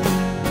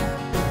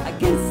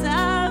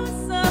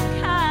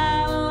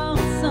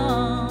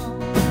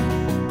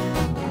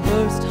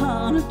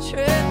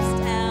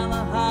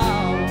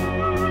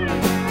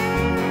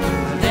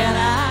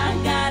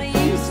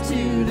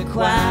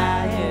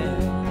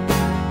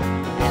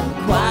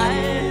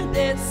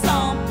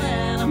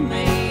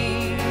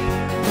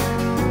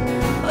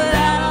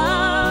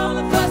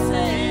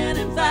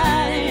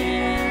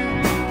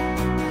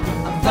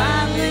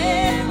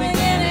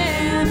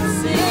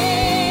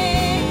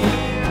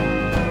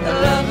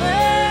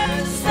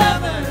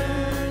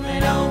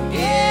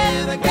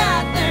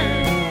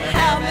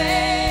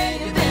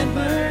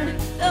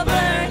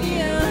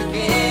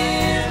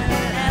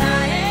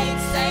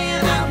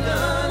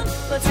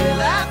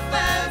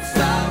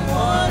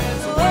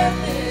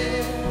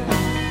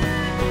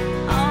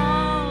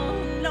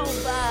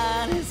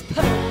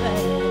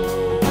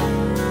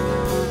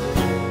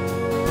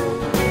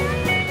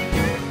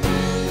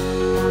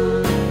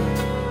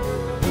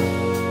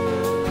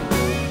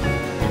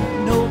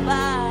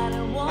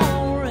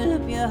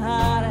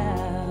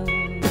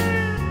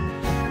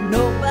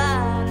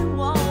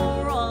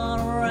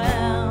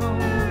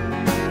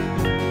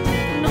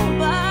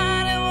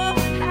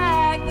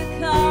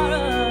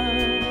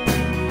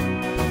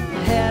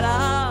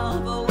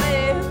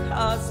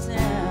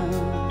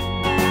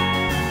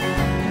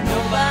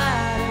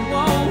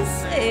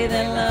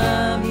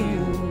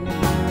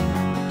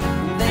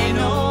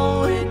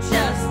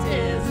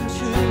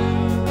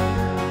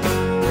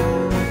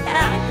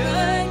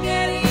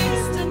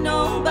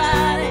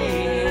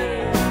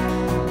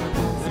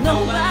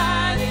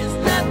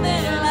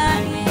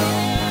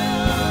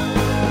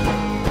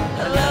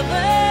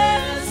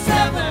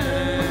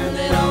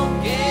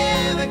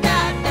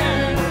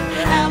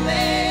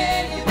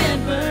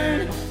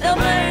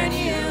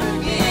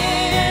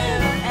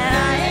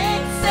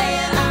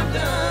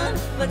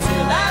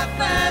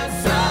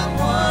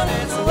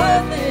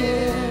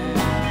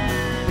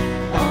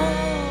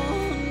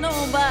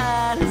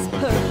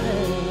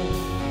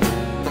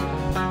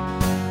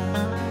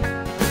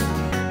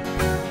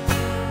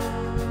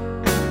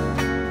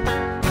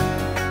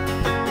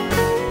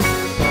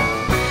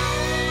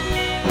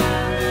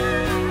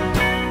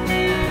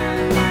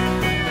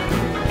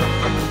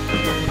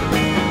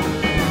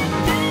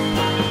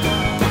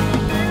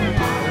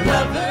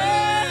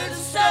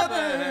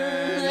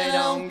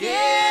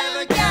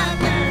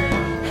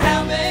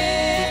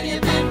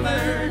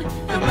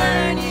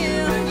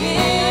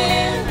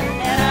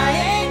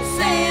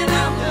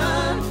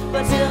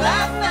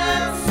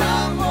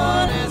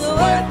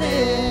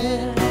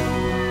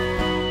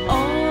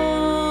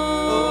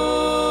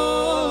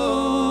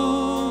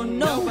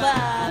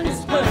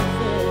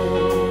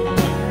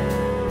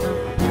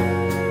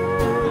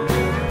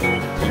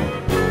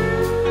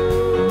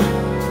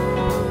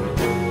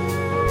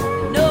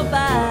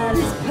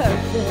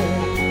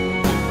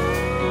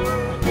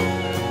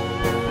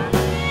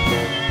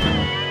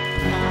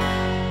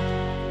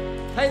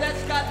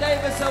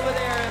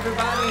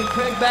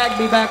 Craig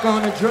Bagby back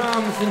on the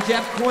drums, and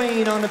Jeff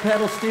Queen on the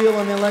pedal steel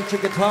and the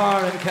electric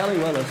guitar, and Kelly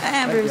Willis.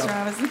 And Bruce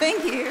Robison.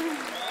 Thank you.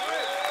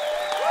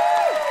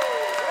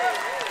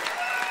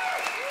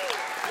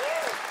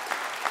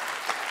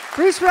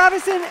 Bruce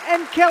Robison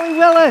and Kelly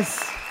Willis.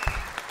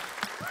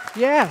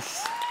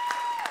 Yes.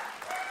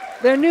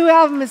 Their new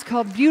album is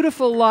called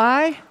Beautiful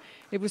Lie.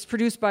 It was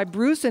produced by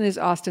Bruce in his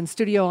Austin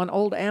studio on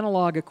old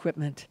analog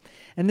equipment.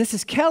 And this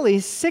is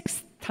Kelly's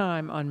 6th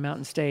time on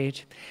Mountain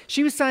Stage.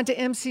 She was signed to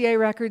MCA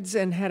Records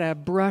and had a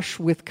brush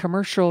with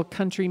commercial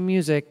country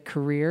music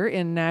career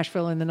in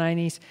Nashville in the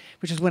 90s,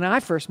 which is when I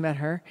first met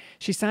her.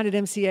 She signed at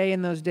MCA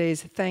in those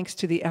days thanks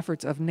to the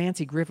efforts of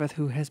Nancy Griffith,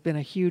 who has been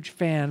a huge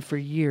fan for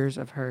years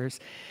of hers.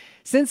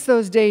 Since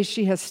those days,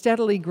 she has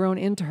steadily grown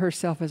into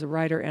herself as a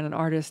writer and an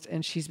artist,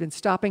 and she's been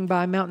stopping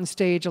by Mountain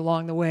Stage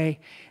along the way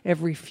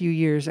every few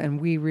years,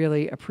 and we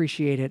really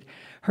appreciate it.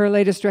 Her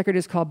latest record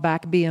is called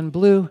Back Bein'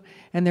 Blue,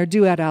 and their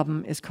duet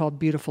album is called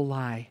Beautiful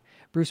Lie.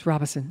 Bruce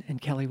Robison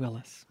and Kelly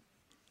Willis.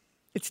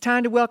 It's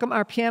time to welcome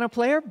our piano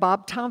player,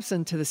 Bob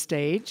Thompson, to the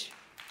stage.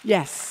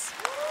 Yes.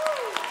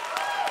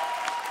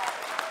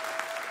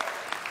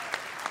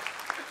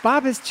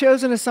 Bob has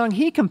chosen a song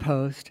he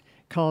composed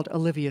called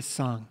Olivia's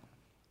Song.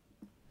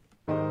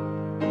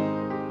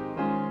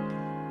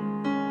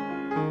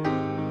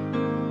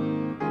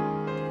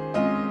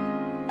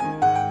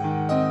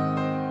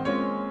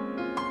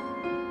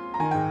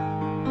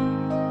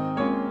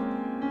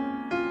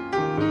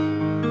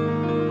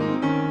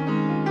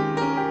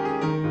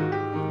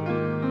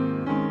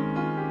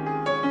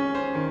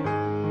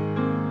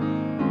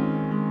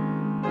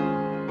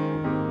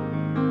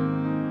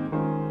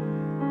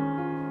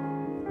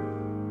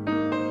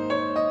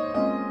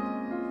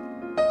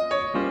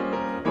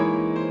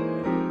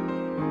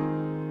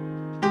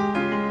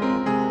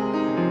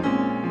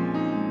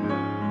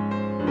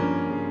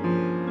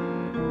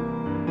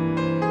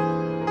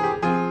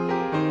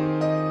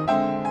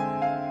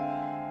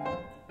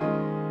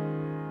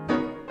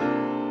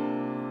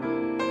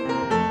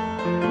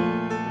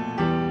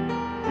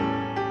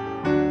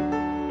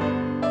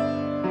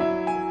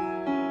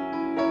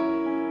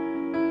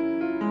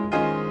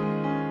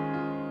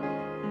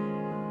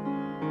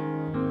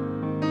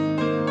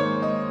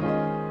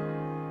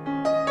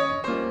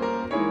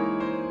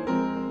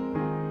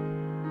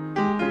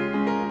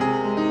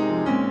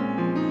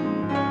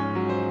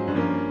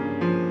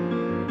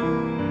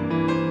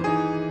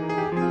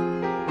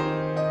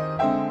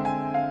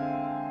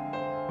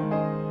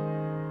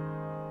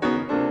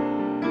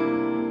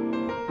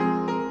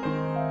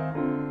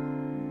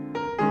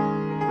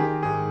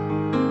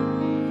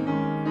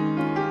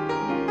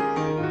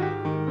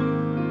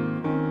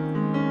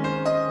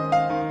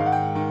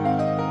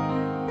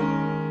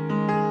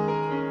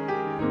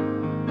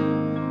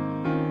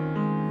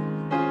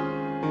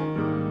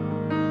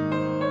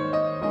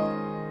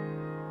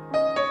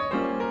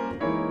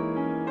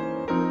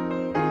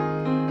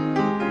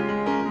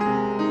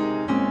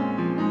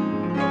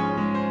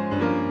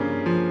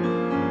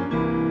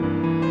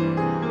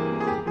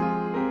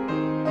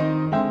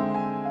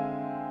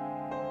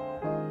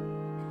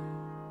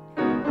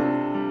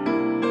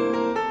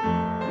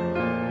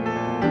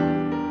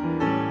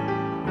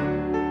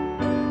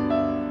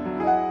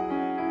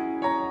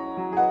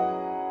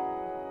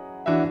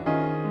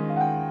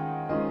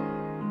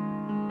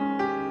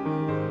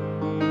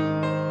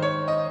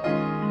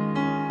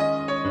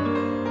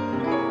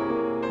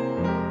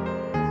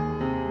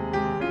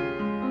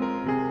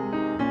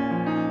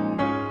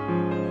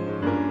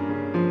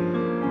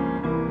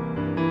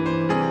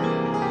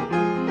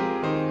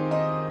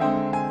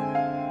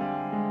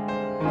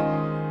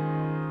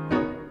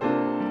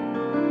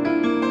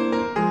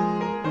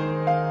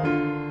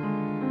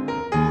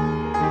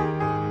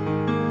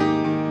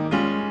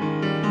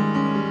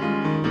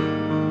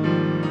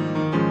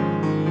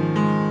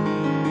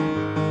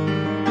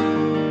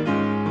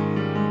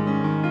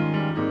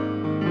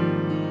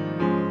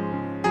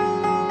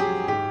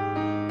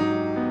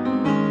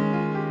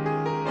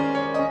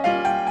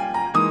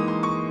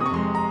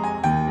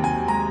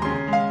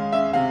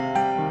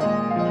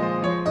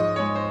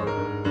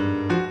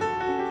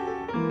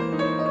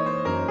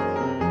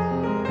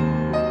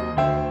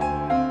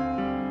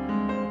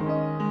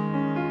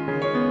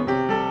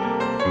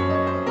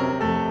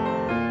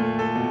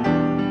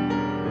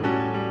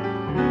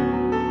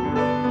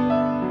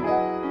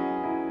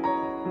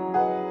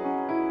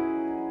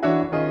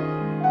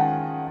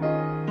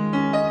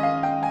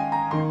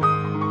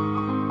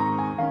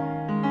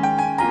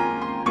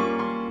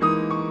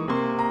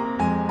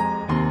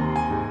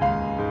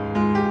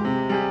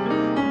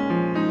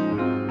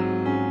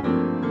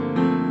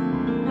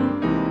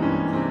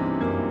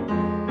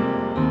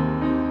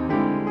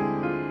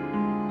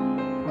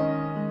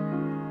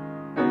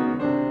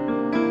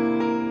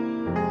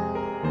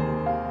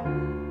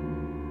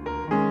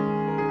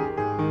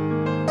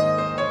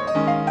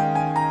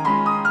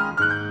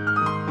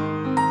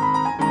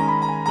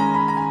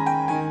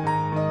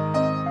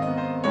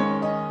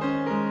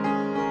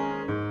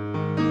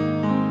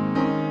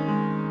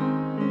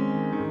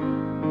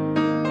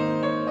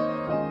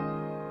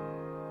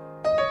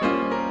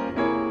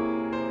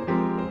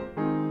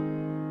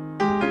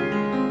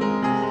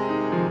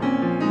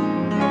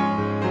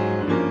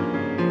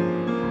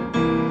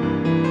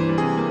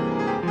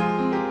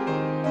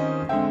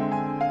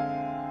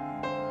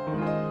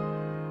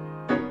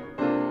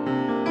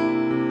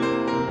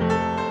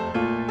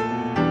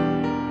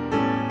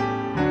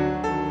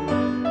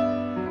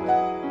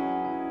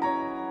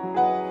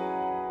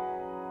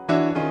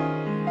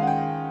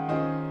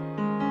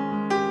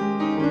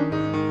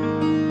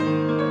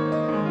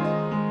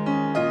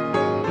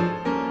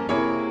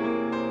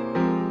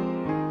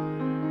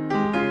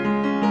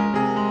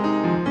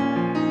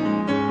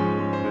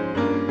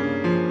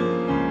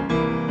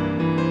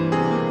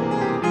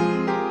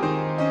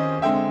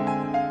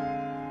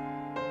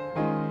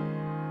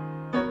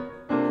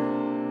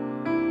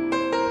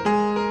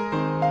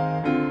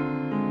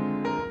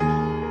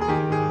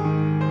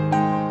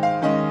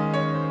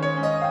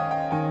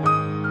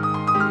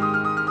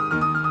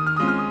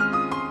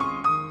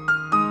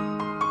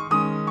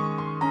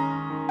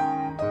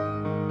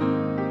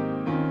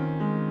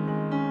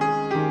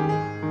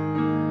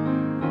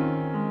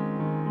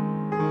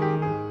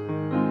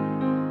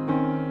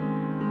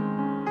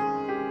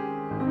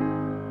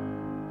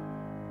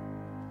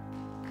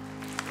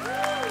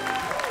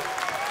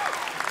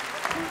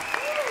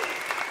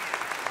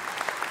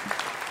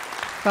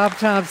 Bob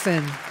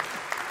Thompson.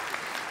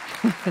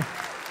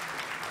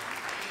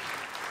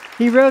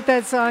 He wrote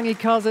that song. He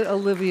calls it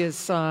Olivia's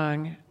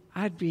song.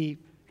 I'd be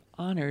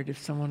honored if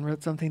someone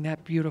wrote something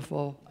that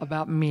beautiful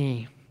about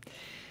me.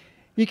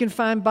 You can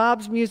find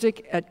Bob's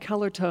music at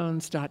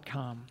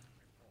colortones.com.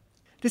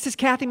 This is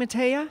Kathy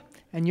Mattea,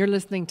 and you're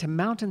listening to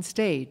Mountain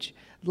Stage,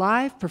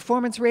 live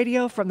performance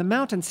radio from the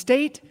Mountain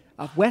State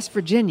of West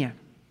Virginia.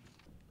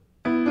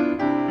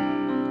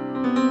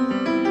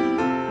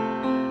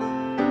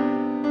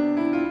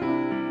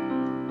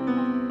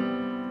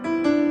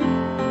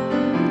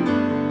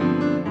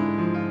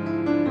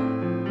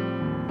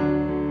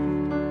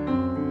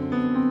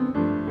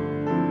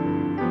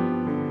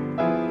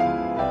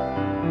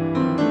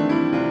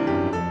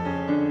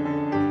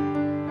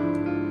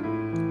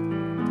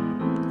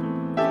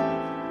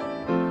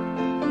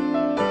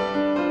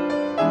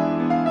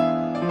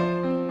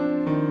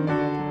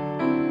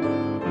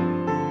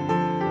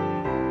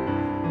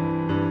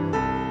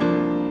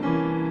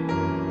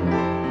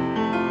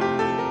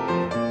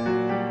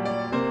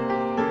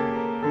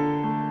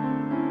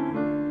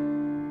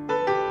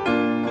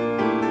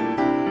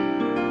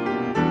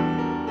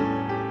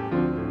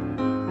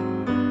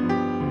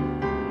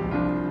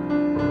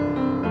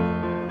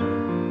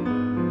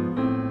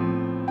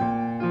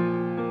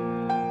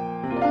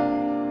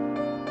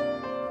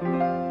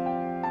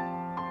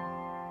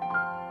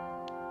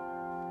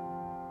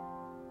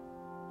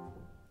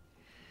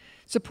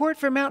 Support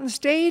for Mountain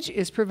Stage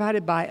is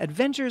provided by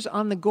Adventures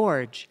on the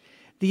Gorge,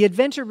 the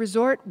adventure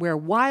resort where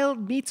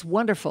wild meets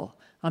wonderful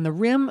on the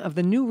rim of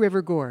the New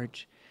River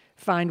Gorge.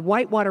 Find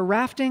whitewater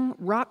rafting,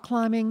 rock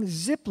climbing,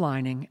 zip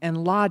lining,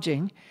 and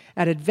lodging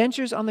at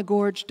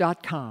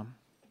adventuresonthegorge.com.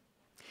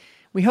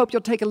 We hope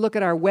you'll take a look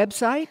at our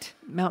website,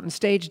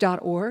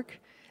 mountainstage.org.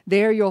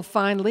 There you'll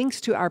find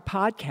links to our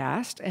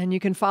podcast, and you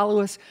can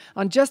follow us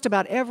on just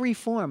about every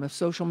form of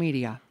social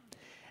media.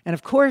 And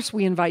of course,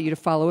 we invite you to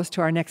follow us to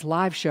our next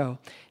live show.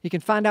 You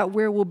can find out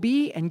where we'll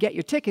be and get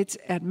your tickets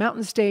at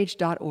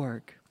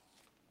mountainstage.org.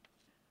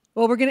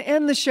 Well, we're going to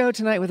end the show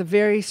tonight with a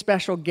very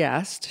special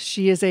guest.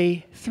 She is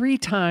a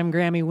 3-time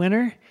Grammy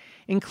winner,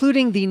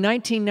 including the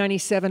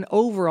 1997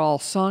 overall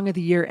Song of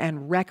the Year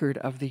and Record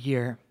of the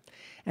Year.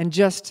 And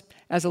just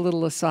as a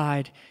little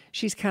aside,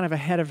 she's kind of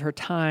ahead of her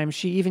time.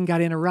 She even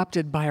got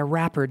interrupted by a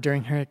rapper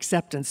during her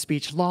acceptance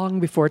speech long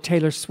before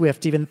Taylor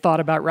Swift even thought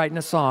about writing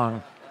a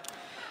song.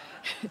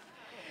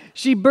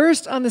 She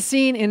burst on the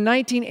scene in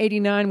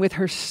 1989 with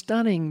her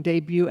stunning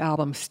debut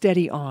album,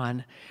 Steady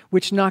On,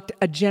 which knocked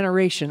a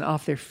generation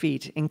off their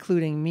feet,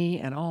 including me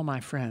and all my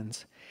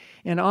friends.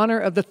 In honor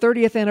of the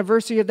 30th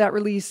anniversary of that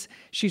release,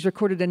 she's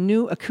recorded a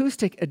new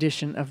acoustic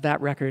edition of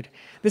that record.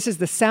 This is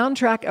the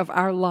soundtrack of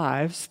our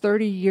lives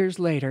 30 years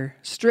later,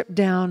 stripped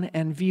down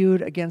and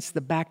viewed against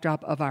the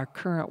backdrop of our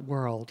current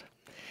world.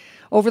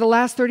 Over the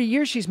last 30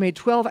 years, she's made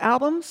 12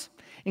 albums,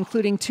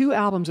 including 2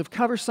 albums of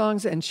cover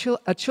songs and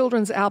a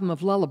children's album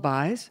of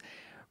lullabies,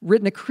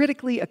 written a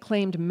critically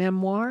acclaimed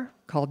memoir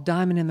called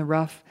Diamond in the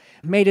Rough,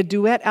 made a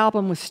duet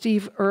album with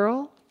Steve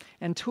Earle,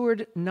 and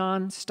toured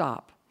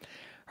nonstop.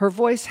 Her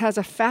voice has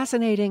a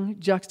fascinating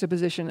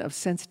juxtaposition of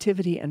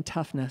sensitivity and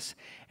toughness,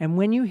 and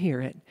when you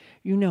hear it,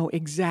 you know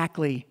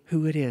exactly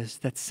who it is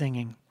that's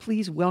singing.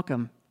 Please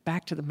welcome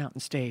back to the Mountain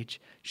Stage,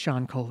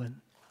 Shawn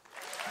Colvin.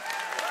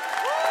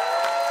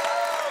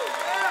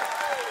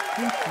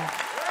 Thank you.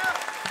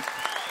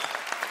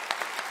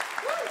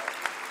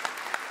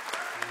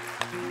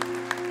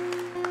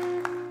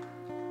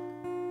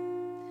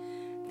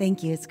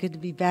 Thank you. It's good to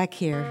be back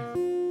here.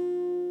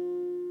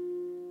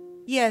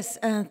 Yes,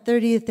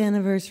 30th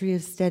anniversary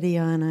of Steady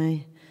On.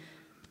 I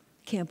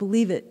can't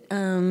believe it.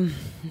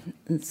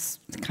 It's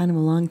kind of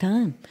a long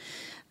time.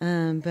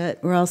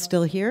 But we're all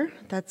still here.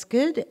 That's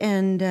good.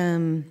 And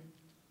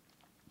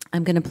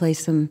I'm going to play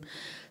some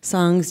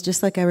songs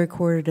just like I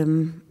recorded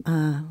them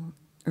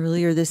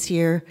earlier this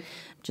year.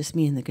 Just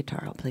me and the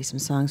guitar. I'll play some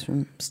songs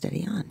from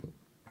Steady On.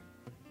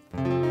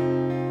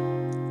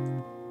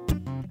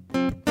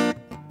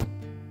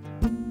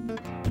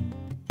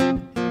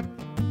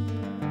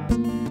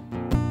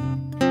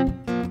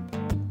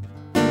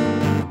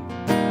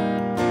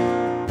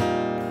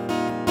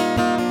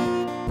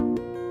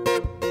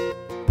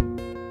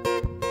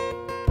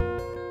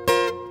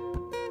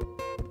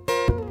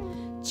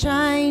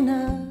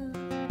 China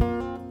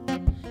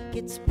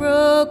gets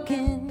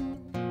broken,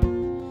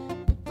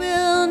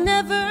 will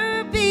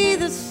never be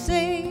the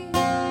same.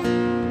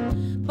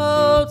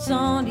 Boats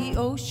on the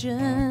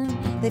ocean,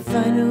 they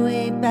find a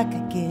way back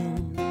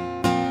again.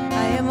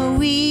 I am a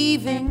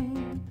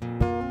weaving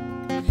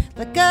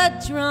like a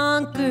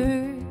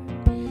drunkard,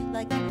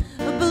 like a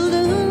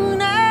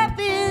balloon up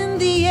in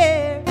the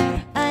air.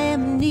 I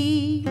am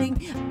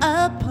needing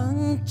a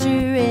puncture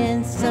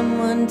and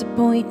someone to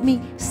point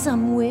me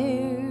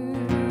somewhere.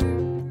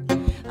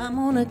 I'm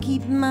gonna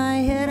keep my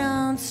head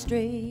on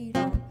straight,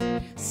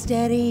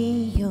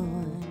 steady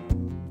on.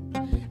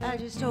 I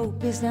just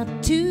hope it's not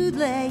too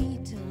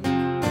late.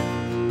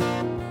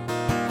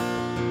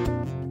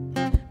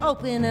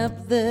 Open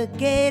up the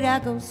gate, I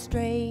go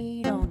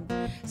straight on,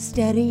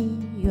 steady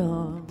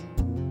on.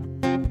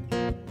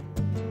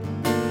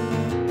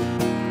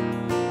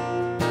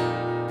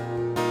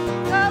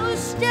 Oh,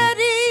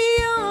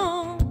 steady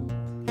on.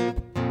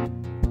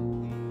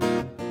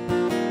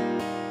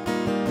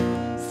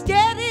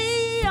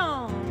 Steady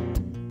on.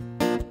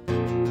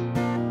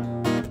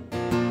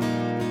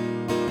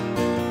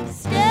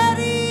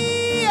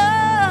 Steady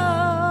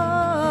on.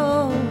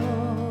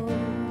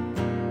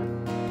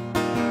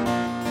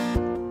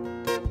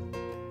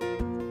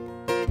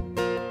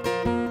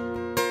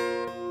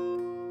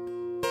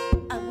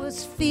 I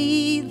was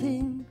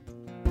feeling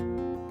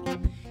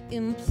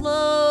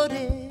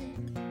imploded.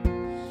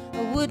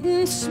 I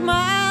wouldn't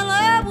smile,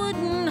 I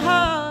wouldn't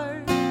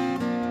heart.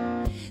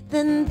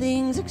 Then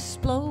things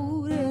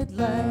exploded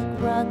like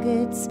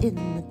rockets in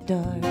the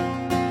dark.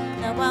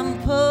 Now I'm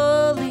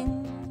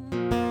pulling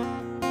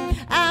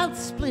out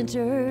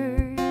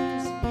splinters,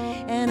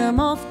 and I'm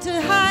off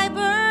to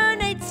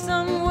hibernate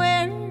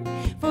somewhere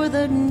for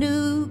the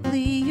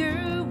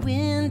nuclear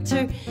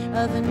winter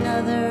of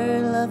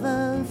another love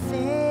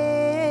affair.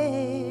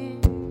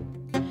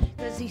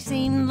 'Cause he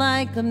seemed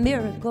like a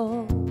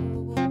miracle,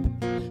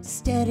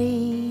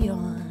 steady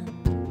on.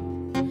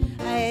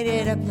 I ate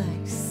it up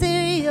like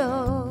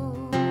cereal,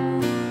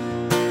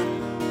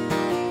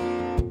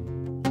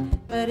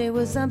 but it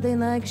was something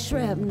like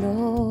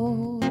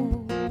shrapnel.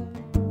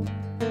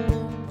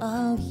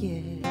 Oh yeah.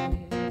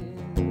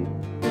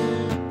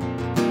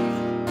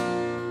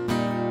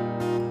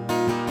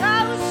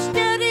 I was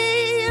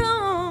steady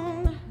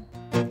on.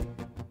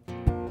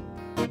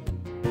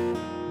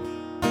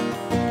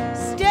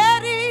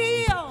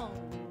 Steady on.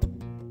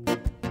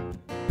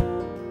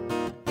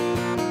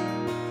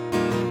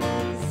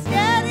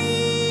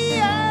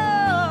 Steady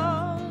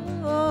on.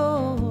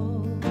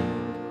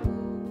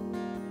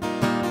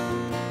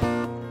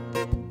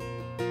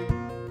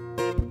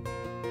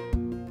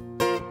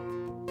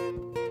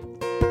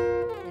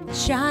 And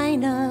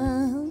China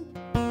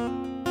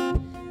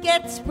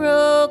gets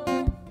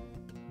broken,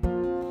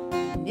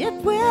 and it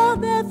will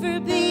never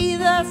be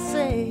the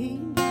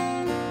same.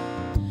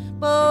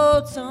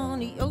 Boats on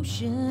the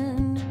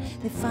ocean,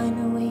 they find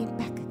a way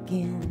back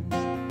again.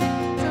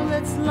 So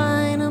let's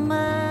line them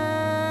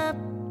up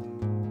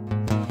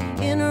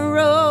in a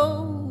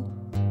row.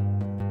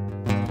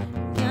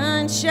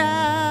 Gunshot,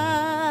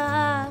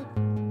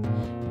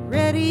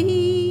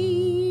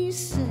 ready,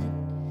 set,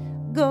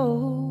 go.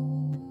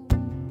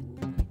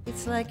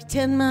 It's like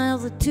 10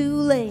 miles of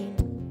two-lane,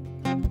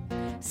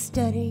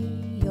 steady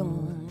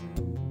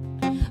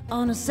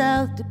on a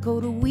South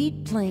Dakota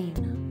wheat plain.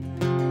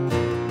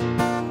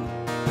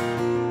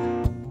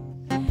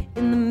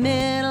 In the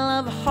middle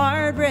of a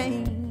hard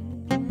rain,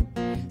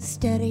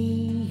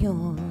 steady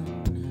on.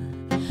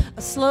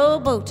 A slow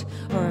boat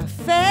or a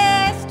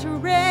fast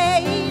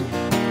terrain,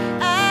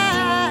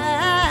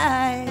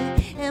 I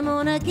am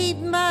gonna keep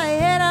my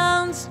head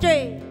on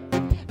straight.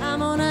 I'm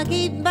gonna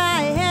keep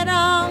my head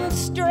on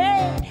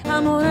straight.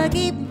 I'm gonna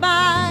keep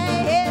my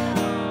head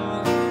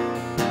on.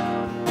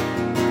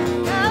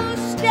 Oh,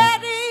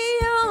 steady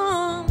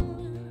on.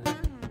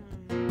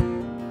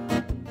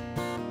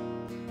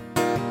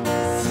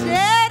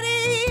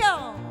 Steady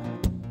on.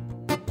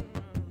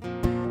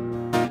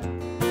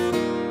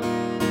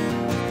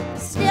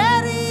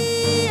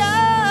 Steady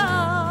on.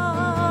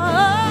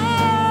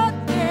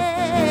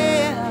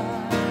 Yeah.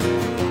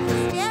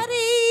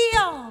 Steady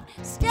on.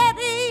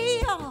 Steady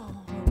on.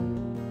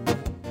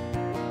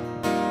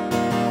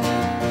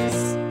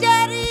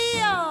 Steady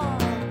on.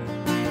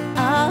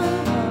 Oh.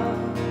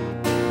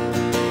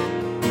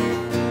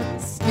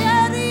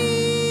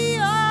 Steady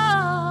on.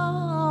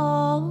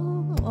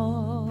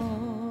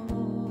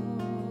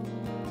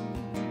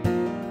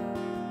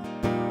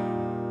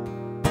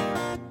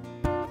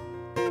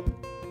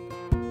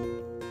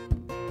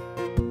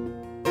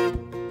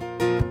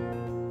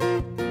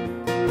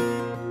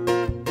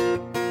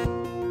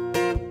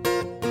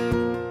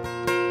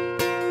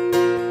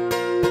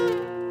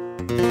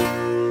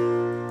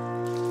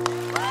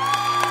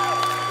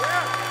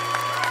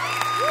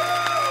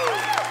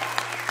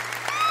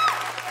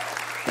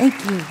 Thank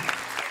you.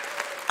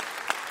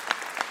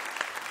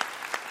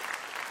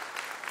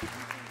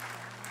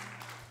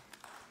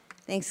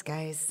 Thanks,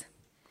 guys.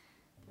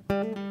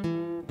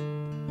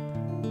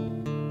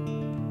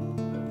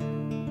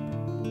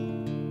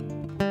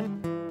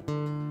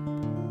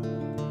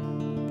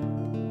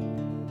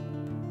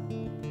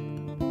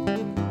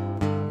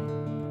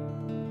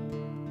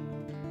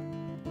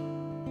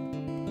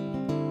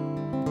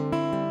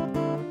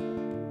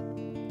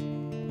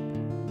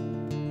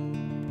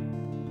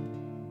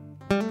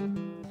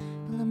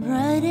 Well, I'm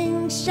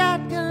riding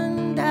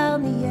shotgun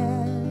down the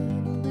alleys.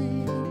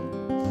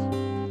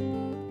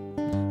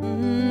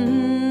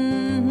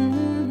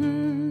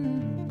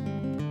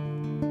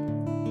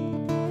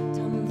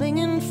 Tumbling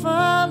and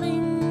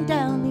falling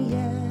down the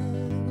alleys.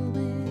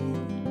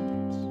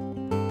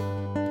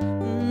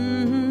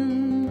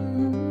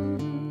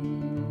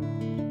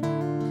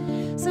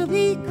 So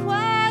be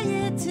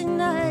quiet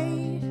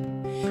tonight.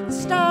 The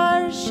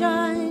stars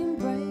shine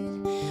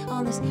bright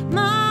on this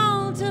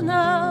mountain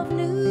of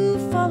new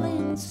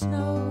falling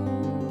snow.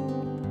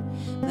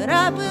 But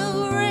I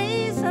will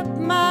raise up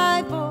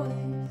my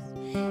voice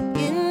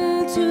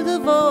into the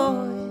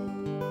void.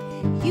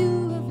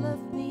 You have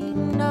left me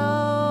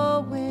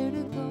nowhere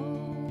to go.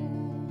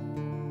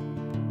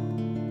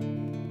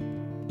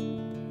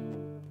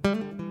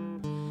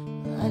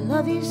 I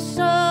love you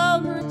so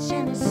much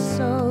and it's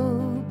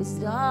so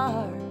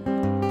bizarre.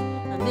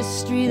 A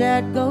mystery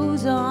that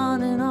goes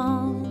on and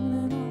on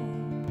and on.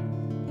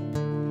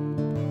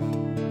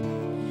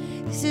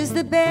 This is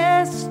the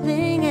best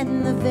thing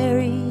and the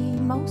very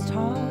most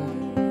hard.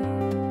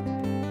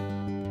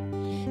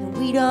 And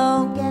we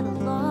don't get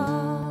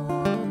along.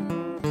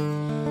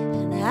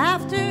 And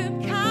after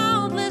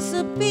countless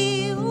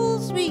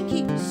appeals, we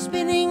keep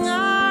spinning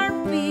our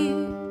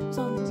wheels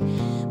on this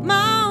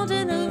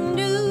mountain of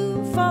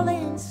new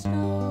falling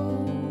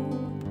snow.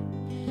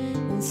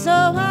 And so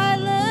I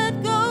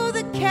let go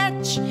the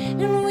catch,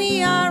 and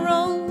we are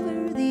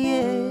over the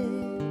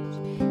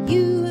edge.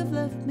 You have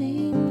left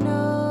me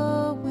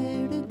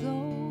nowhere to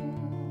go.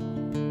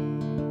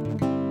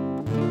 And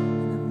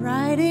I'm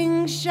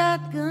riding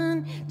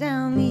shotgun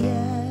down the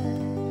alley.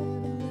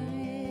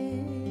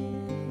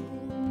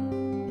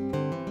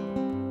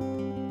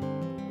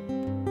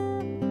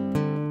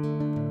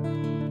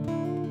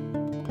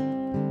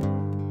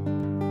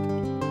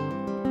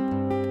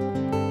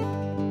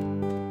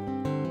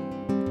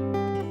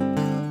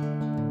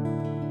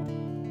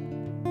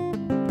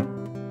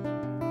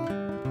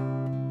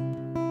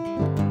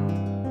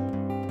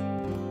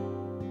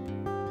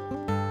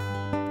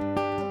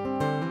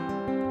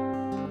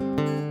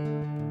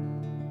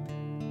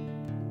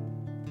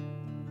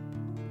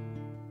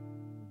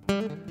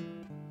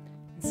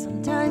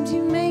 Sometimes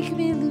you make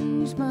me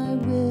lose my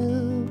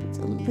will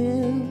to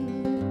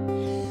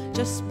live.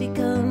 Just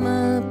become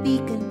a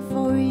beacon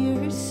for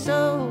your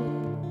soul.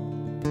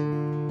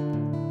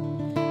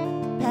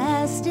 The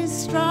past is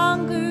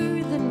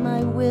stronger than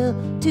my will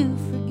to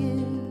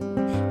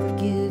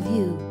forgive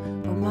you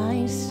or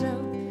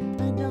myself.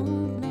 I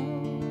don't know.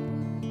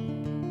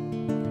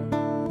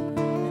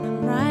 And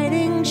I'm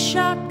riding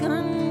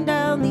shotgun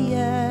down the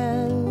alley.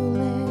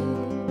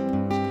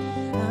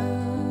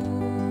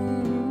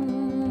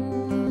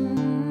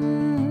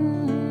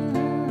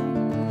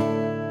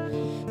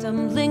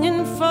 Tumbling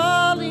and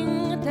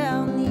falling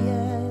down the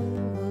alley.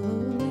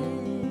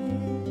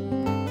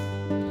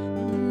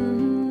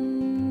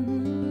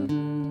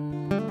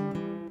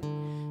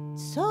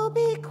 So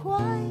be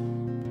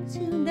quiet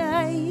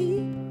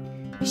tonight.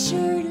 Be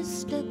sure to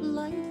step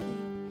lightly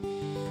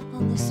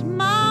on this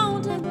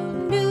mountain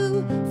of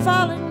new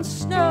fallen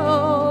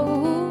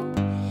snow.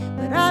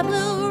 But I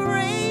will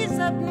raise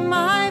up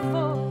my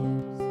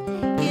voice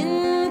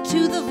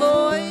into the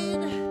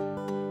void.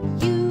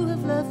 You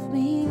have left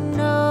me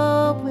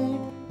nowhere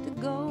to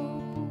go.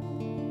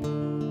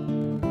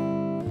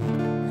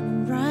 And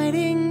I'm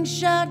riding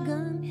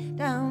shotgun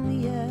down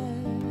the alley.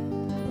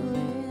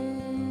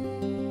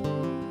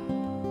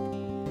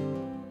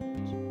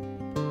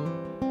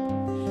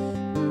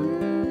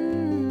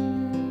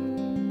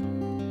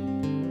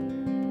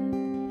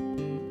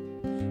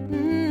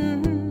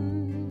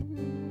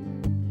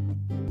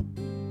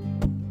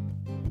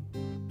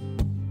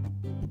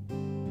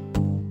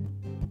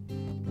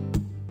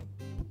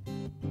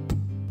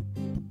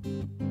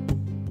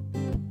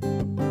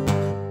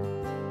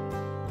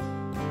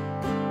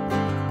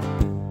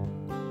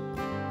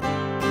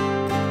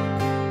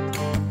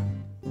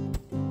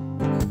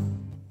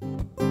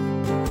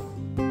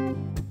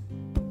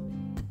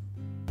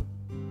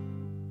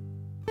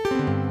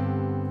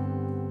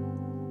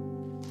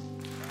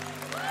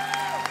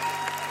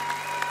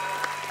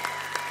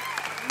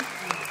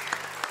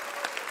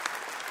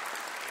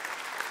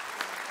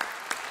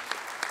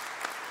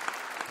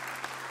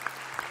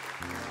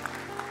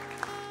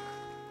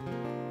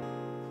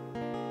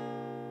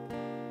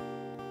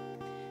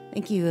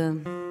 Thank you.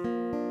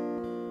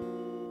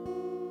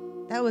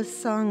 That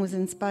song was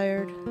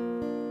inspired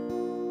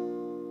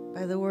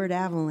by the word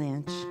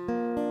avalanche.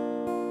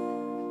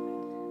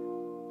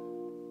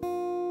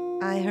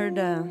 I heard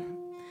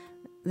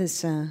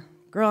this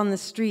girl on the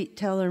street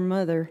tell her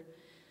mother,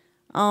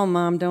 "Oh,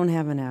 Mom, don't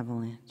have an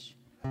avalanche."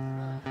 I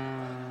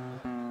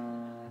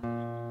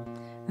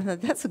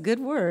thought, that's a good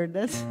word.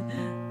 I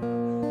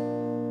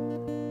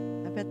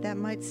bet that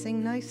might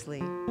sing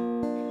nicely.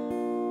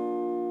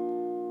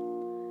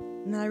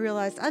 And I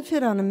realized I've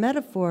hit on a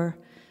metaphor,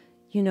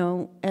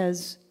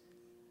 as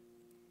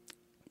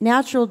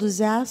natural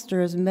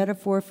disaster as a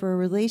metaphor for a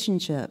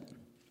relationship.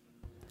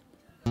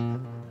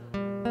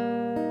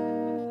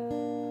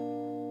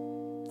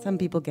 Some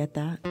people get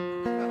that.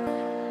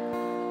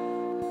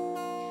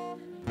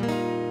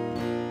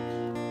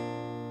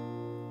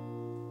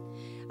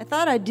 I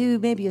thought I'd do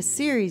maybe a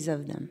series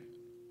of them.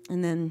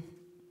 And then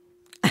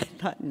I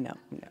thought, no,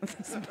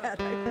 it's a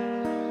bad idea.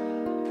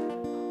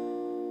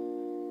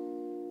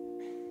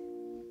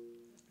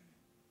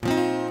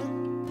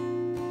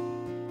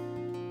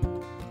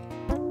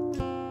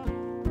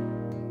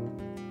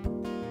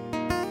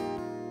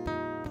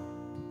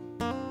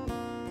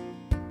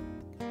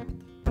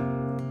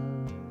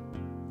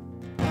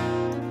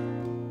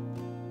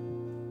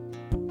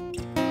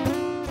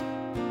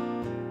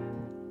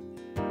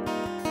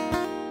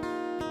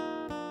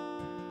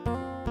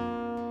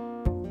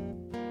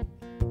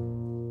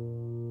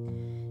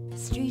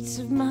 streets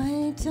of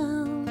my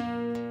town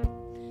are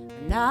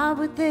not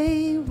what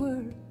they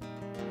were.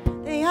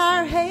 They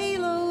are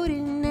haloed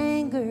in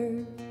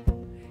anger,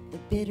 the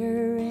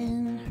bitter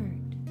and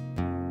hurt.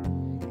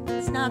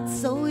 It's not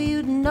so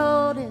you'd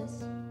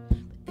notice,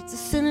 but it's a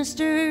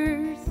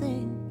sinister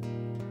thing.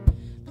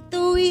 Like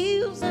the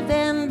wheels of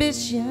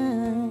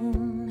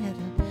ambition at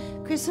a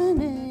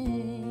christening.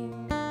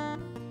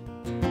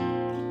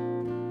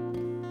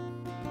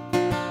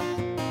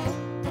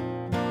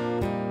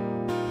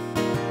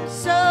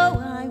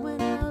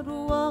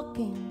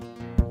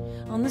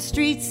 On the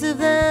streets of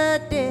the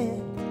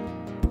dead,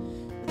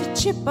 with a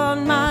chip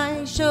on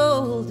my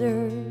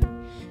shoulder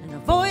and a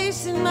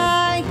voice in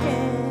my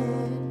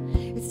head.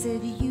 It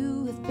said,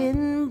 you have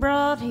been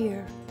brought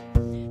here,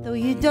 though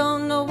you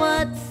don't know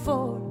what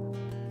for.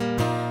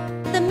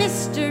 The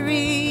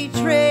mystery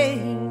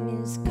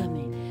train is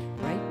coming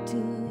right to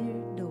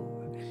your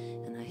door,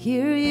 and I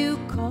hear you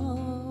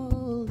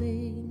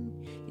calling.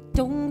 You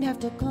don't have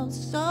to call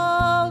so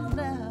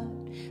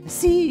loud. I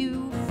see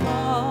you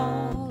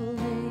fall.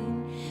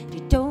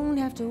 Don't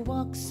have to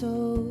walk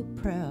so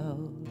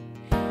proud.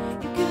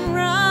 You can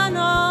run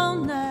all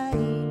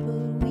night,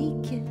 but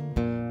we can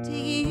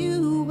take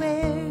you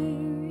where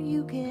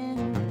you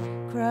can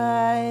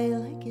cry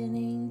like an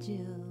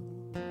angel.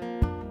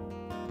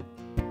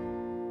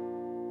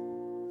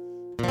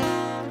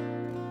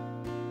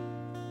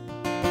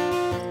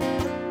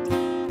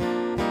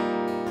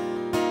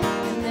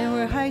 And there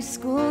were high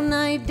school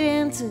night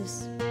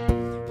dances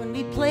when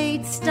we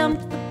played Stump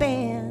the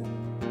Band.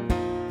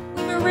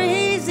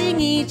 Raising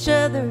each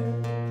other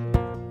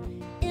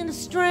in a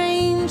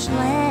strange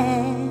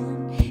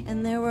land,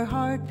 and there were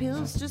hard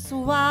pills to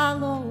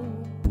swallow,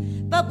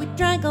 but we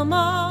drank them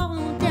all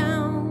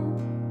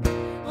down.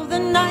 Oh, the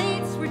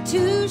nights were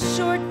too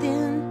short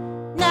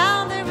then,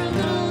 now they're a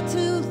little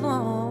too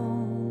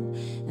long,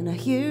 and I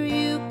hear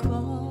you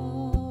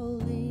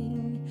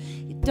calling.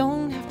 You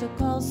don't have to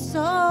call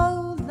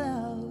so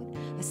loud.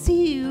 I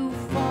see you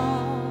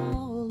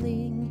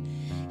falling.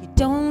 You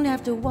don't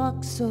have to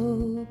walk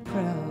so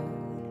proud.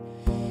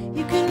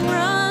 You can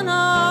run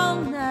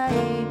all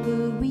night,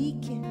 but we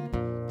can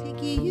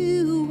take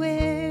you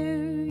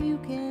where you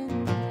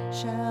can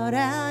shout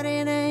out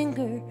in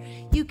anger.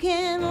 You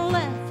can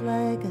laugh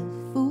like a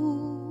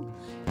fool.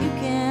 You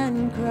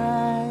can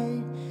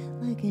cry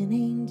like an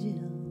angel.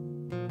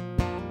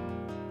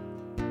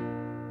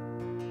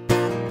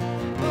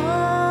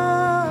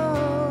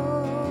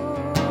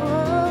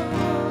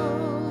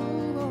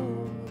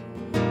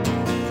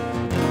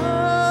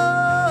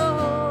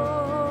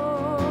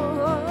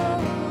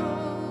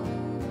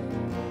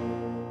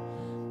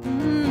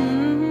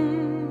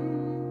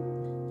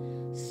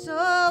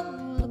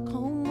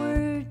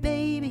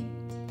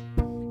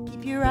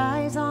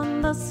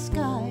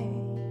 Sky,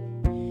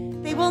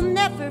 they will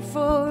never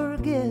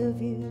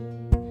forgive you,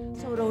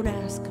 so don't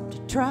ask them to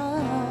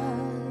try.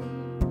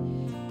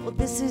 Well,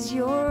 this is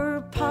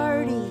your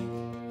party.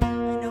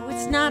 I know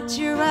it's not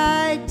your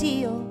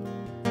ideal.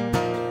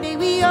 May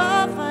we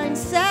all find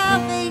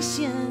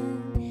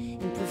salvation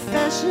in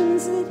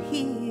professions that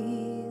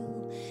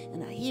heal.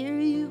 And I hear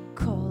you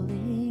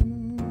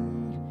calling.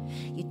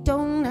 You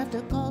don't have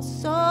to call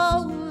so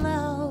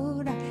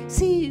loud. I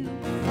see you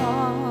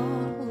falling.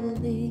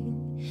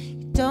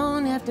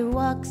 Don't have to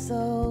walk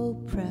so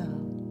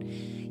proud.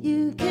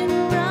 You can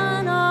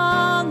run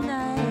all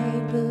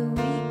night, but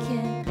we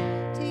can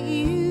take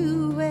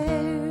you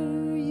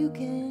where you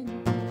can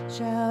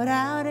shout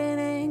out in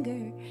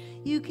anger.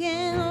 You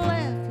can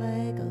laugh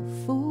like a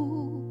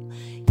fool.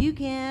 You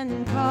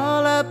can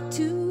call up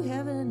to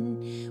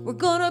heaven. We're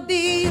gonna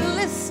be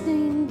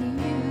listening to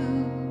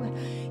you.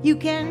 You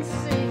can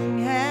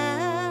sing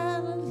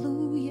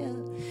hallelujah.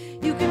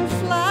 You can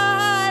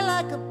fly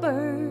like a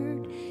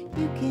bird.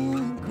 You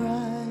can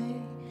cry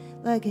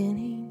like an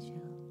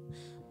angel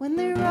when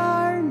there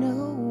are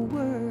no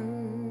words.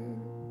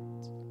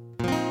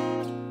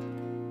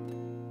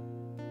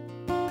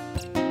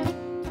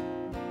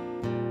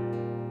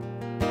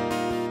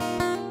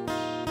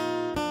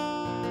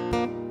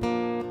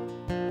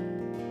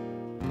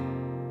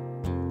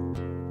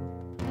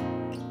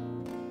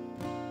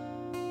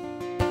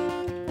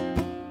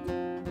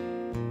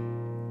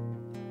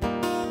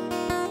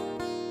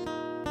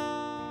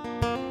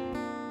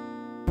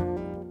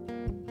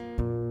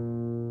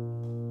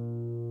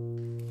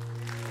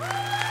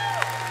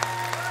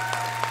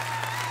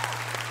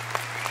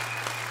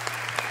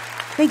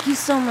 Thank you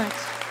so much.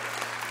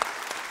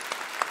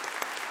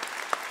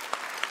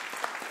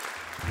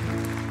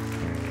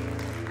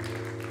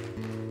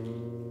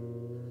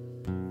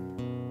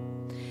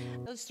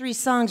 Those three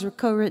songs were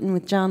co-written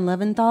with John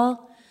Leventhal,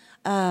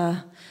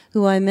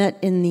 who I met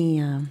in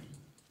the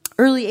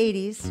early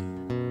 80s,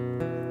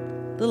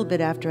 a little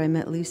bit after I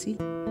met Lucy.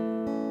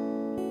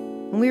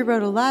 And we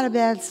wrote a lot of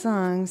bad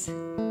songs.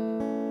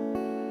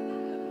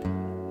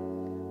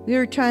 We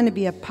were trying to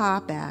be a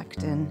pop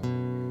act,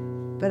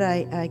 but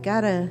I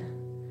gotta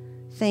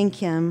thank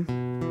him,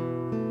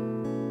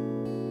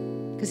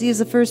 because he was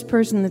the first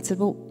person that said,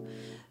 well,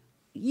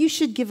 you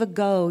should give a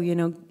go,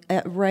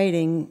 at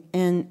writing,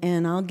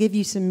 and I'll give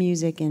you some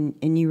music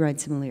and you write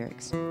some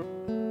lyrics.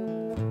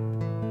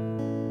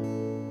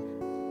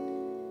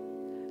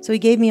 So he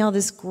gave me all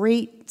this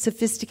great,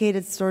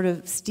 sophisticated sort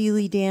of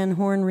Steely Dan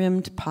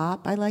horn-rimmed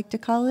pop, I like to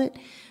call it,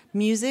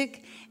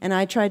 music, and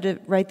I tried to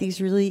write these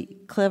really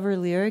clever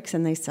lyrics,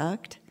 and they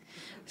sucked.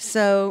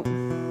 So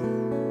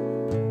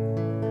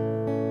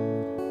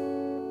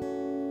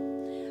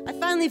I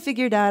finally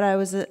figured out I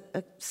was a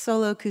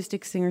solo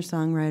acoustic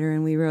singer-songwriter,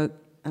 and we wrote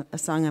a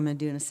song I'm going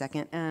to do in a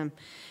second, and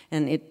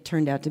it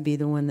turned out to be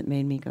the one that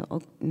made me go,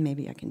 oh,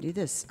 maybe I can do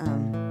this.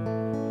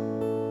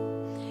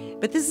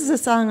 But this is a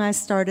song I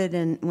started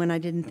when I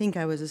didn't think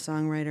I was a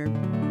songwriter.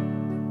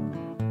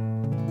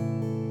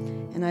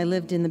 And I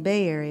lived in the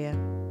Bay Area.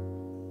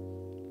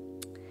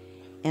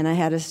 And I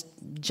had a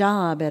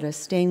job at a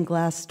stained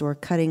glass store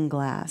cutting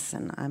glass,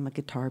 and I'm a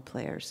guitar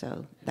player,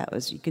 so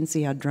you can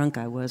see how drunk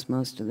I was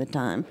most of the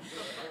time.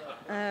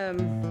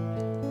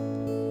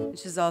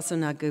 Which is also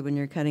not good when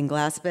you're cutting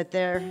glass, but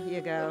there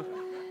you go.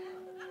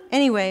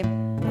 Anyway,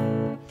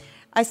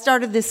 I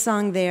started this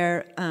song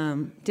there,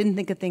 didn't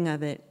think a thing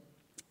of it,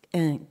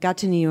 and got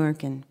to New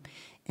York and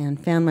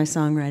found my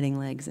songwriting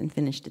legs and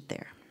finished it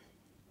there.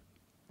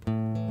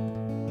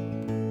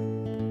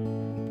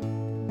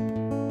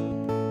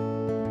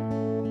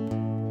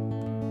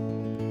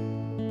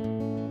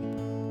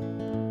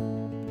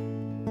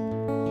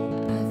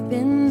 I've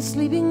been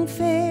sleeping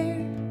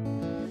fair.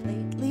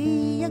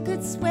 Lately I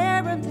could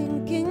swear I'm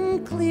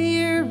thinking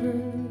clearer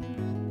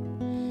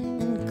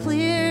and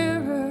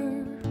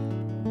clearer.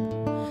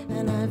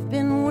 And I've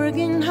been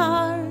working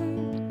hard,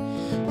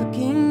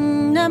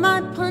 looking at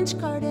my punch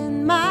card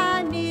and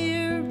my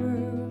mirror,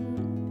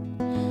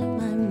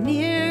 my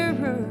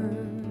mirror.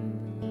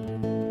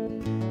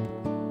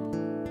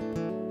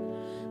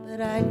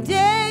 But I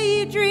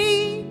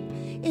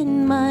daydream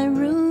in my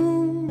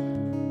room.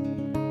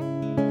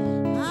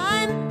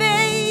 I'm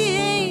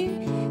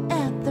baying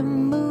at the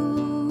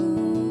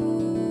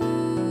moon,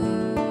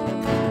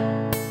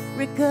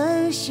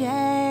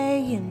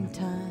 ricochet in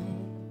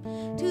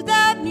time to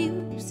that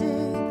music.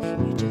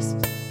 You just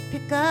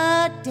pick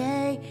a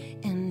day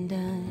and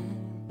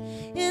I'm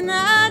in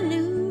a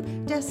new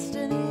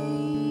destination.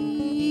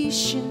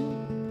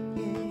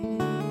 Yeah.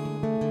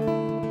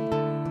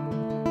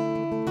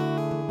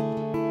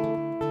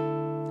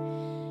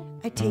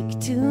 I take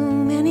too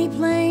many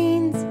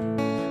planes,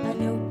 I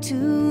know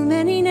too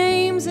many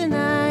names, and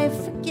I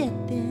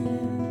forget them.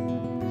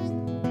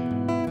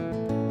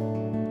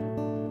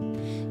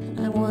 And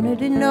I wanted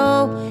to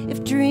know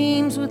if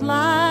dreams would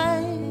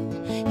lie.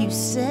 You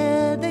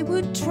said they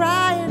would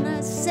try, and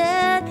I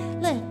said,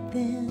 let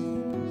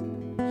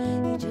them.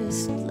 You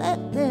just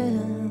let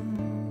them.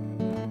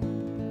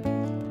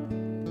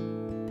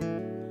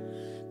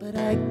 But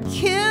I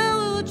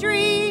kill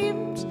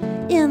dreams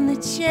in the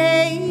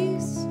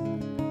chase.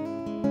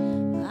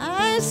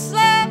 I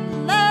slap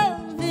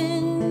love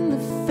in the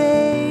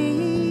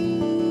face.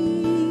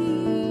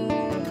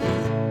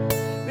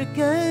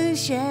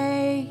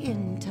 Ricochet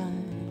in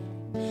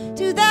time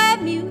to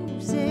that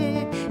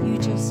music. You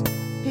just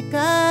pick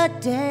a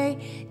day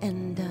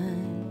and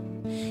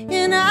I'm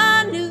in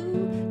a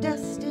new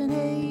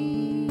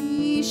destination.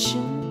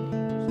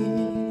 Yeah.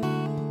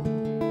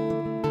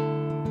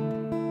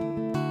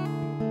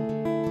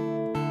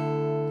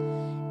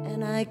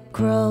 And I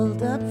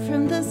crawled up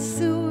from the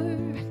sewer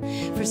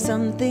for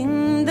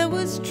something that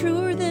was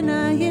truer than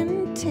I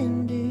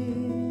intended.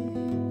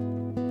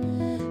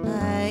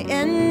 I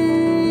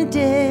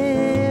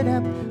ended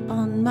up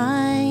on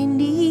my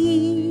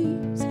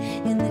knees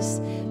in this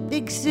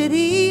big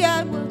city.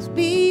 I was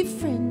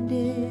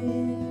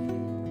befriended,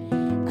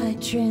 I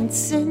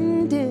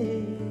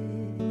transcended.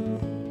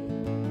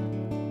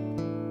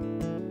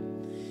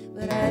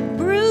 But I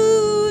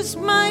bruised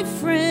my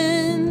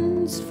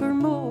friends for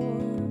more.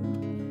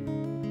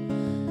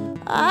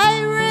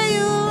 I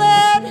rail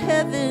at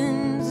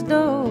heaven's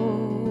door.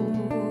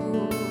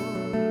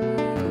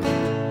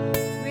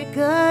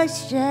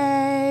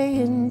 Ricochet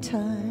in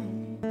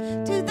time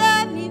to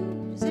that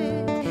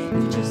music.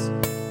 You just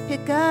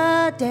pick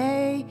a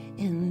day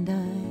and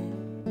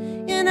I'm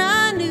in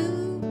a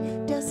new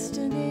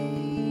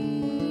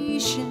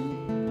destination.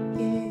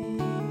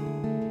 Yeah.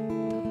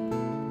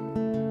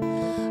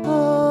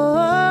 Oh,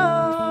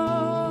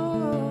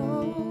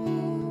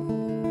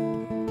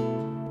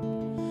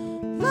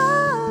 la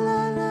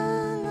la la la,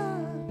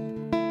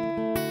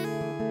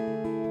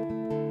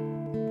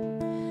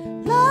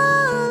 la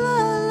la la la, la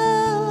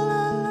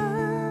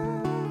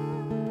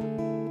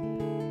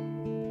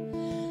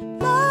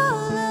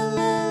la la.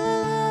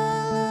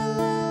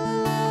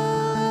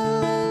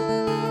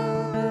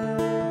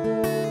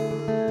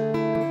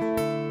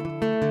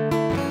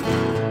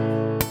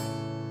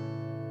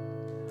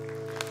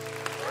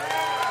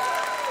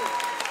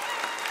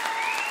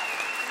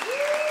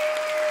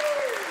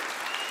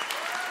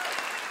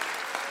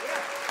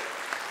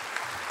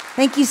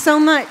 Thank you so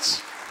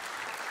much.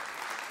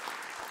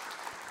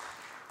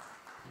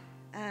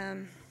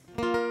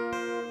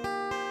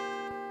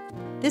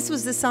 This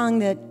was the song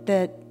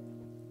that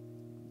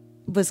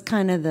was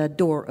kind of the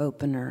door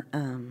opener,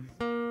 and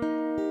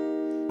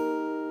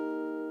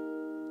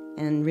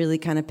really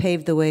kind of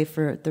paved the way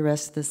for the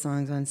rest of the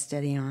songs on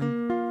Steady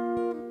On.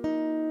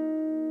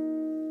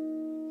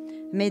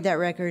 I made that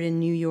record in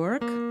New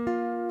York.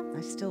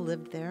 I still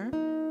lived there.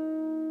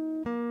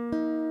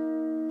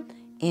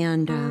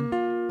 And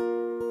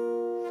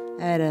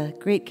I had a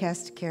great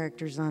cast of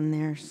characters on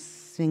there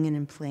singing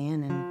and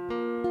playing, and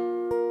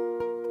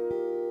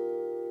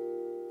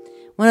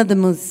one of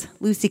them was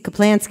Lucy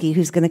Kaplansky,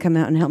 who's going to come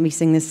out and help me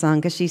sing this song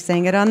because she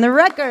sang it on the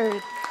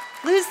record.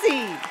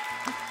 Lucy.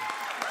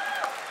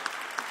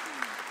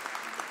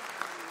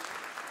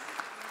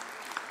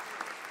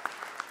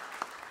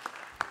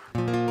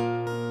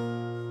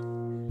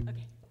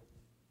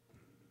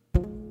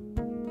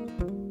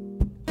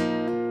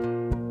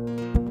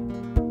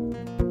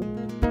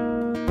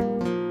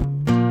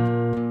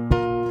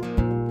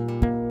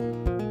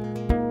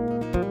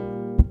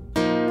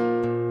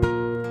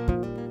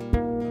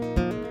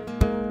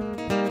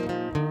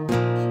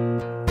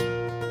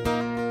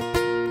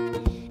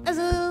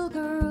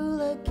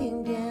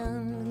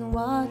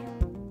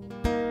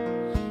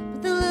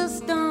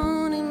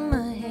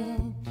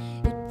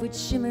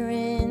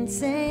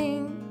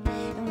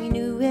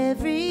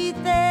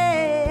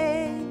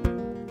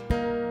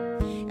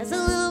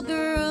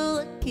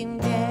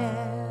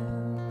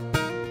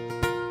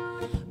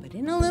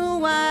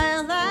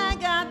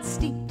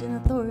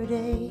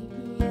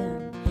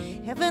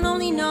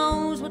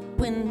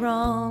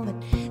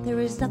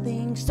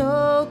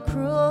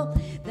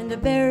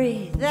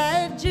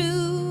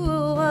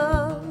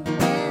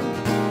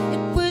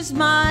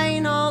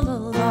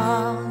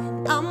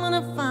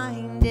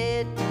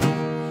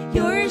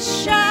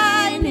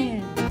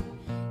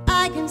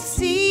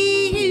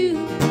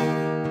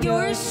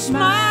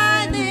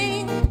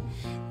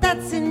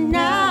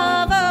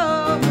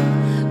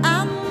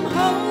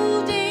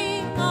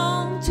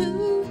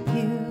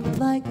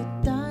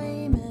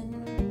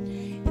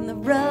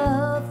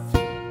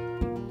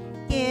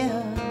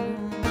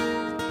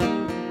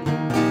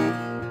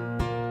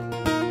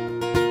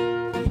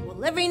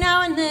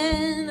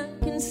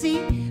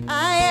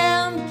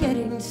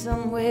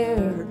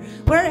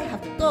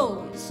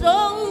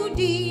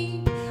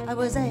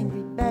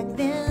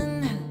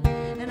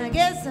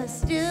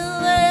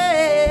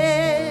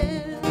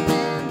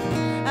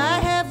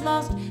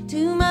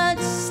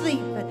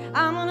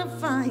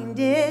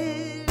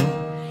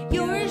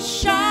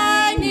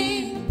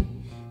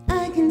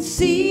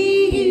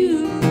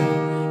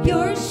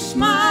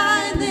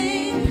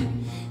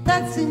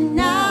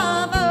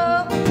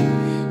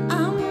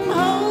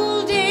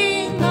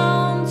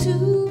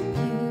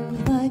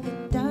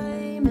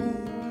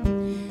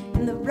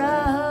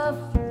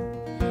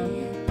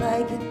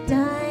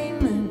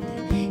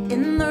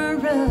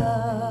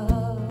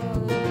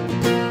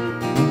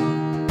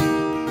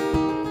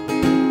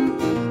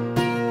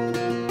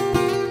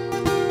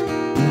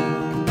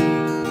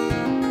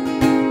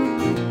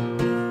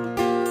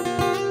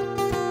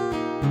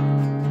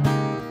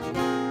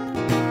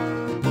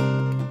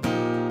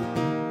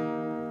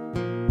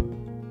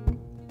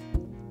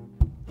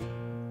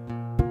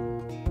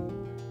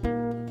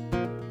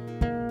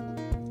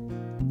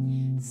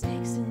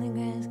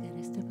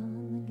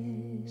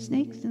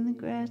 Snakes in the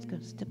grass,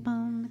 gotta step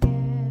on the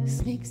gas.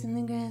 Snakes in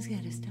the grass,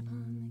 gotta step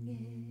on the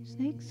gas.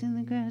 Snakes in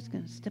the grass,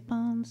 gotta step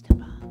on.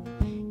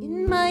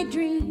 In my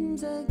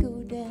dreams, I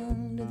go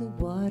down to the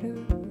water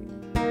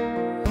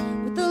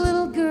with the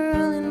little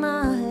girl in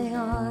my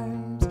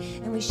arms,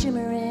 and we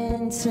shimmer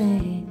and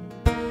sing,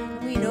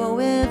 and we know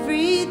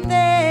everything.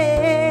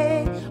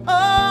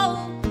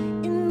 Oh,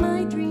 in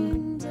my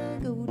dreams, I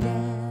go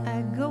down.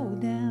 I go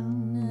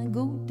down. I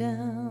go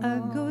down. I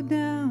go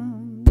down.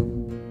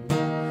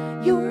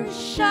 You're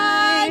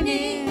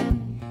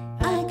shining,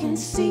 I can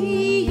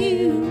see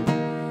you.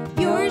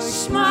 You're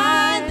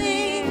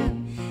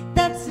smiling,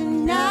 that's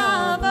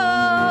enough.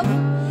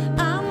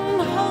 I'm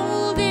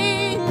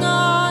holding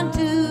on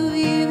to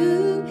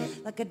you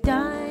like a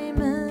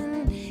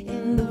diamond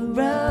in the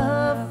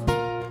rough,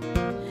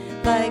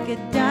 like a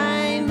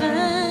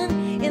diamond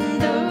in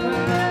the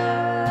rough.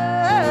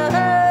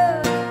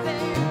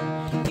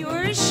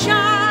 You're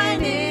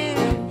shining,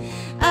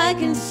 I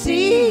can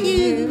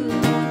see you.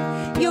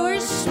 You're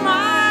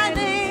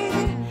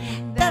smiling,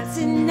 that's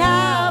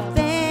enough,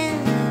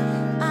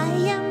 and I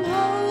am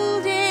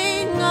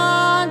holding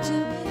on to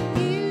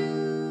you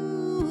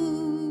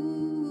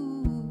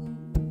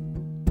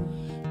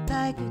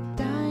like a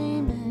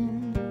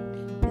diamond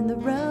in the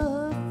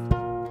rough,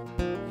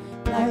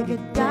 like a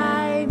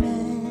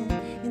diamond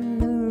in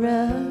the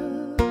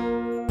rough,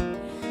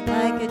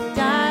 like a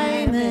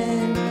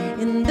diamond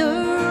in the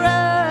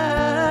rough,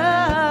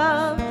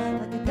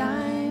 like a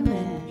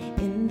diamond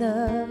in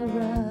the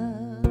rough.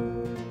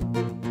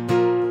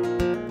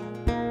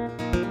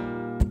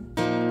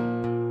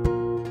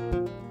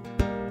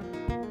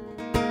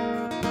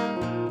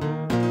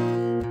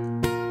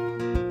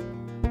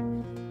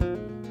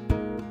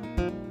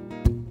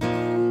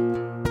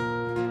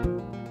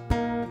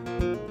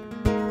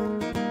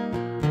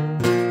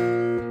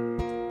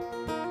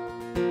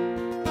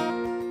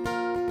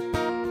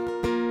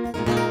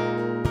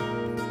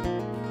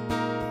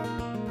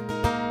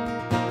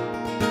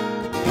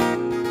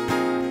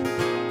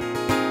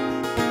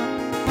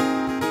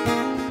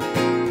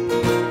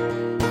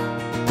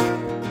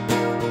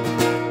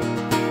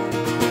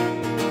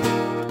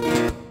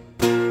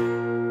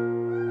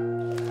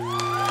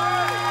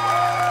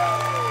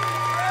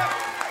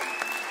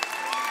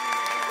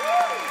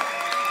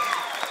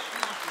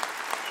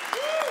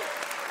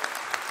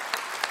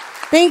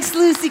 Thanks,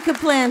 Lucy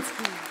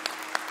Kaplansky.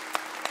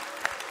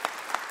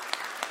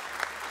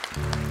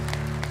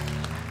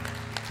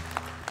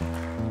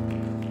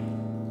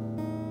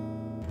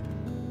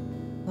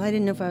 Well, I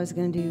didn't know if I was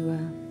going to do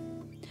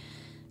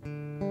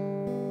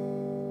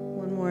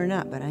one more or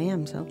not, but I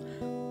am, so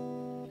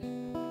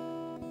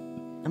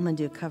I'm going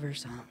to do a cover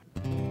song.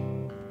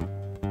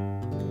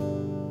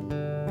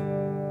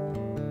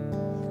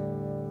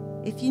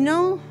 If you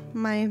know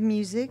my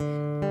music,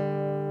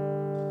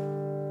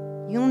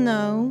 you'll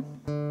know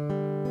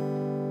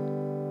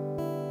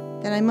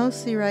that I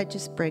mostly write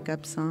just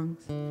breakup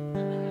songs.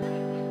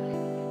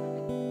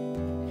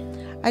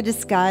 I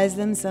disguise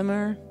them. Some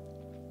are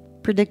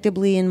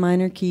predictably in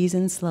minor keys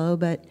and slow,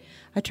 but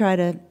I try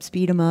to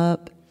speed them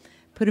up,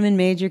 put them in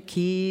major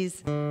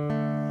keys,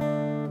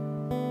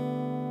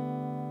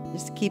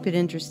 just to keep it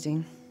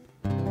interesting.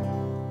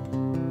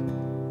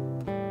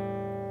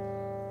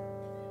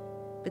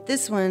 But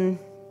this one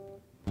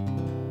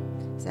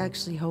is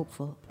actually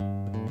hopeful.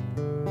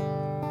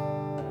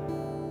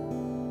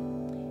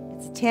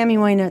 It's a Tammy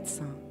Wynette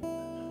song.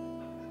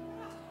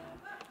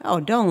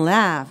 Oh, don't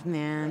laugh,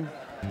 man.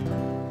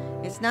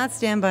 It's not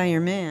Stand By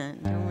Your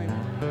Man. Don't worry.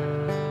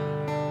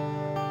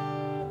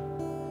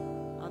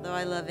 Although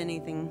I love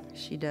anything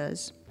she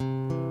does.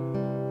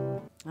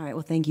 All right,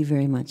 well, thank you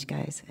very much,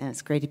 guys. And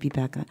it's great to be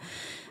back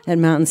at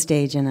Mountain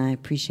Stage, and I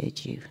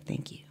appreciate you.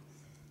 Thank you.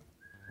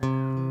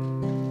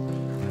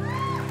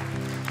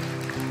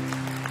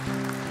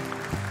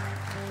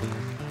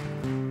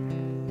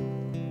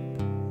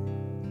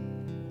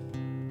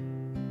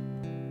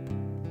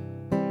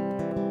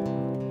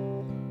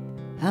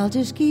 I'll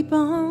just keep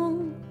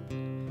on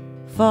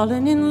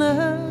falling in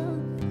love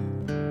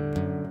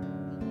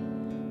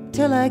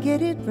till I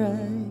get it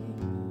right.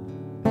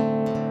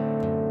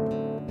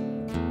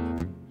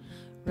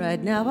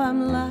 Right now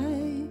I'm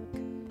like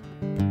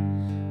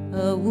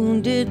a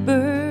wounded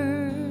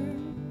bird,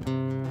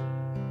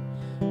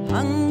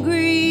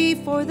 hungry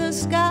for the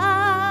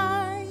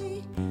sky.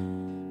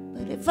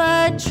 But if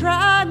I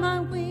try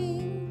my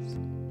wings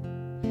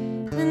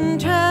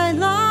and try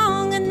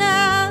long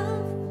enough,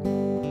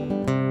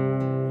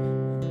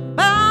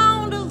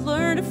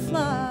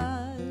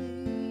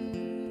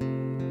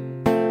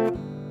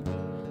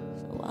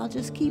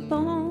 just keep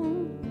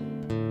on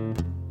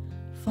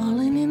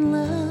falling in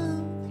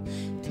love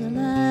till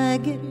I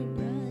get it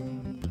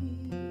right.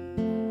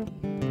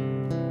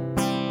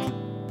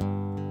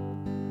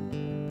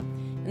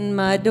 And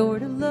my door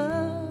to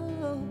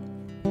love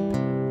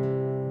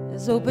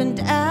has opened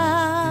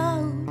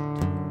out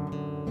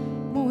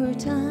more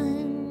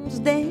times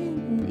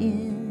than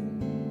in,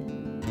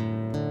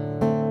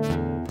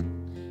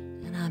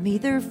 and I'm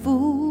either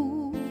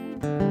fool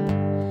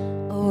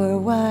or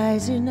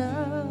wise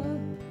enough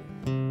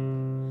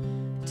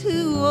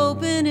to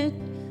open it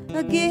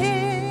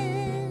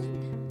again,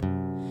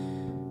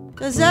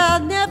 'cause I'll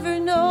never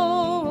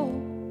know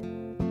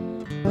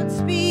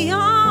what's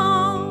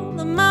beyond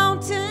the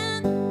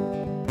mountain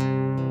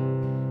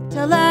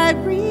till I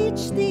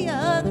reach the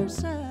other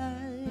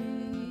side.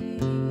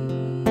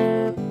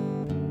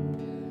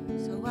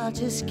 So I'll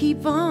just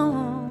keep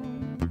on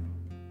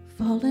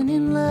falling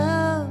in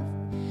love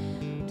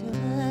till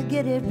I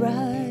get it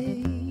right.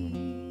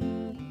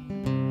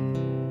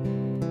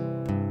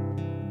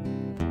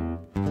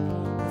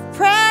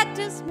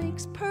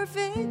 Makes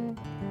perfect,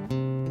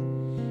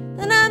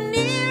 then I'm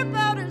near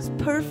about as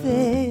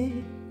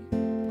perfect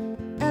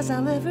as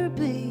I'll ever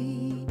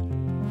be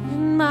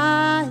in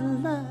my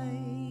life.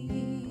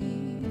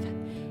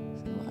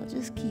 So I'll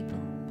just keep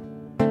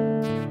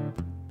on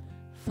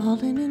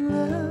falling in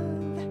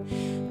love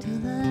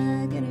till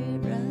I get it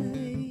right.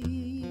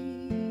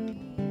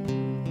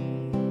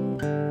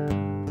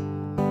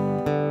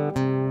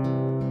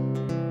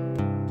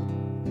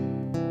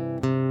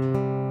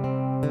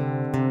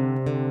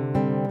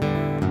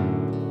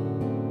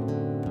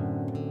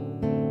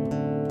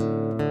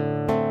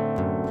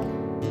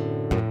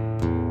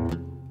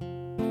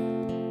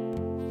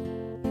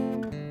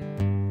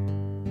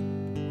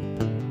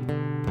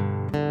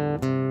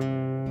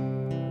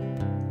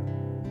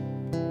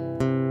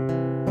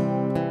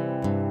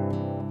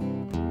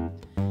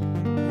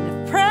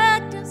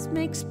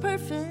 Makes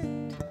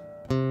perfect,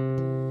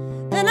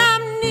 then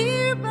I'm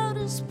near about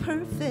as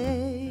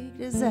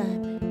perfect as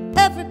I'm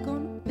ever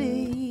gonna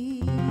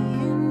be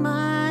in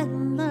my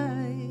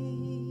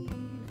life.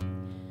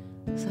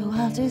 So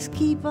I'll just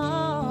keep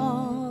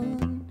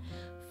on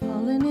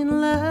falling in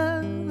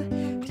love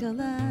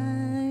till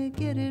I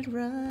get it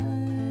right.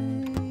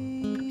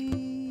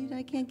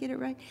 I can't get it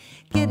right.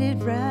 Get it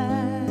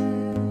right.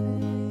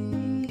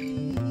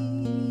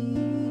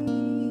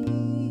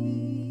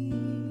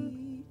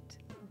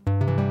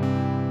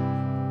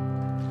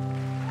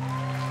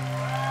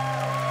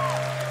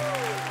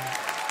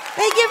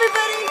 Thank you,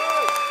 everybody.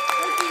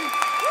 Thank you.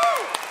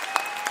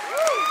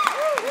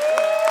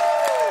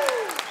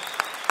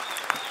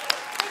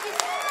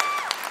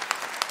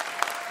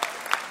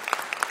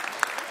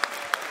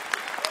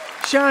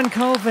 Shawn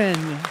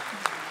Colvin.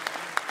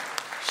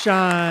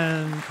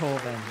 Shawn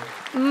Colvin.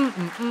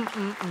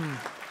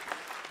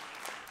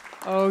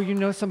 Oh, you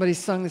know somebody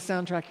sung the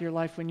soundtrack of your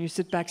life when you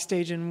sit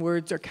backstage and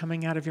words are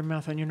coming out of your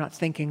mouth and you're not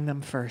thinking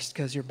them first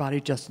because your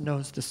body just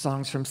knows the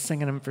songs from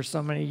singing them for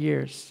so many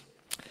years.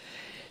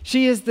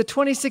 She is the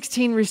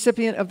 2016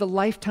 recipient of the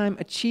Lifetime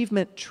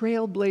Achievement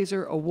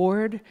Trailblazer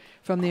Award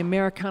from the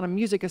Americana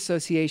Music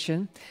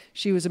Association.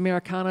 She was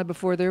Americana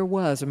before there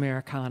was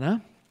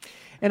Americana.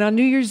 And on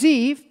New Year's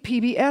Eve,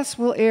 PBS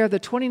will air the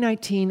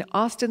 2019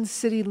 Austin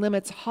City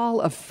Limits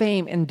Hall of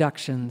Fame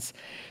inductions.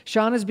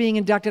 Shawn is being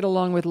inducted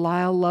along with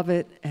Lyle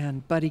Lovett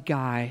and Buddy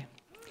Guy.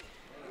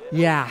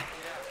 Yeah,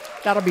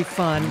 that'll be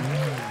fun.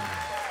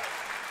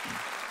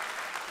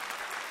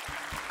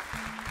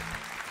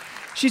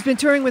 She's been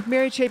touring with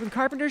Mary Chapin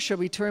Carpenter. She'll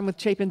be touring with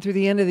Chapin through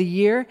the end of the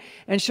year.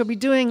 And she'll be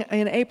doing,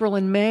 in April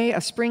and May,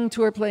 a spring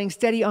tour playing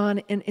Steady On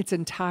in its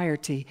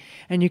entirety.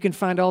 And you can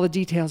find all the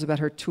details about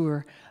her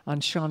tour on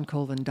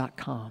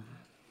ShawnColvin.com.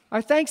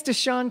 Our thanks to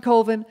Shawn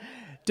Colvin,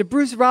 to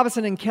Bruce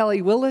Robison and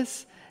Kelly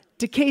Willis,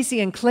 to Kacy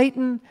and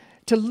Clayton,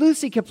 to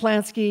Lucy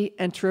Kaplansky,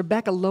 and to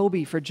Rebecca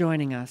Loebe for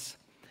joining us.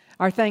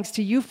 Our thanks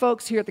to you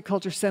folks here at the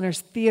Culture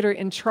Center's Theater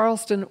in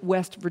Charleston,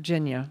 West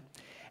Virginia.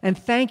 And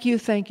thank you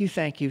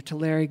to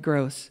Larry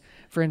Gross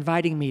for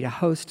inviting me to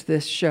host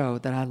this show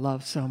that I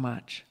love so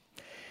much.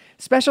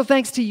 Special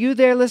thanks to you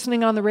there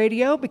listening on the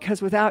radio,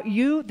 because without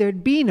you,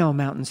 there'd be no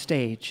Mountain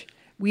Stage.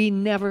 We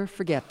never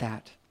forget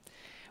that.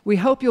 We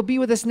hope you'll be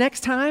with us next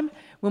time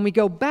when we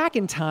go back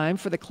in time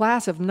for the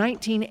class of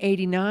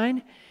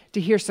 1989 to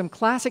hear some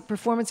classic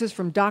performances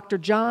from Dr.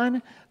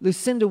 John,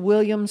 Lucinda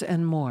Williams,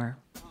 and more.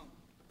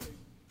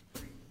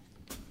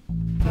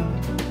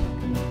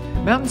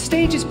 Mountain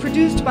Stage is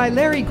produced by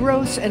Larry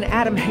Gross and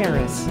Adam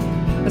Harris.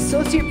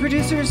 Associate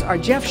producers are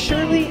Jeff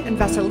Shirley and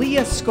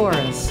Vasilia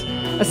Skoras.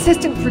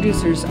 Assistant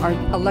producers are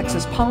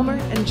Alexis Palmer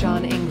and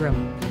John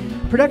Ingram.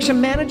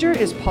 Production manager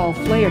is Paul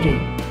Flaherty.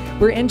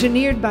 We're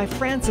engineered by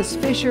Francis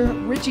Fisher,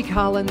 Richie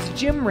Collins,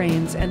 Jim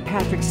Raines, and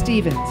Patrick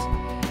Stevens.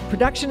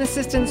 Production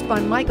assistants by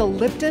Michael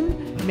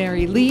Lipton,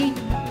 Mary Lee,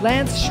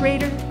 Lance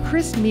Schrader,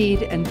 Chris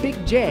Mead, and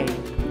Big J.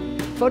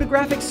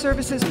 Photographic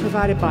services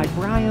provided by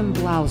Brian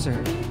Blauser.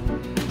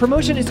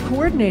 Promotion is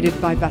coordinated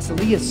by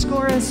Vasilia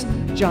Skoras,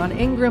 John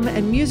Ingram,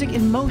 and Music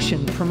in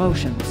Motion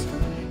Promotions.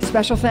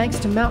 Special thanks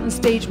to Mountain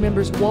Stage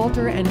members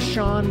Walter and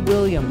Sean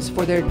Williams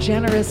for their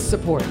generous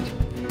support.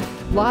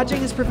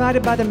 Lodging is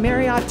provided by the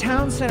Marriott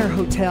Town Center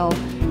Hotel,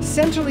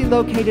 centrally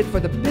located for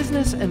the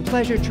business and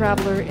pleasure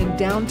traveler in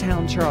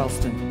downtown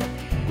Charleston.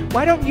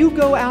 Why don't you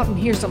go out and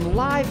hear some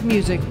live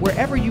music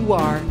wherever you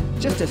are,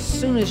 just as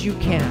soon as you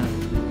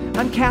can?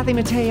 I'm Kathy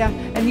Mattea,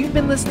 and you've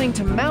been listening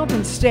to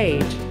Mountain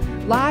Stage,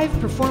 live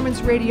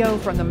performance radio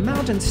from the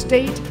Mountain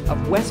State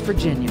of West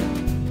Virginia.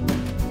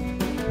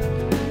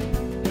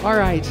 All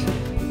right,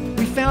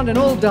 we found an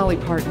old Dolly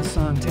Parton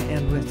song to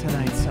end with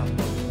tonight, so I'm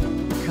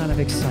kind of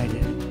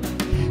excited.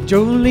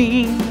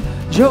 Jolene,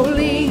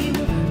 Jolene,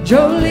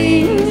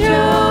 Jolene,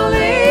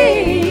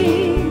 Jolene,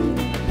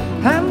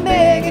 I'm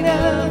begging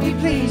of you,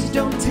 please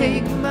don't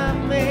take my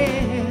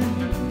man.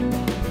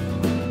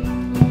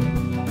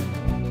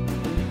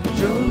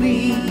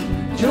 Jolene,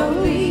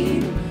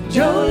 Jolene,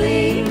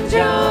 Jolene,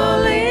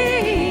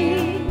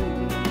 Jolene,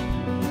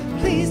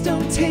 please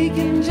don't take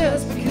him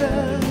just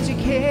because you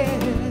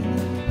can.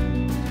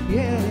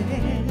 Yeah,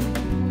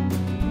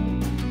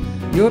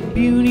 your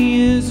beauty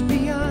is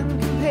beyond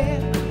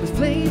compare, with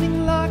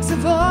flaming locks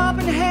of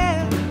auburn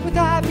hair, with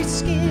ivory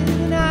skin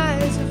and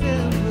eyes of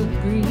emerald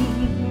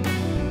green.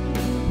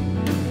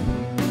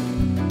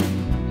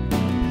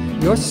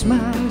 Your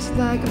smile is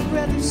like a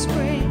breath of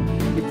spring,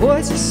 your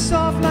voice is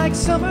soft like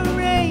summer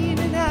rain,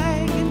 and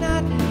I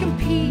cannot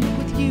compete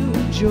with you,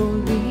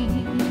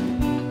 Jolene.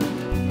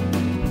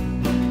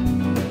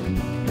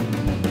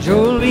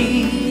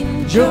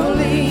 Jolene,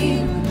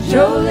 Jolene,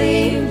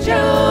 Jolene,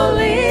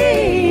 Jolene,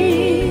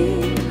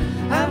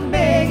 I'm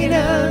begging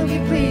of you,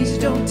 please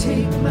don't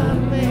take my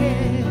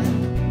man.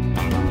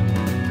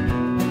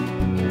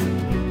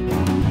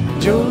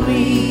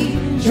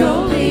 Jolene,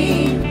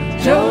 Jolene,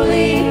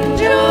 Jolene,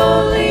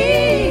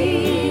 Jolene,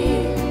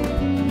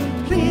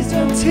 please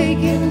don't take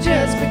him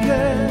just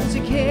because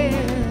you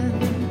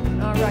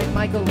can. All right,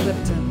 Michael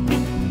Lipton.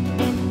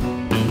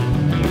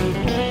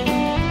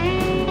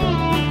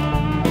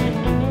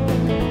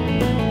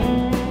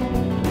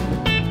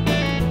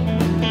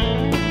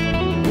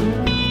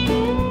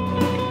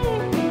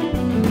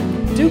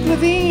 Duke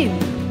Levine.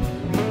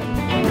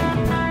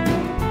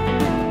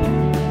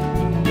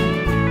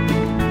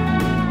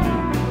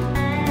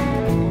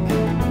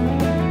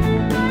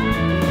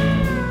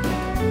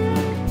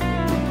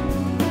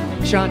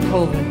 Shawn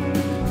Colvin.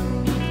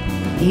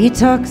 He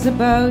talks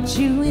about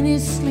you in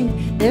his sleep.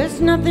 There's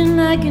nothing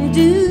I can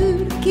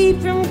do to keep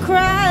from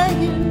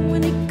crying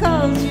when he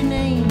calls your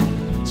name,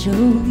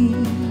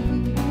 Jolie.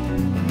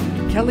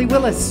 Kelly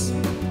Willis.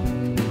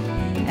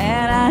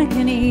 And I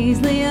can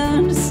easily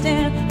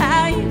understand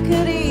how you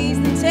could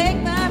easily take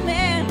my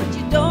man, but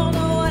you don't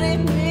know what it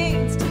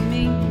means to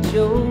me,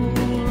 Jolene.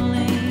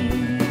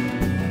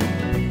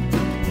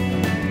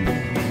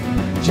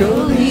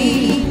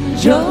 Jolene,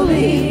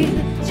 Jolene,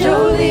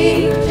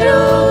 Jolene,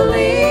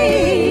 Jolene.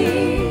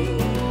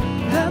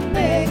 I'm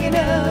begging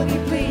of you,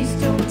 please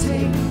don't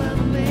take my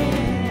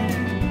man.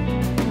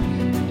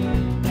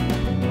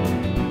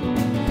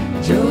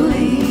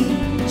 Jolene,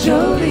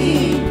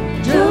 Jolene,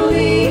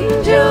 Jolene,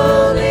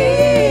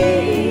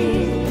 Jolene.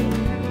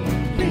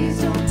 Please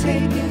don't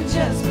take him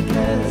just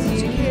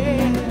because you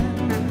can.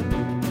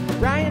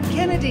 Brian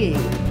Kennedy.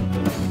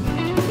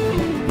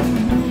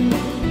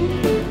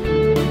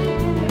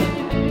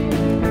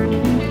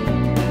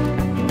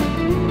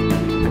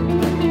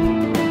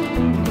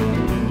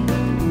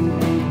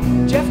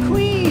 Jeff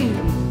Queen.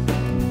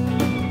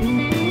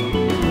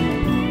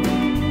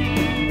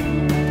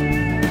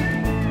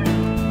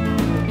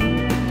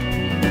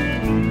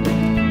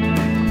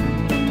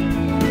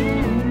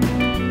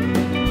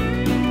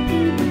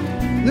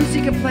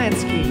 Lucy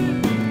Kaplansky.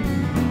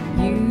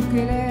 You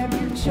could have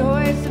your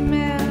choice of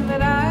men,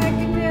 but I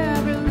could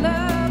never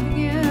love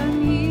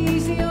again.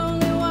 He's the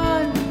only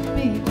one for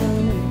me to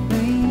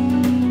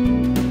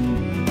bring.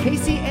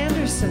 Casey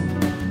Anderson.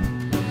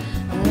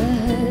 I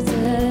had to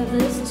have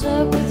this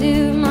talk with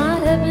you. My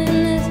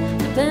happiness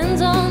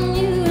depends on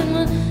you and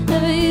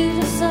whatever you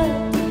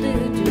decide to do,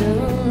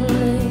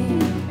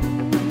 Jolene.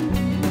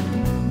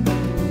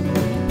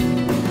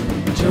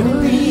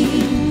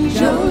 Jolene,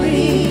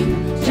 Jolene,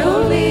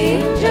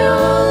 Jolene,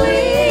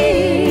 Jolene.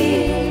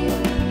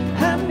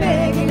 I'm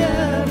begging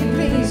of you,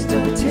 please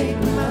don't take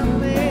my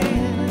man.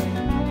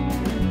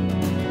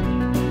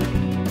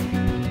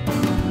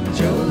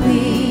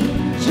 Jolene,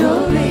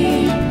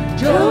 Jolene,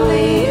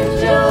 Jolene,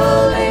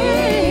 Jolene.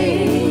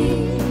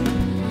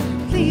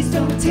 Please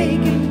don't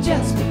take him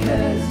just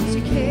because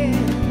you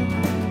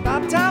can.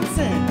 Bob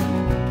Thompson.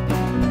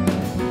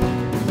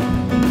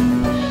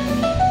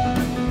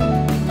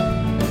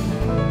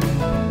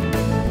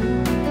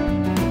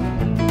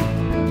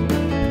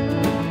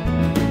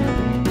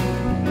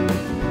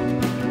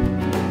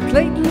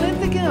 Clayton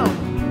Linthicum.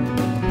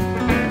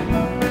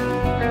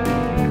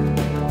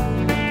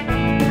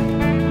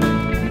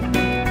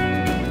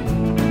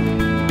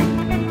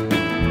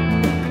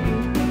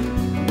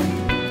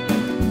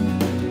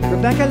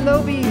 Rebecca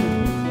Loebe.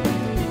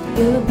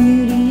 Your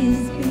beauty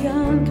is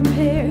beyond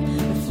compare.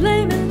 The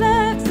flaming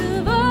locks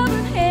of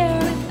auburn hair,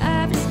 with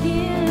ivory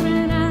skin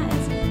and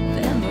eyes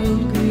of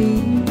emerald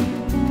green.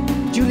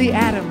 Julie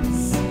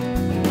Adams.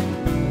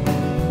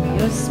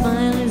 Your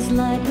smile is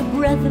like a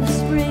breath of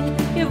spring.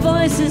 Your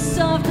voice is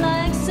soft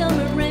like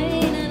summer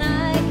rain, and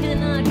I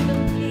cannot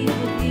compete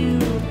with you,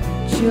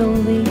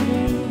 Jolene.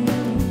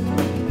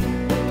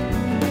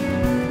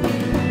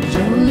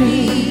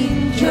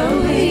 Jolene,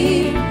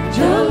 Jolene,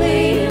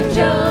 Jolene,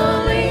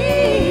 Jolene.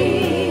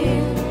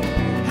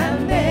 I'm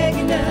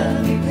begging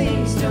of you,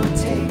 please don't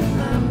take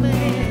my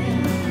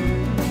man.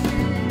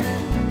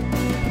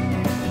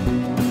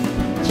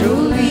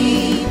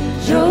 Jolene,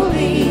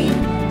 Jolene,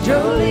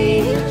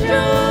 Jolene,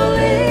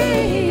 Jolene.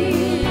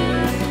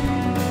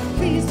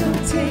 Please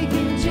don't take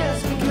him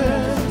just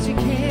because you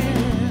can.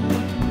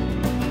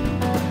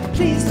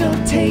 Please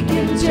don't take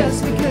him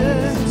just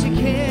because you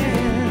can.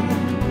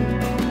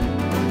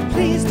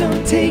 Please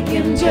don't take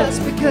him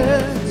just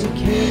because you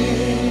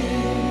can.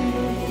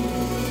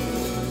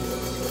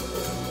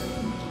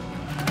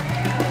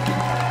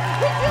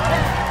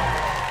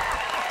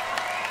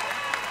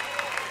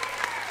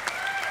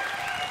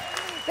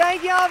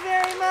 Thank y'all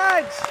very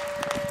much.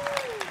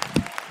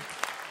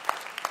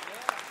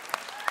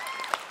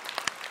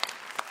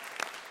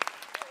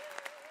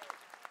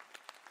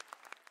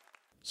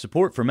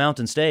 Support for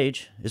Mountain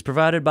Stage is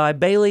provided by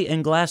Bailey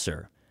and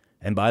Glasser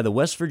and by the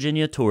West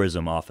Virginia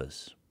Tourism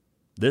Office.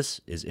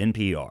 This is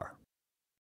NPR.